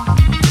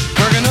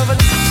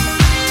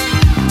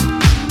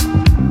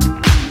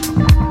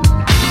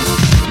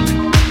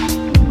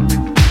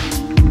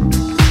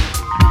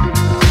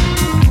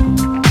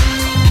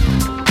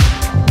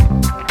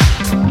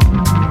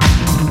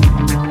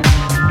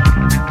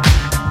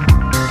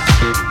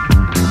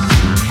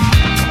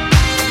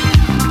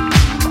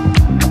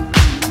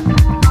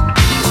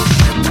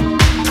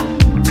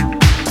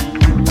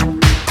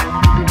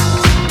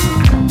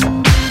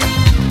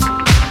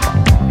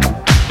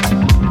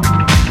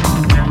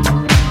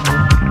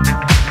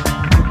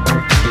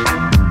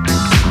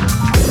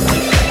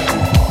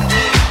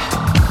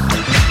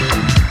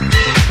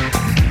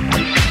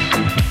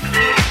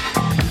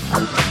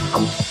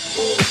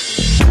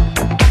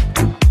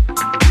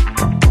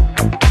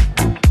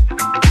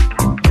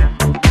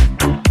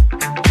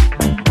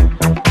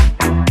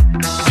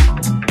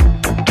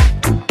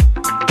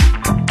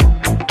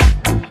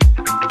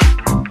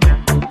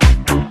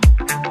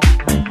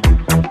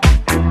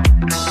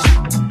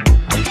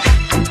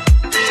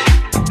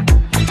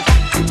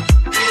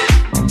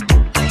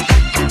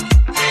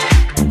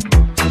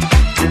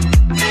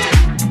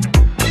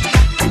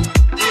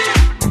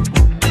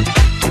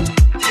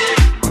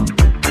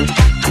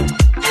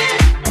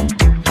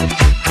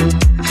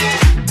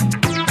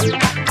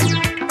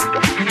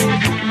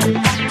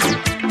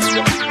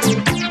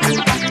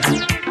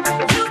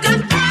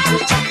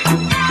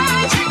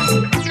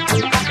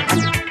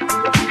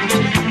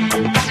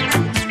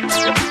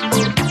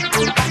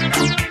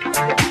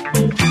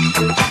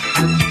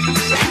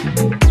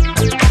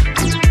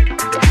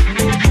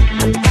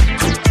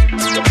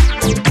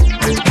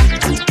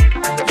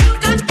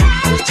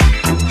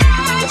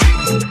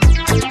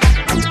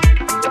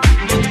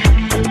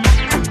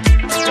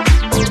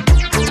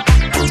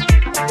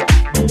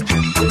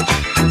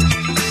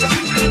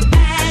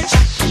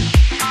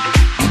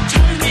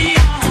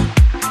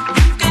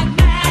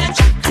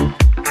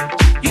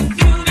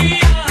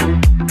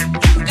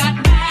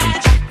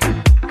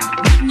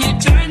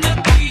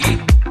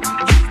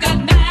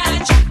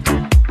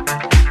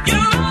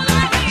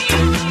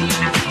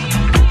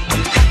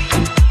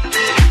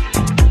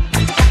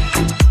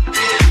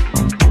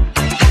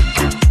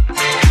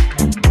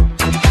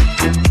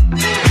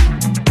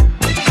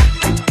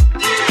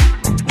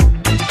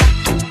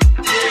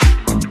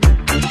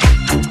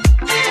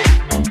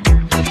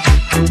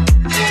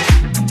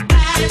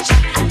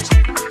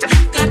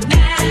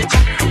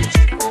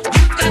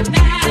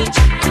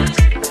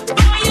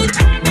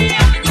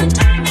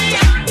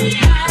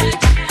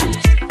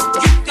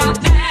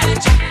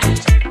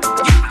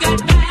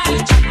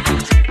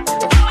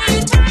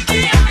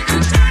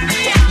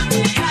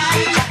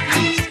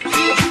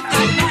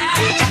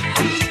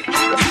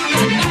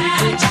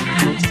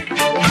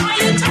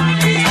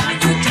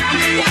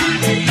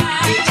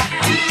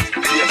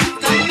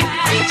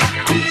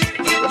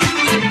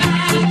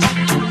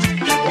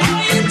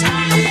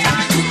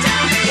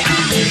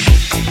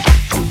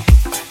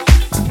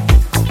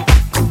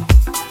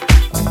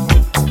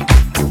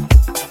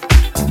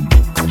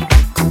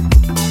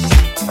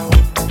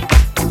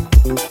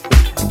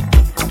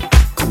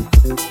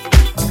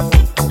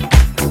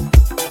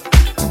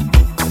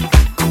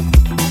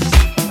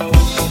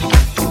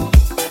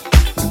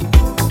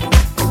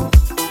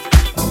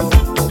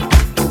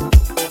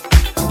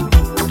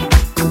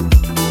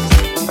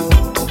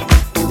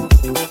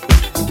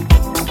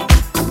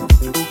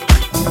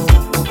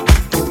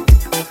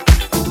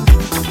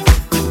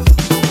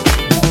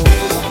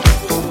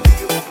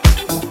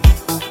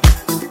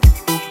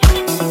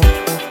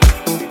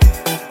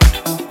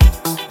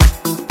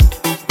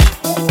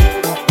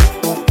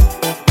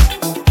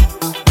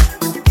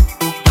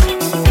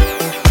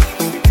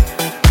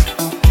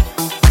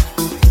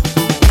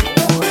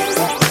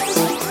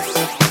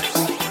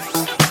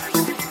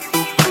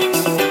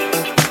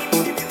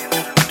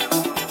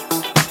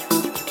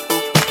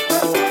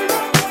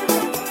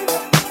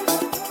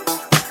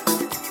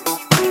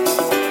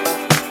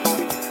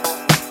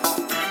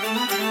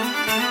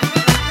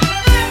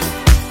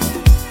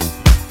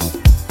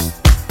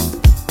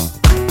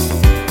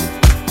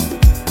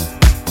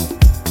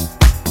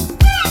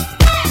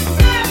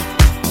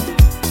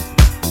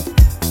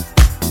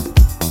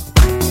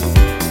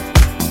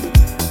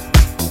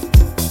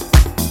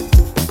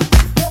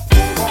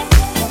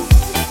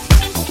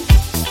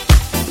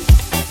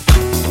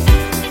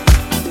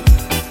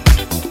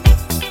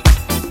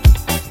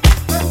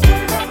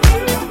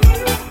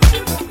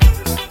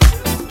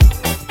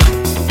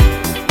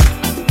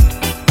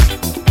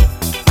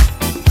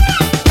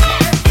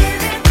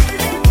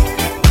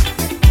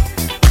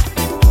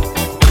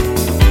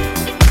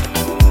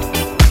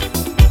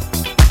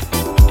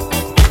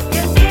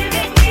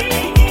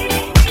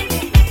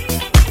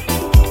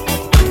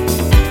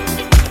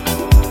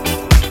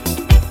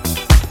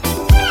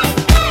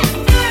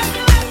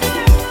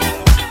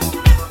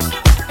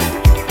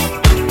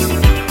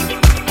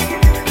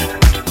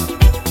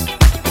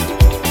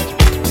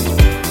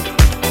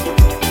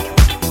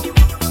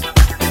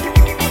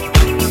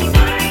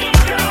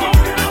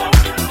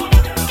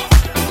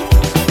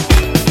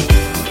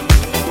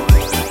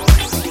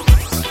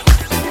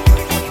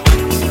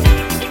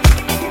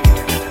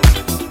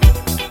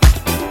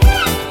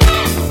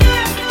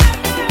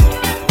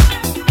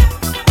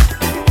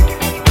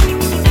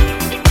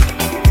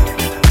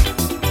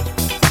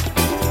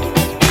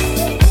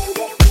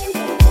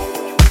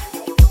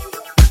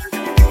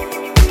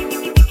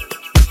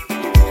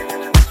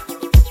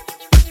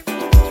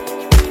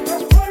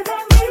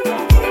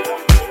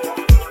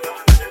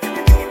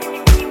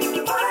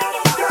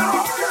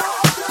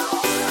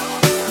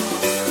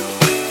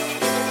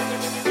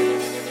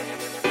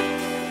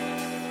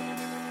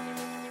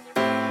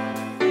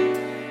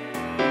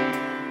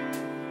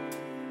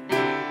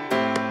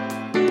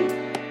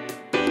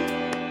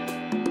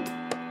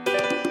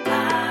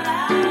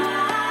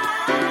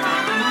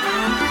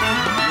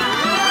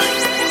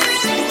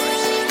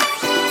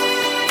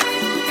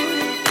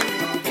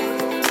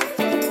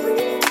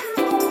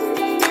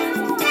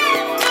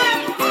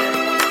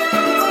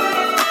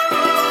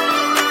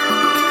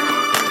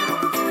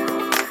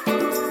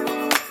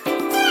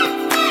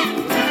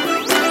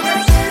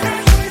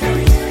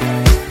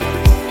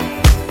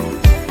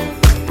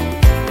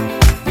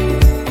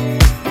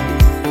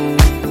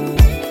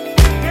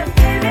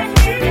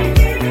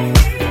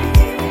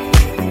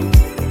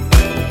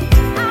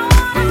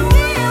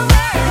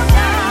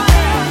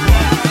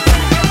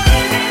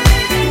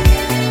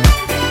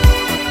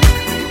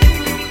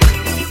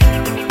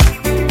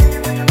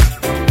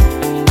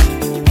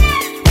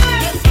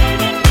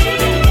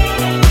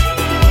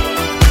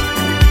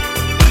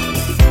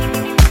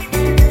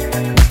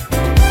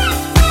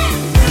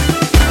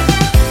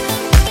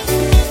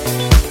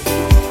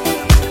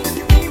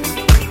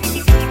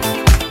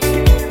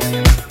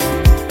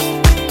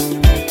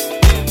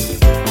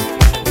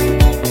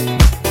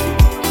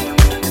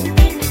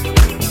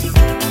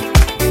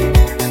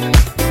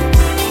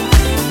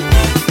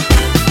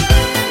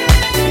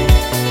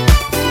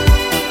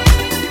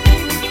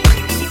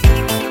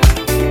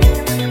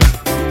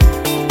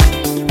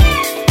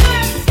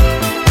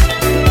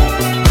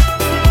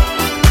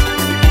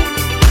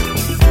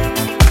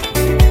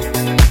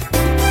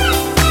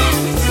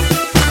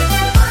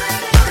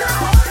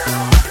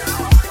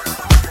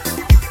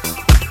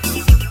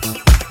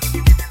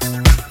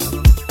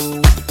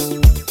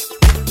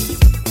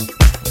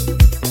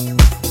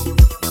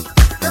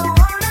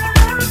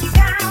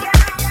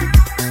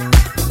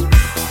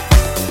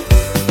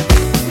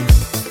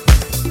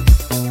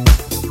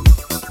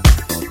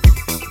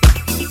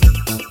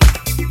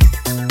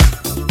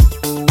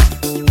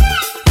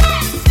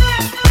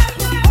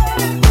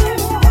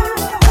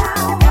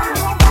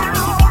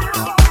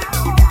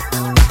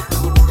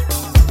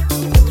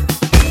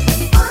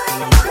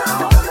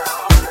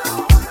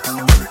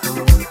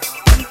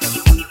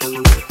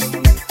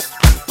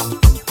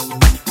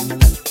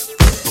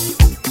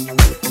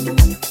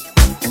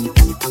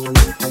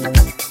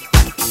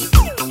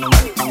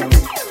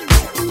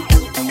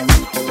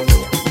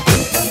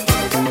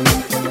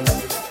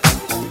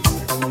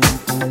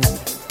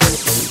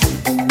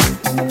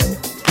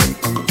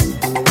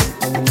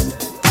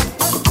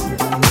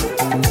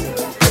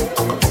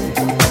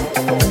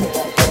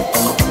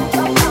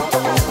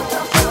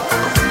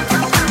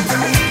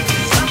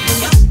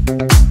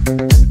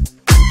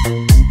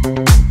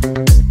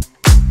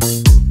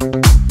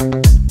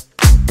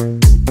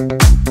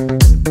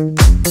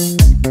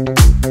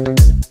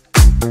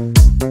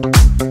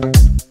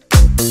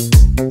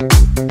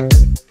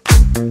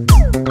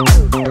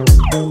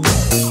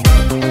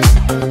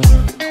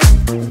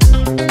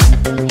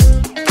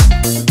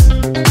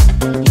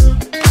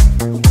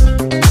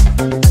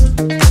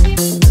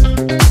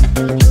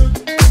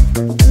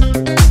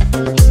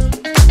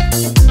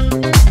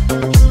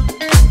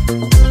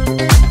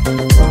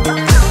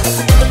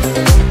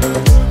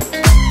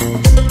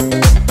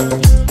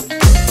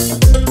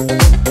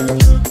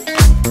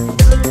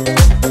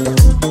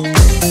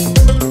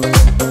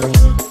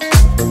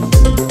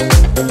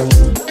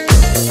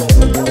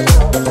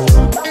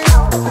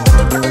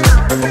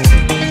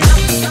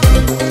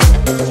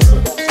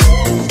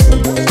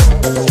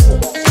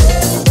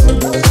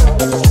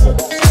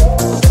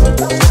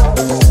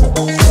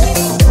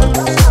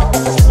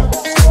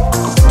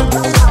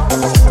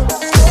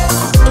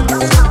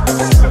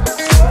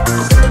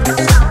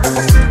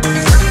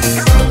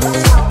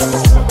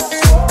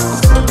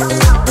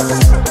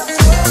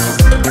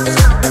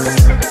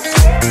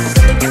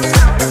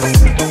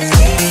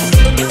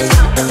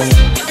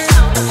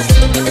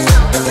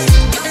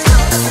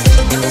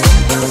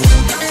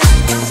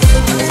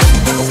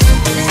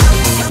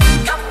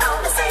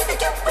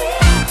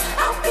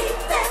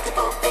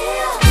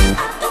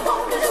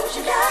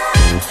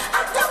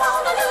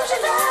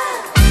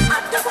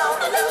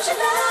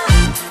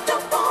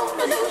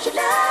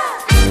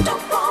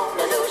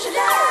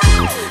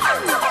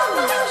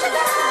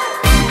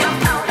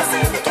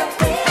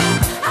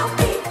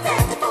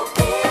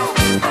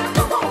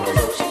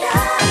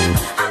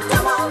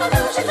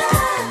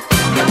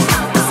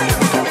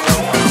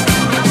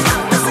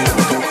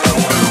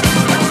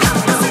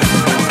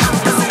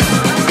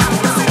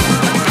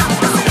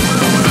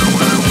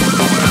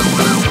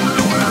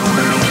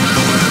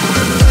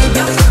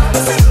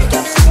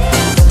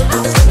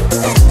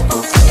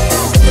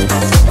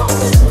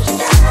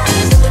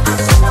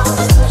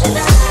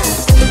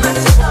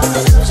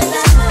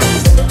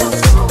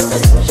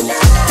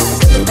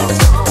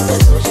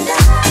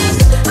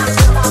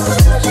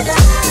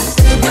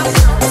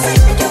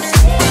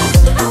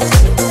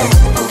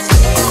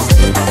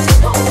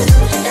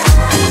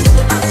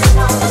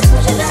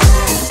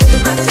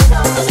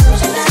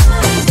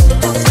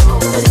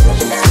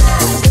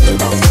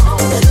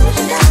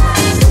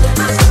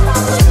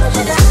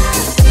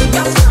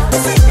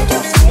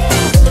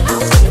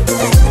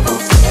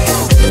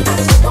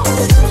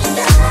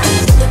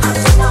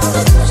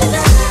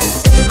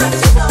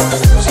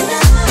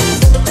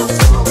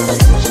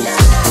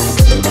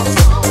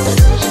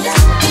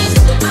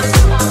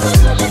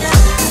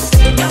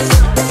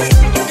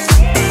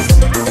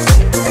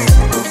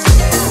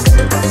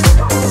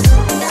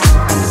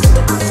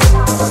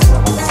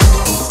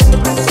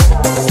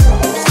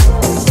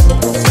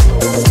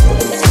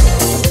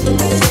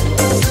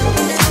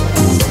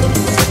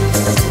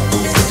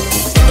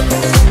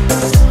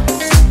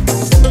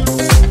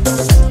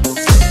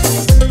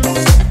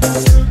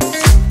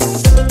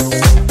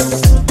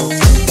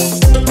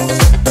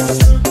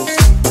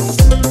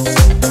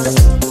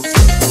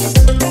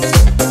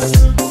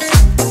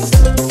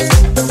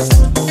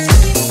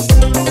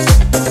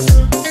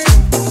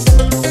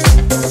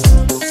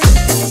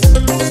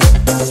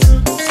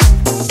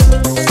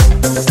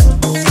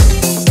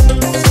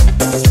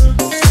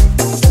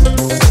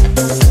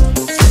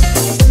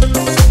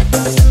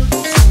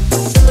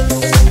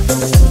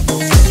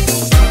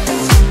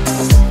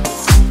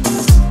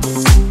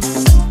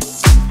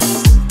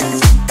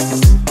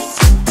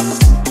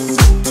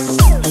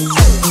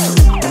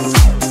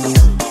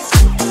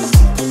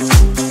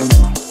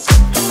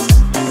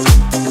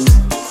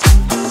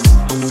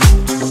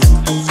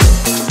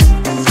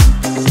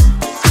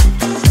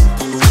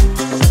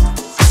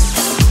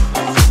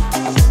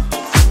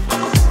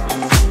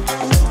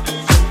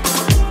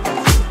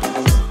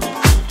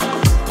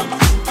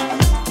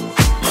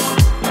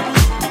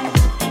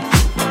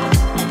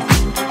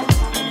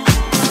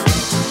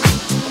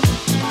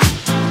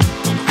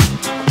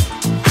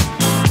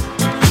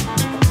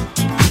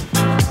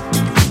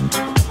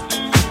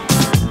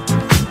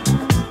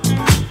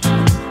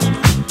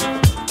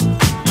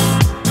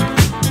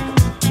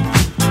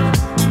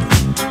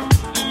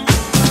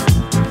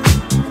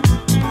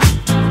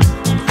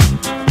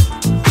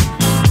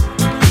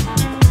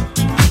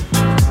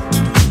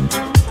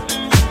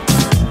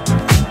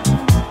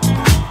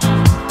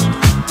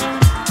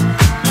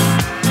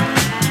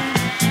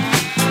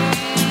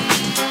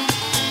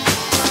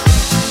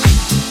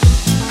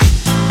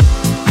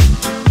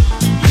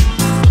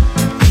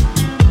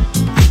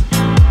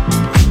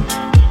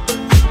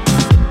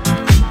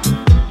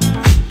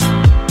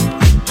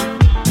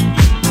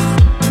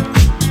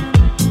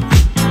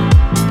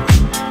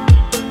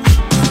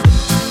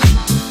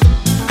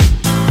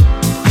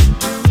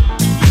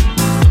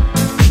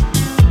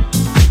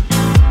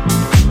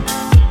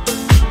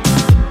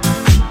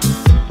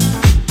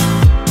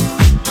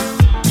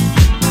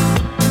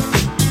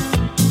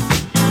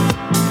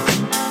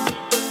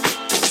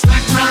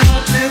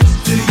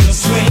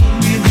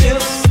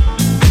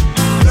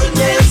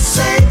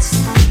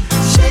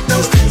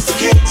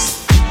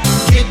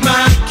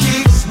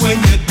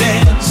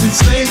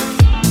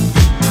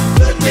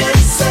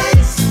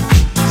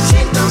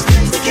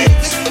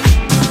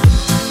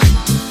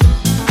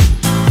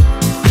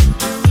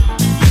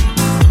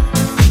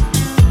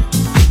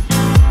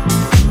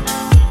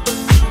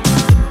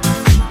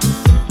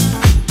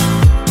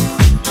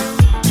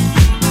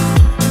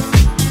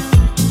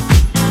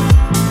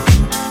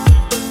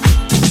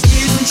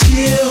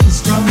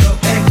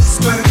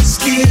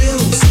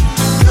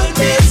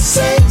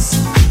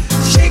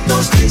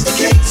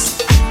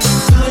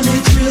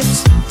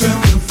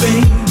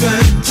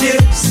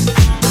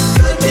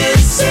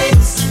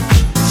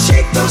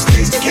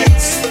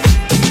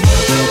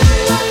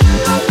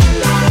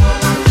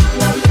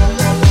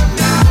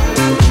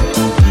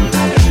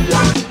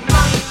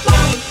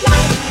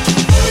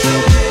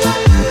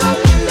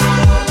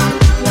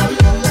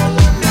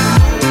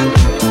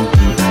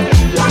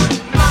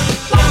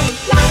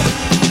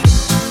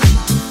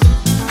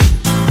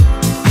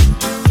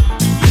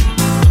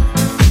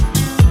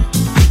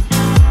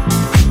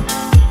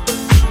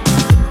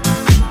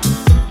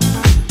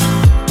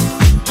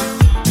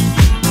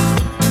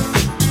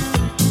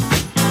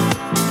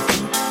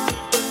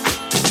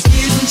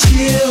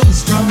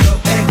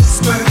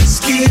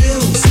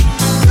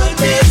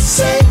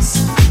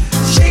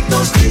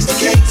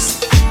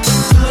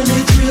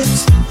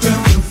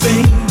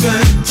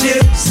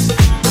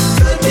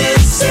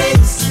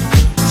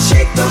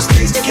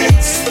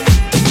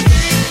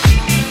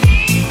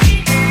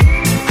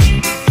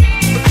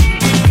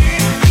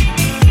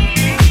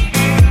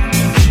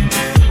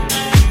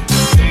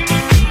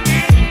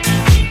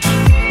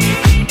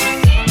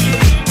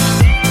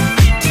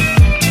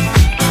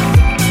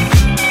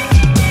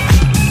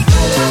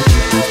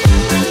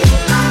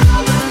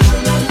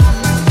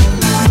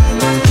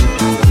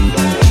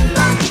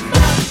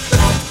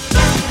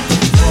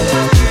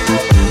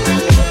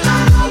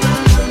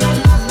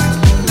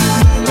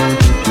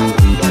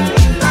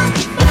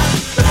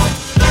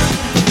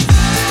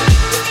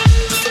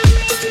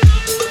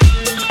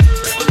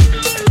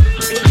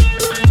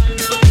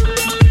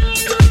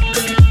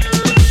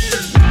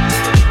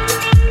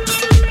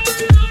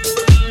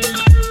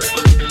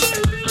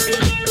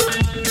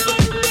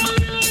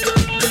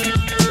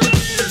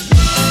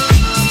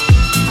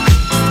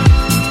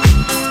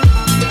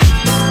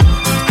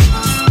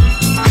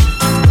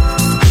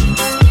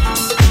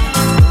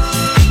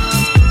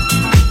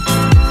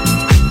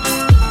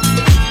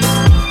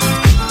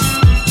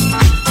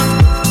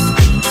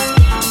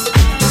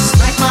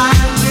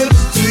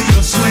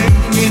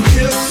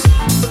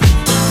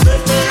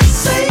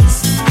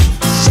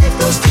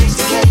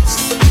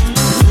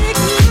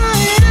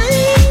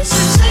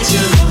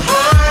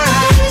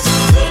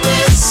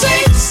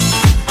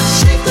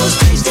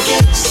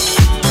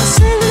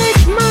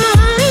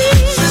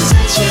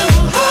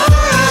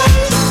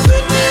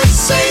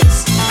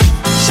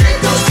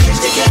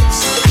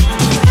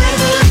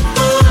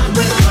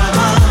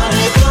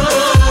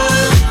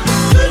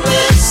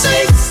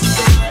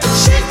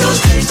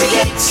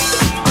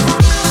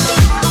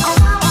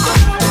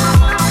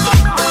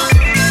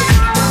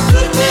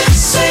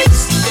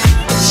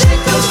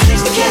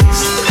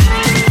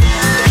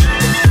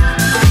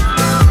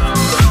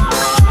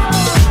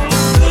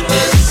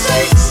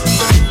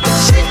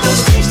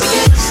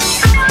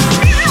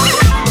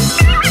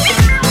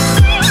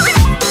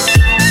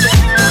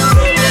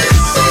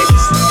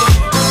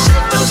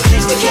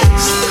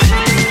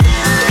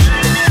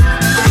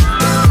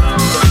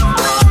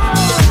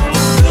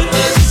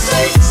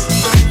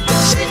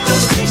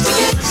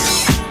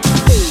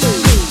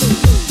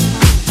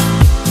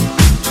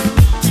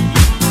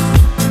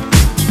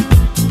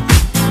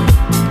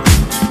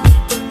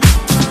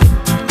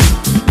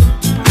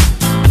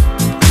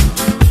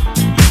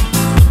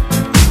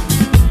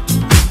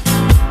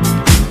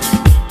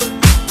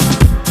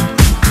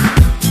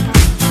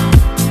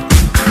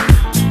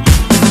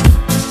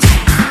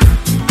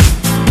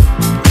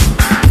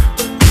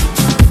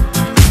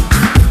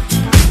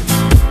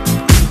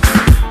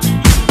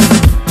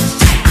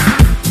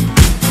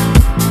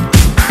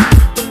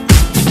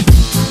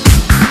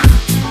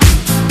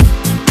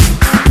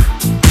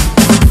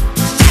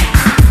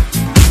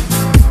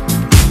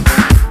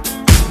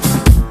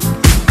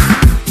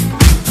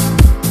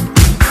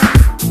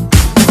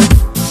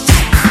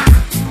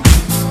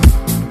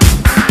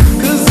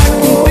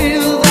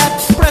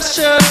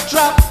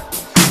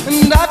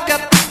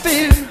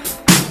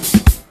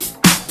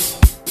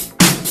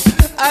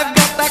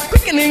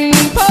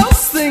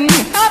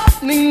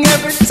 lightning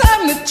every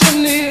time that you're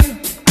near.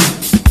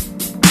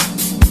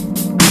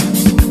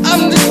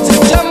 I'm just a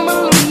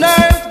jumble of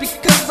nerves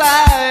because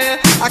I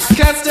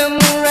can't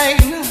stand the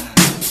rain.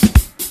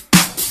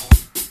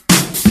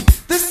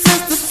 This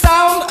is the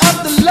sound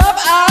of the love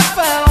I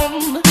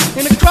found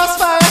in a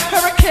crossfire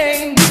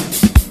hurricane.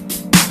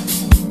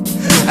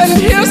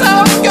 And here's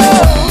how it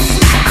goes.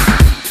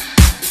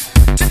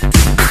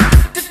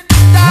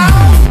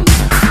 Down.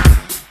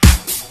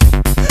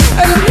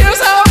 And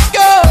here's how it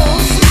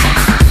goes.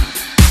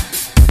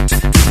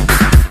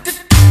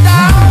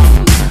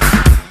 Down.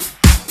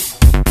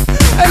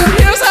 And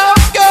here's how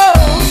it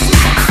goes.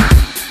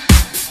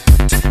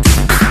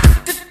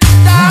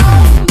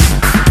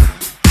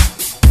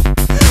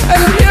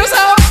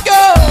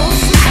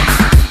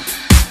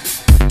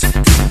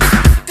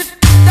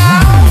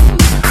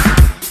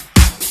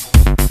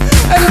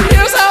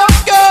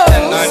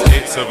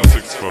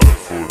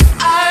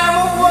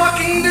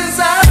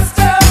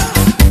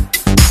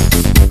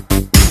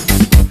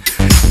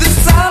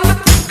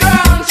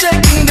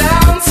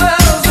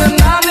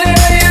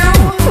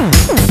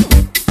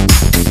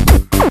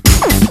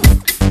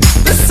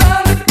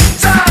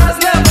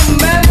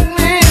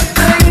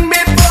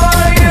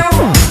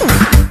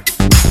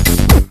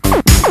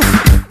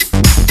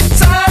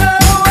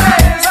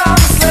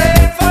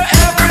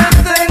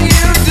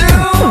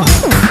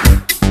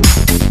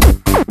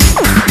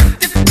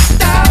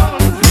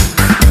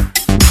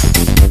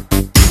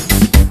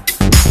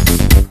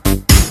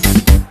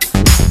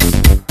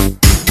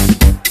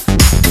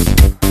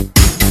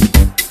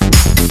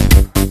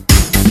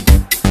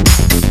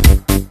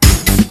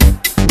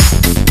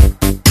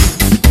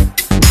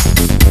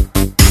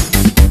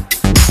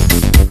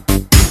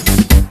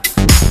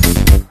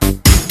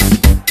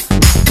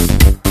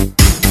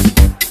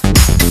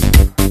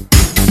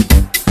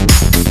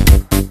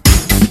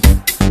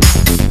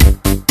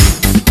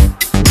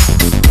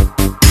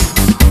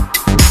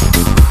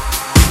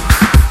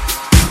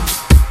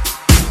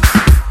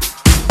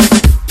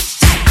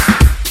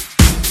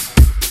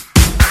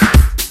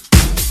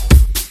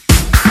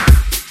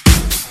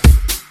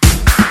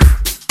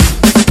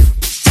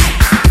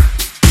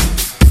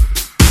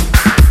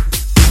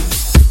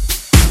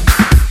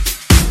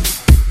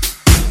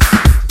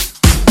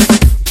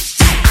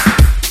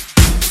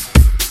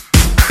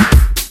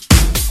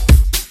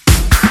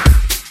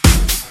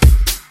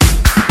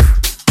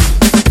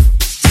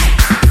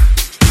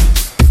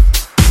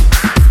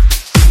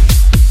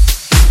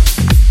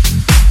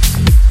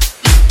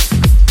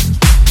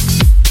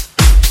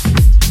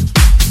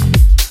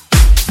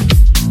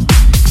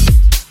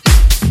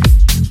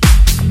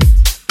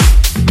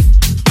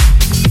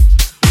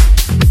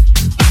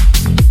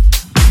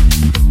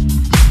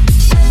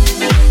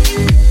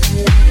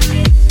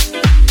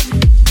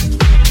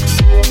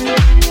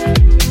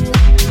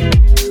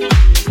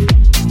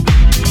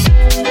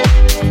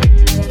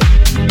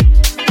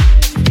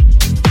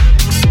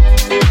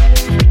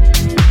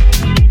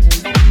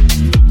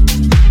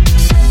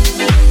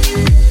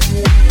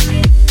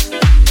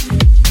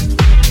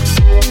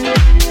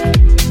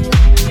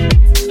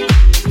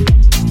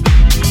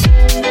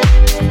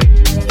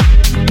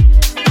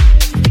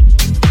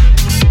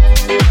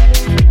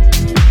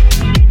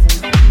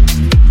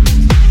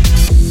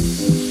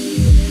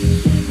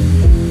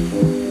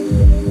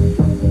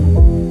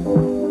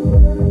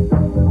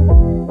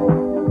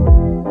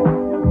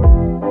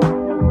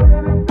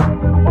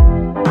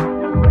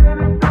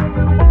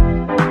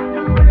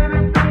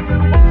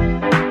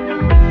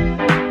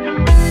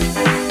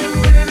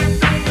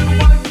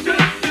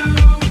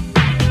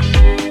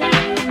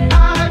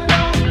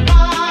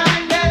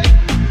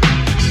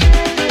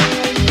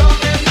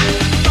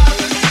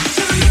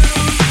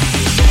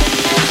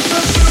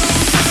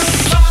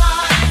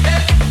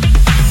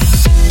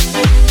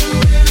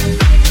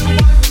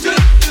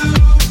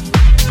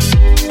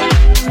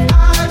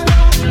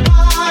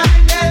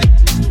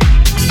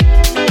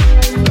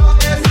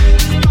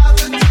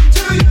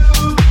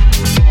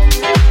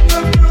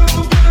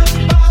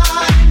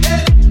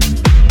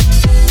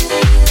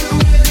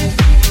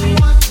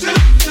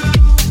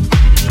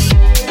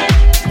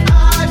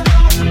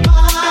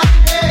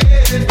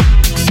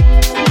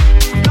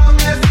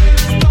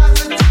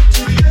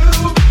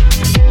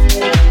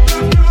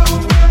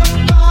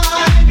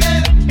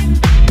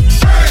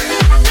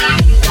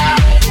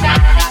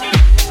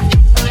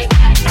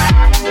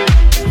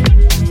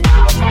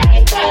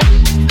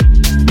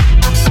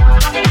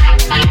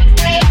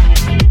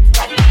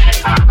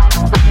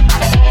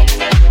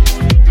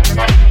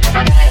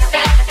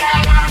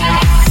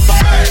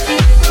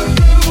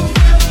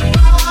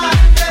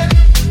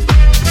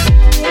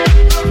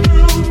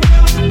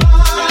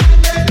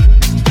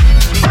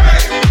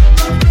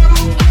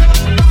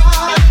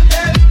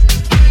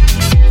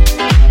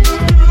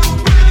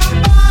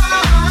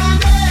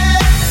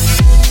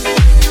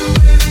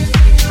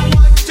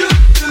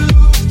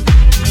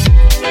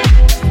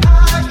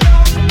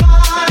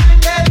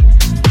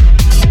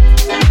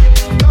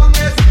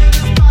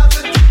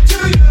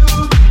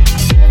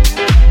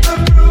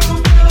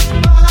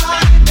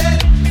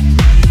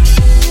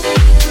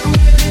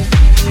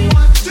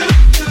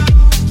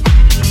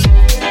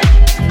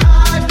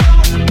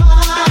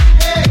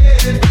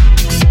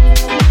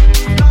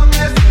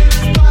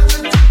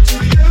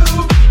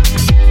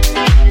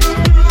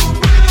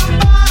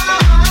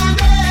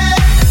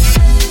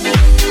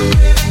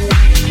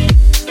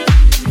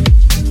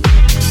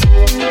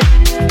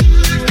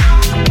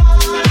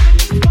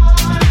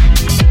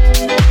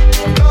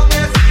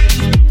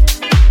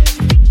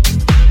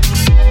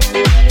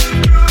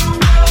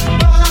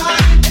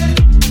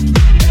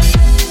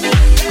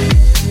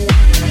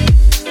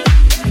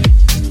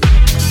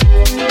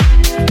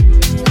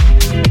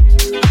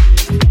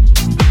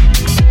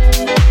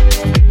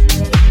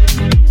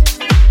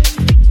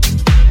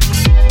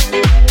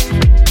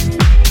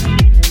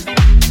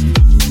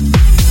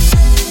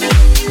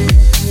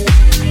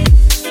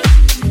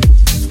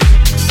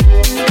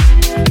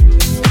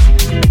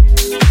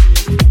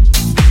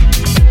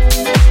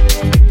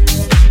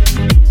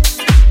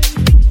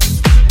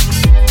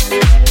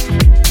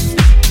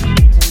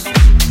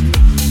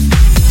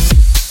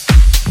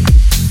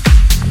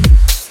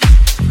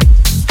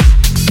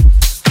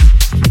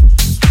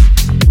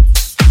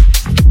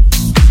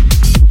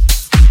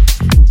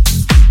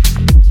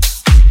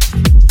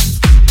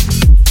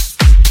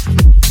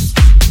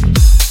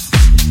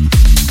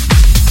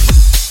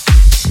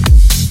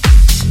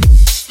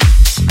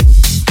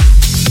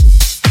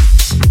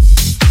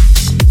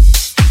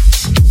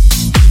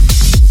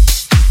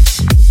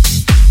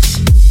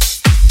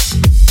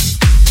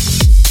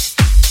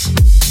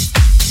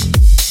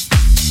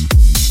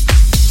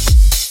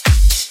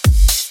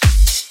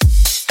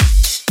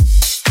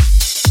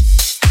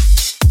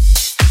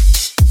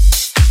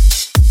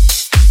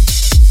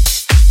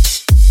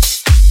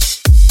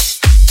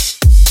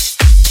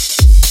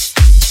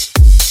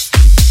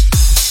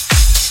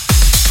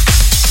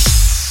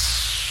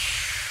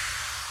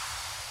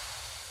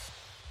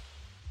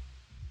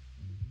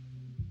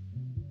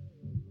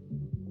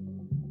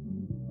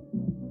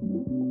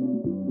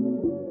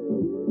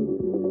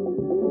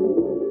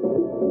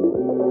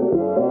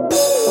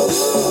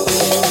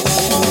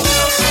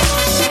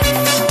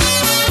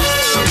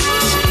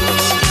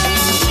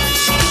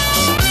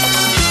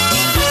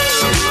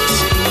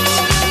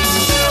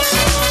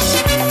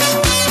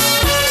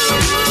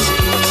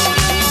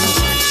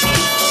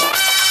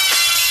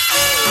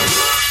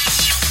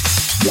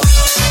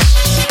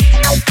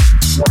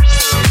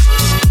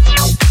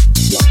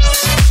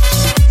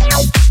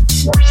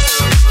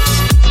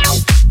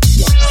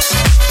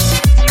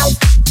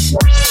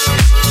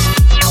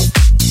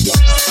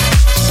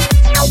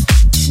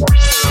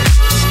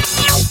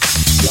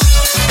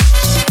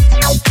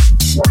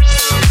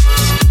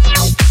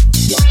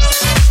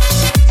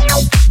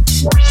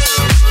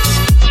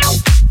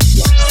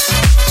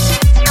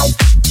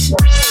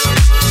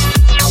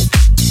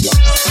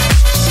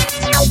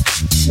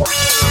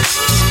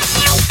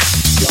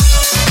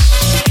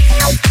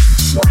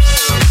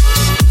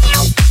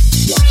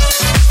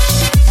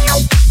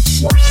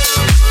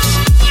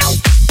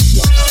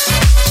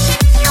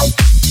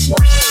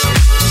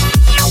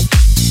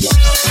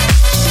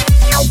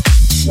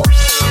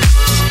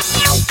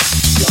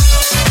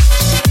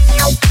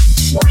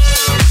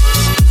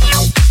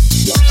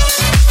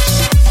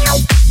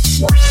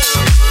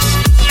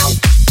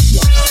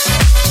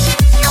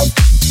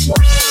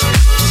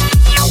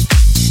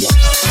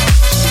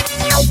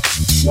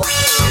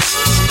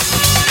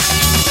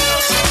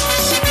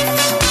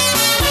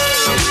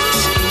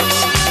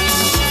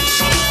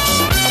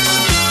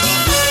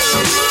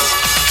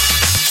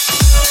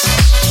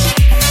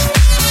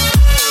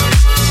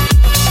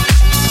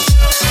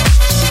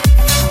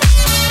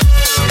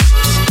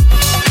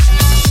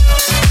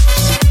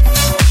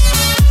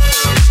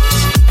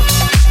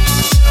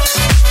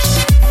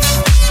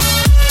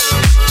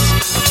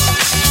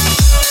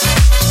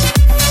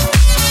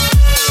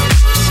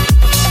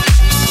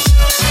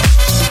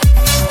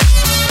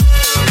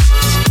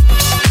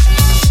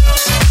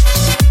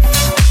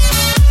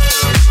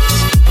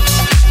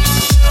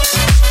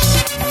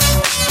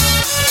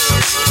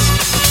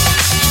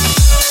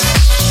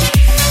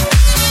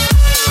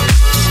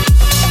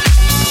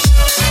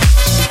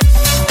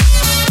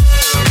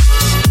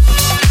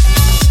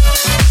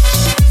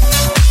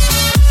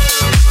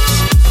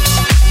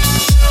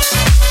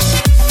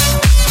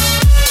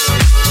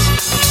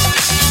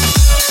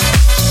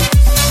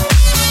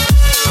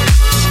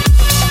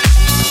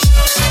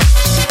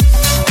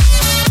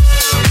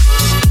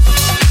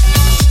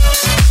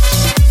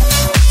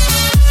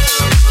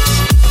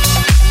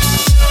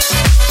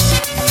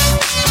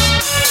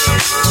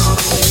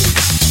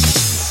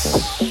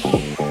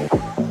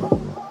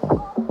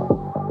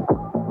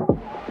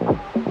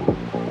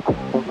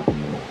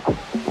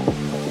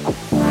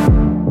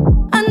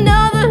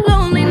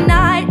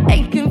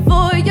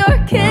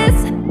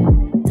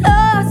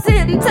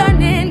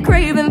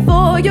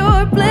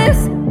 your bliss,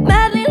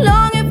 madly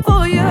longing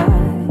for you,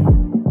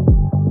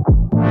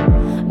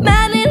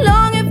 madly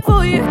longing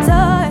for your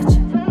touch.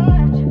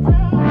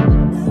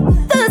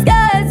 The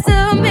sky's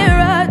a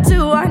mirror to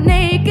our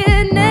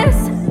nakedness.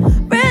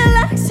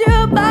 Relax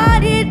your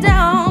body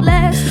down,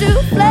 flesh to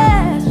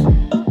flesh,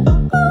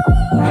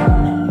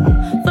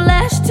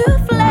 flesh to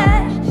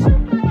flesh.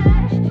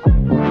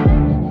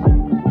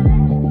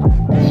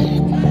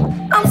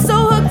 I'm so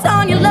hooked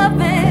on your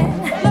loving,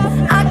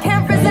 I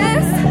can't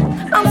resist.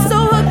 I'm so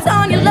hooked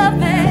on your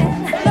loving.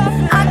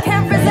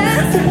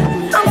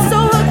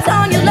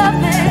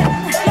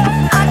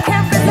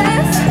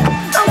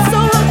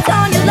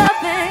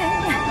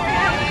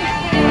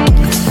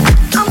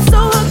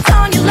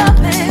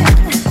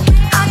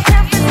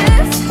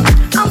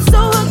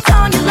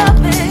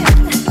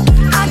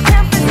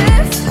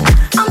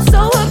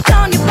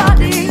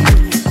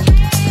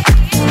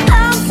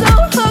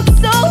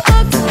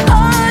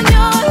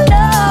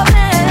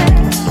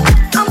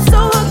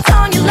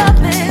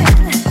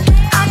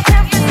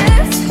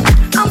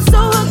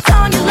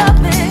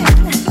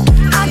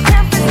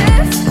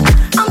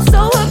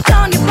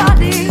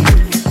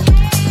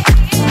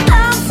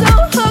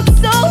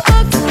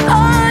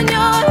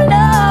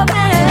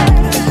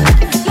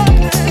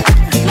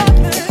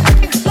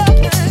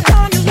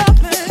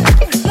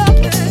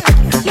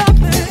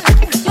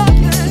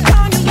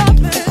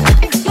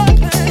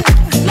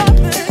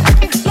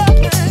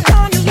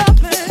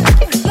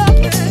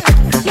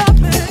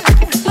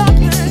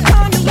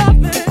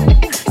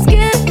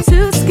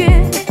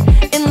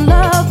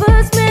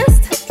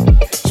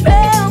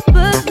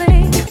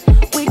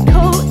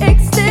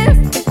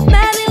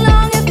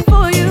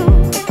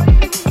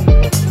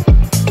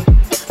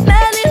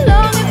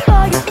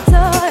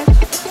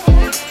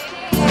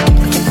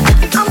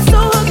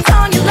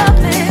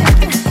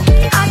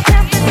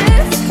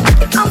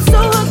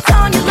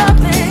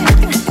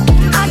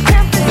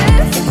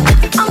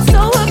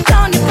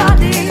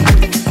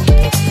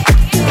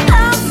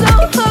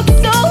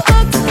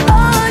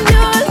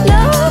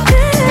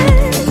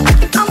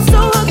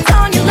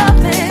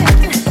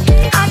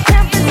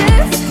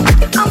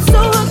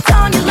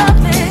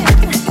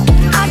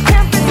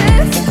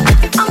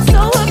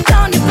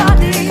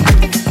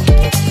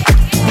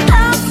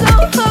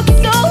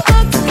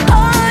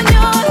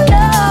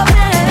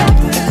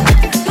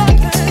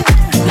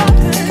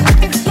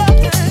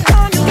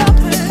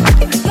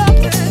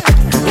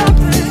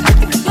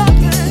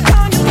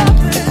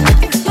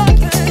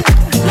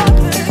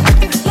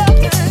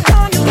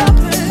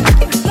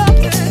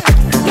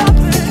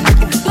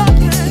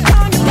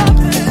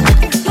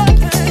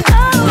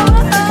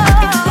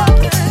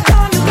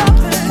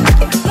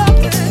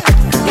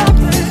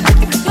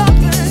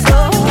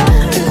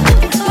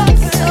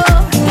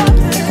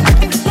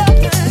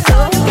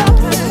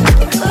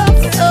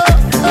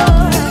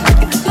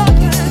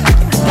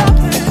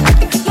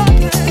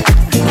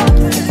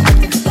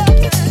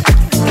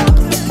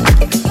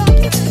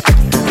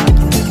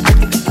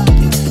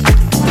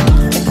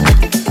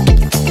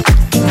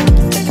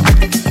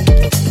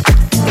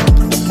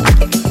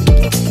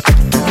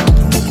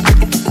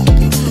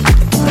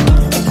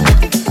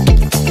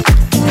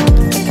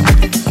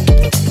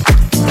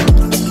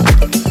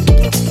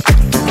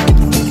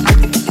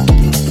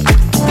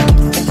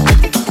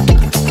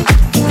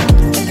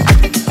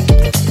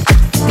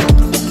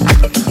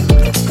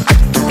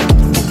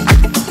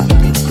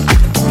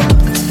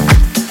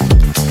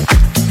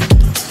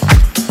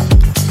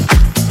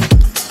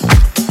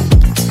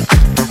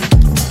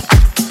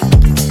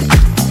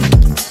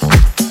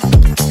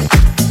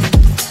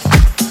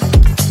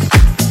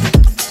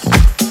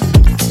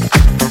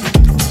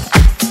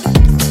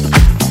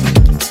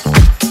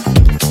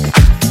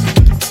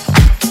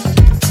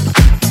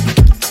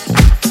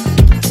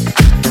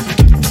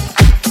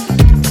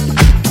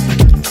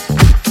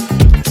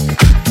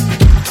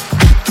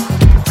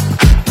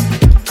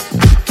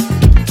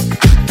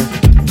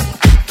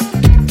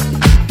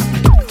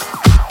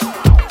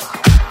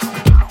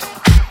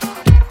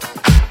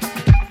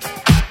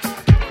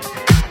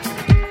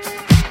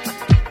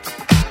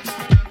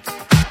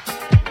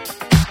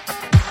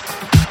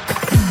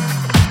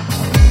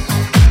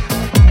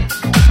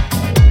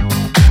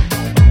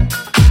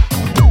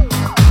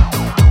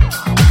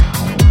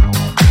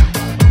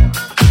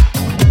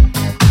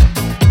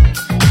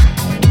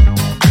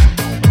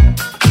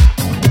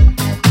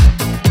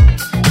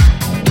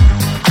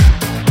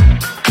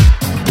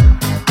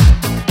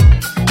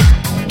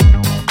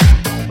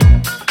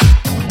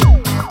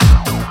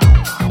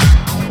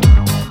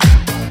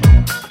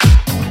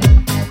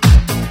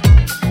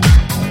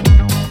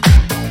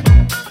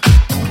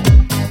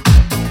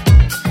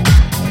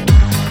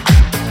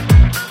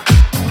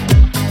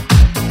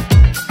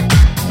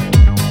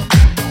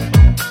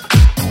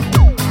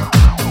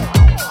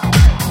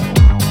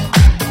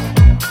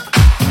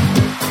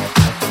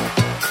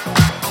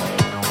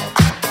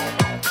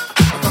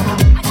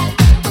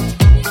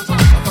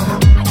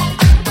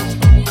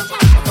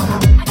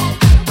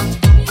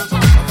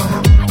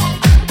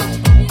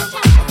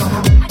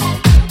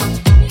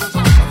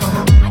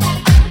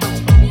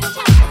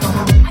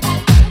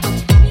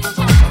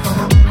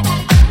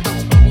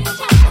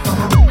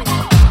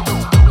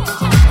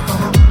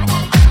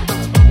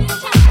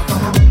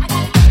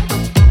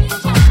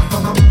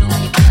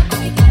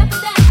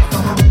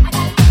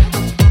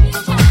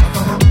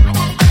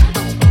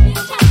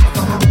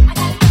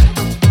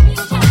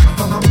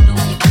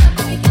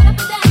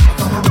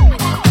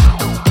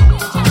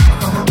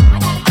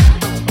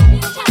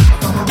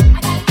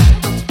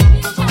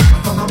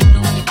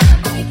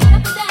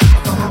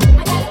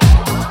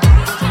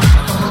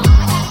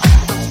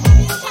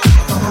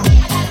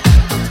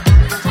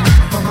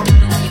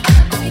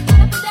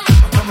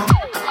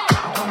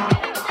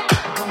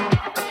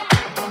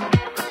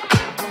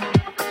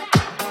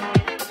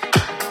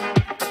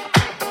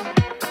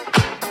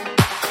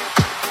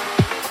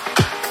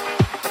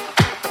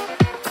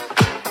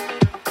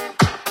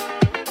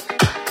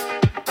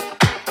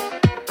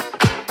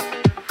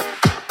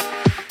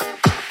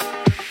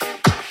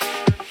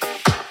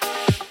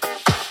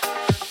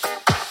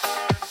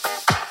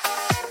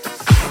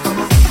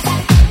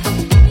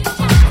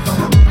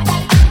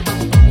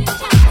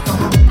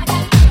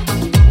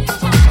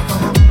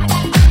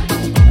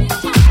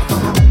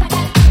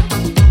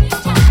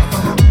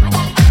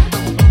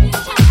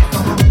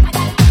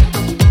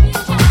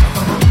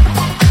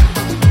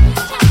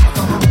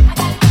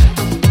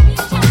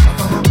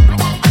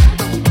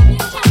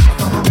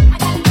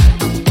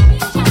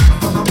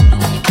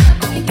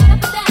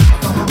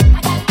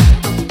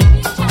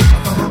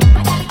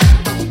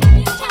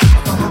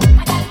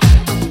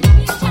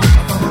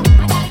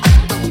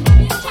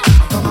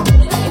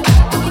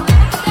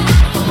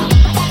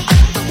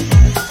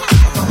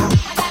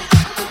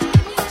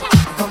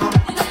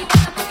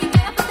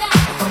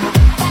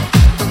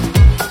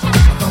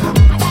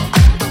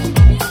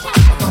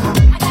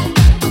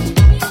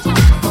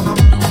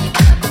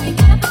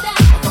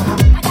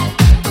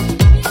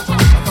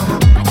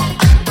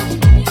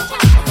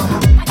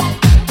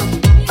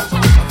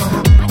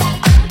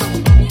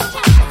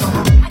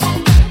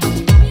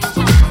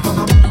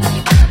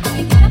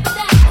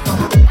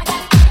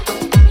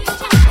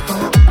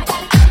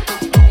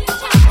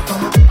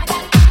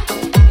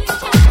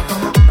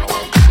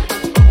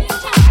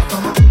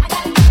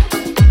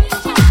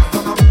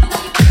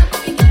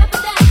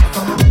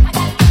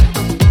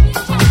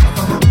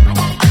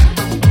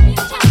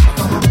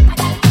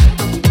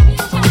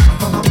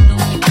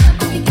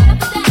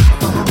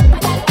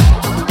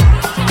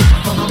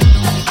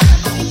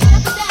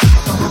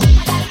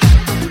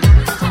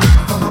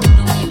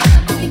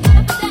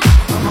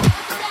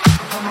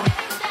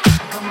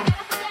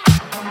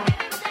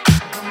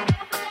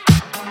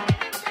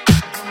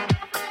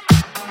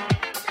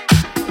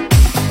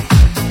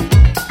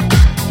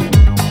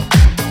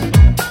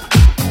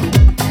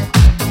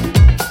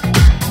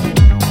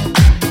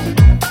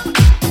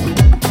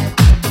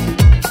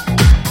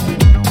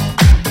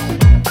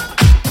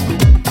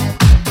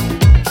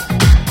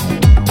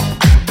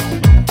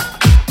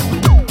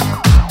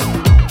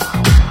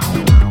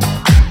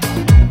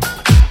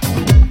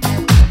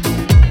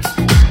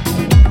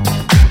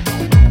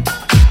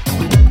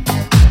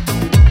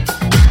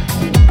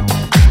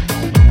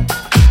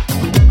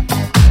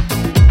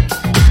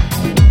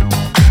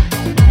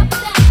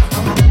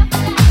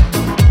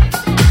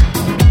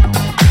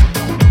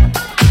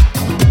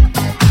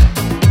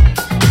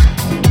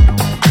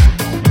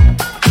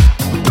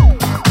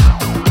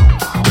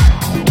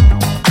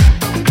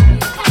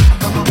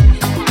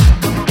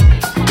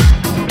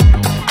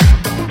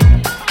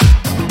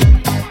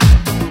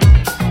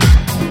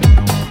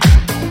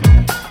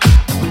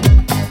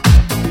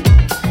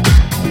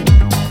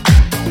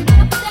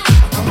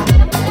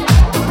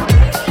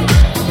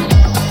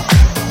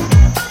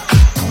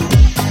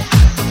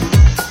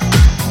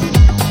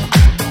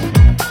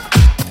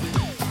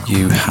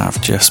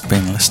 just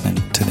been listening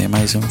to the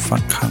amazing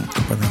Funk Hunk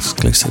with an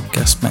exclusive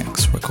guest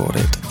mix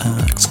recorded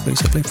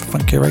exclusively for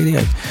Funky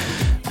Radio.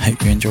 Hope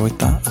you enjoyed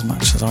that as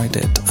much as I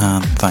did,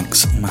 and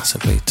thanks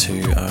massively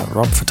to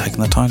Rob for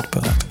taking the time to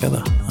put that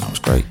together. That was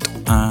great,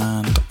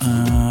 and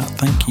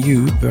thank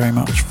you very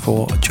much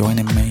for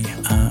joining me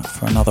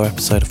for another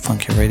episode of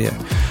Funky Radio.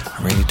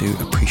 I really do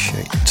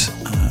appreciate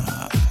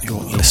your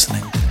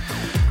listening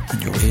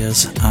and your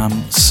ears,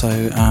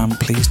 so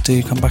please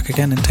do come back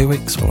again in 2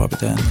 weeks, where I'll be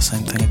doing the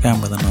same thing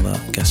again with another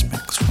guest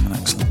mix from an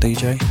excellent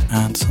DJ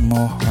and some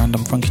more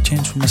random funky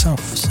tunes from myself.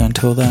 So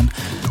until then,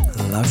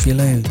 love you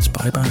loads,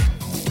 bye bye.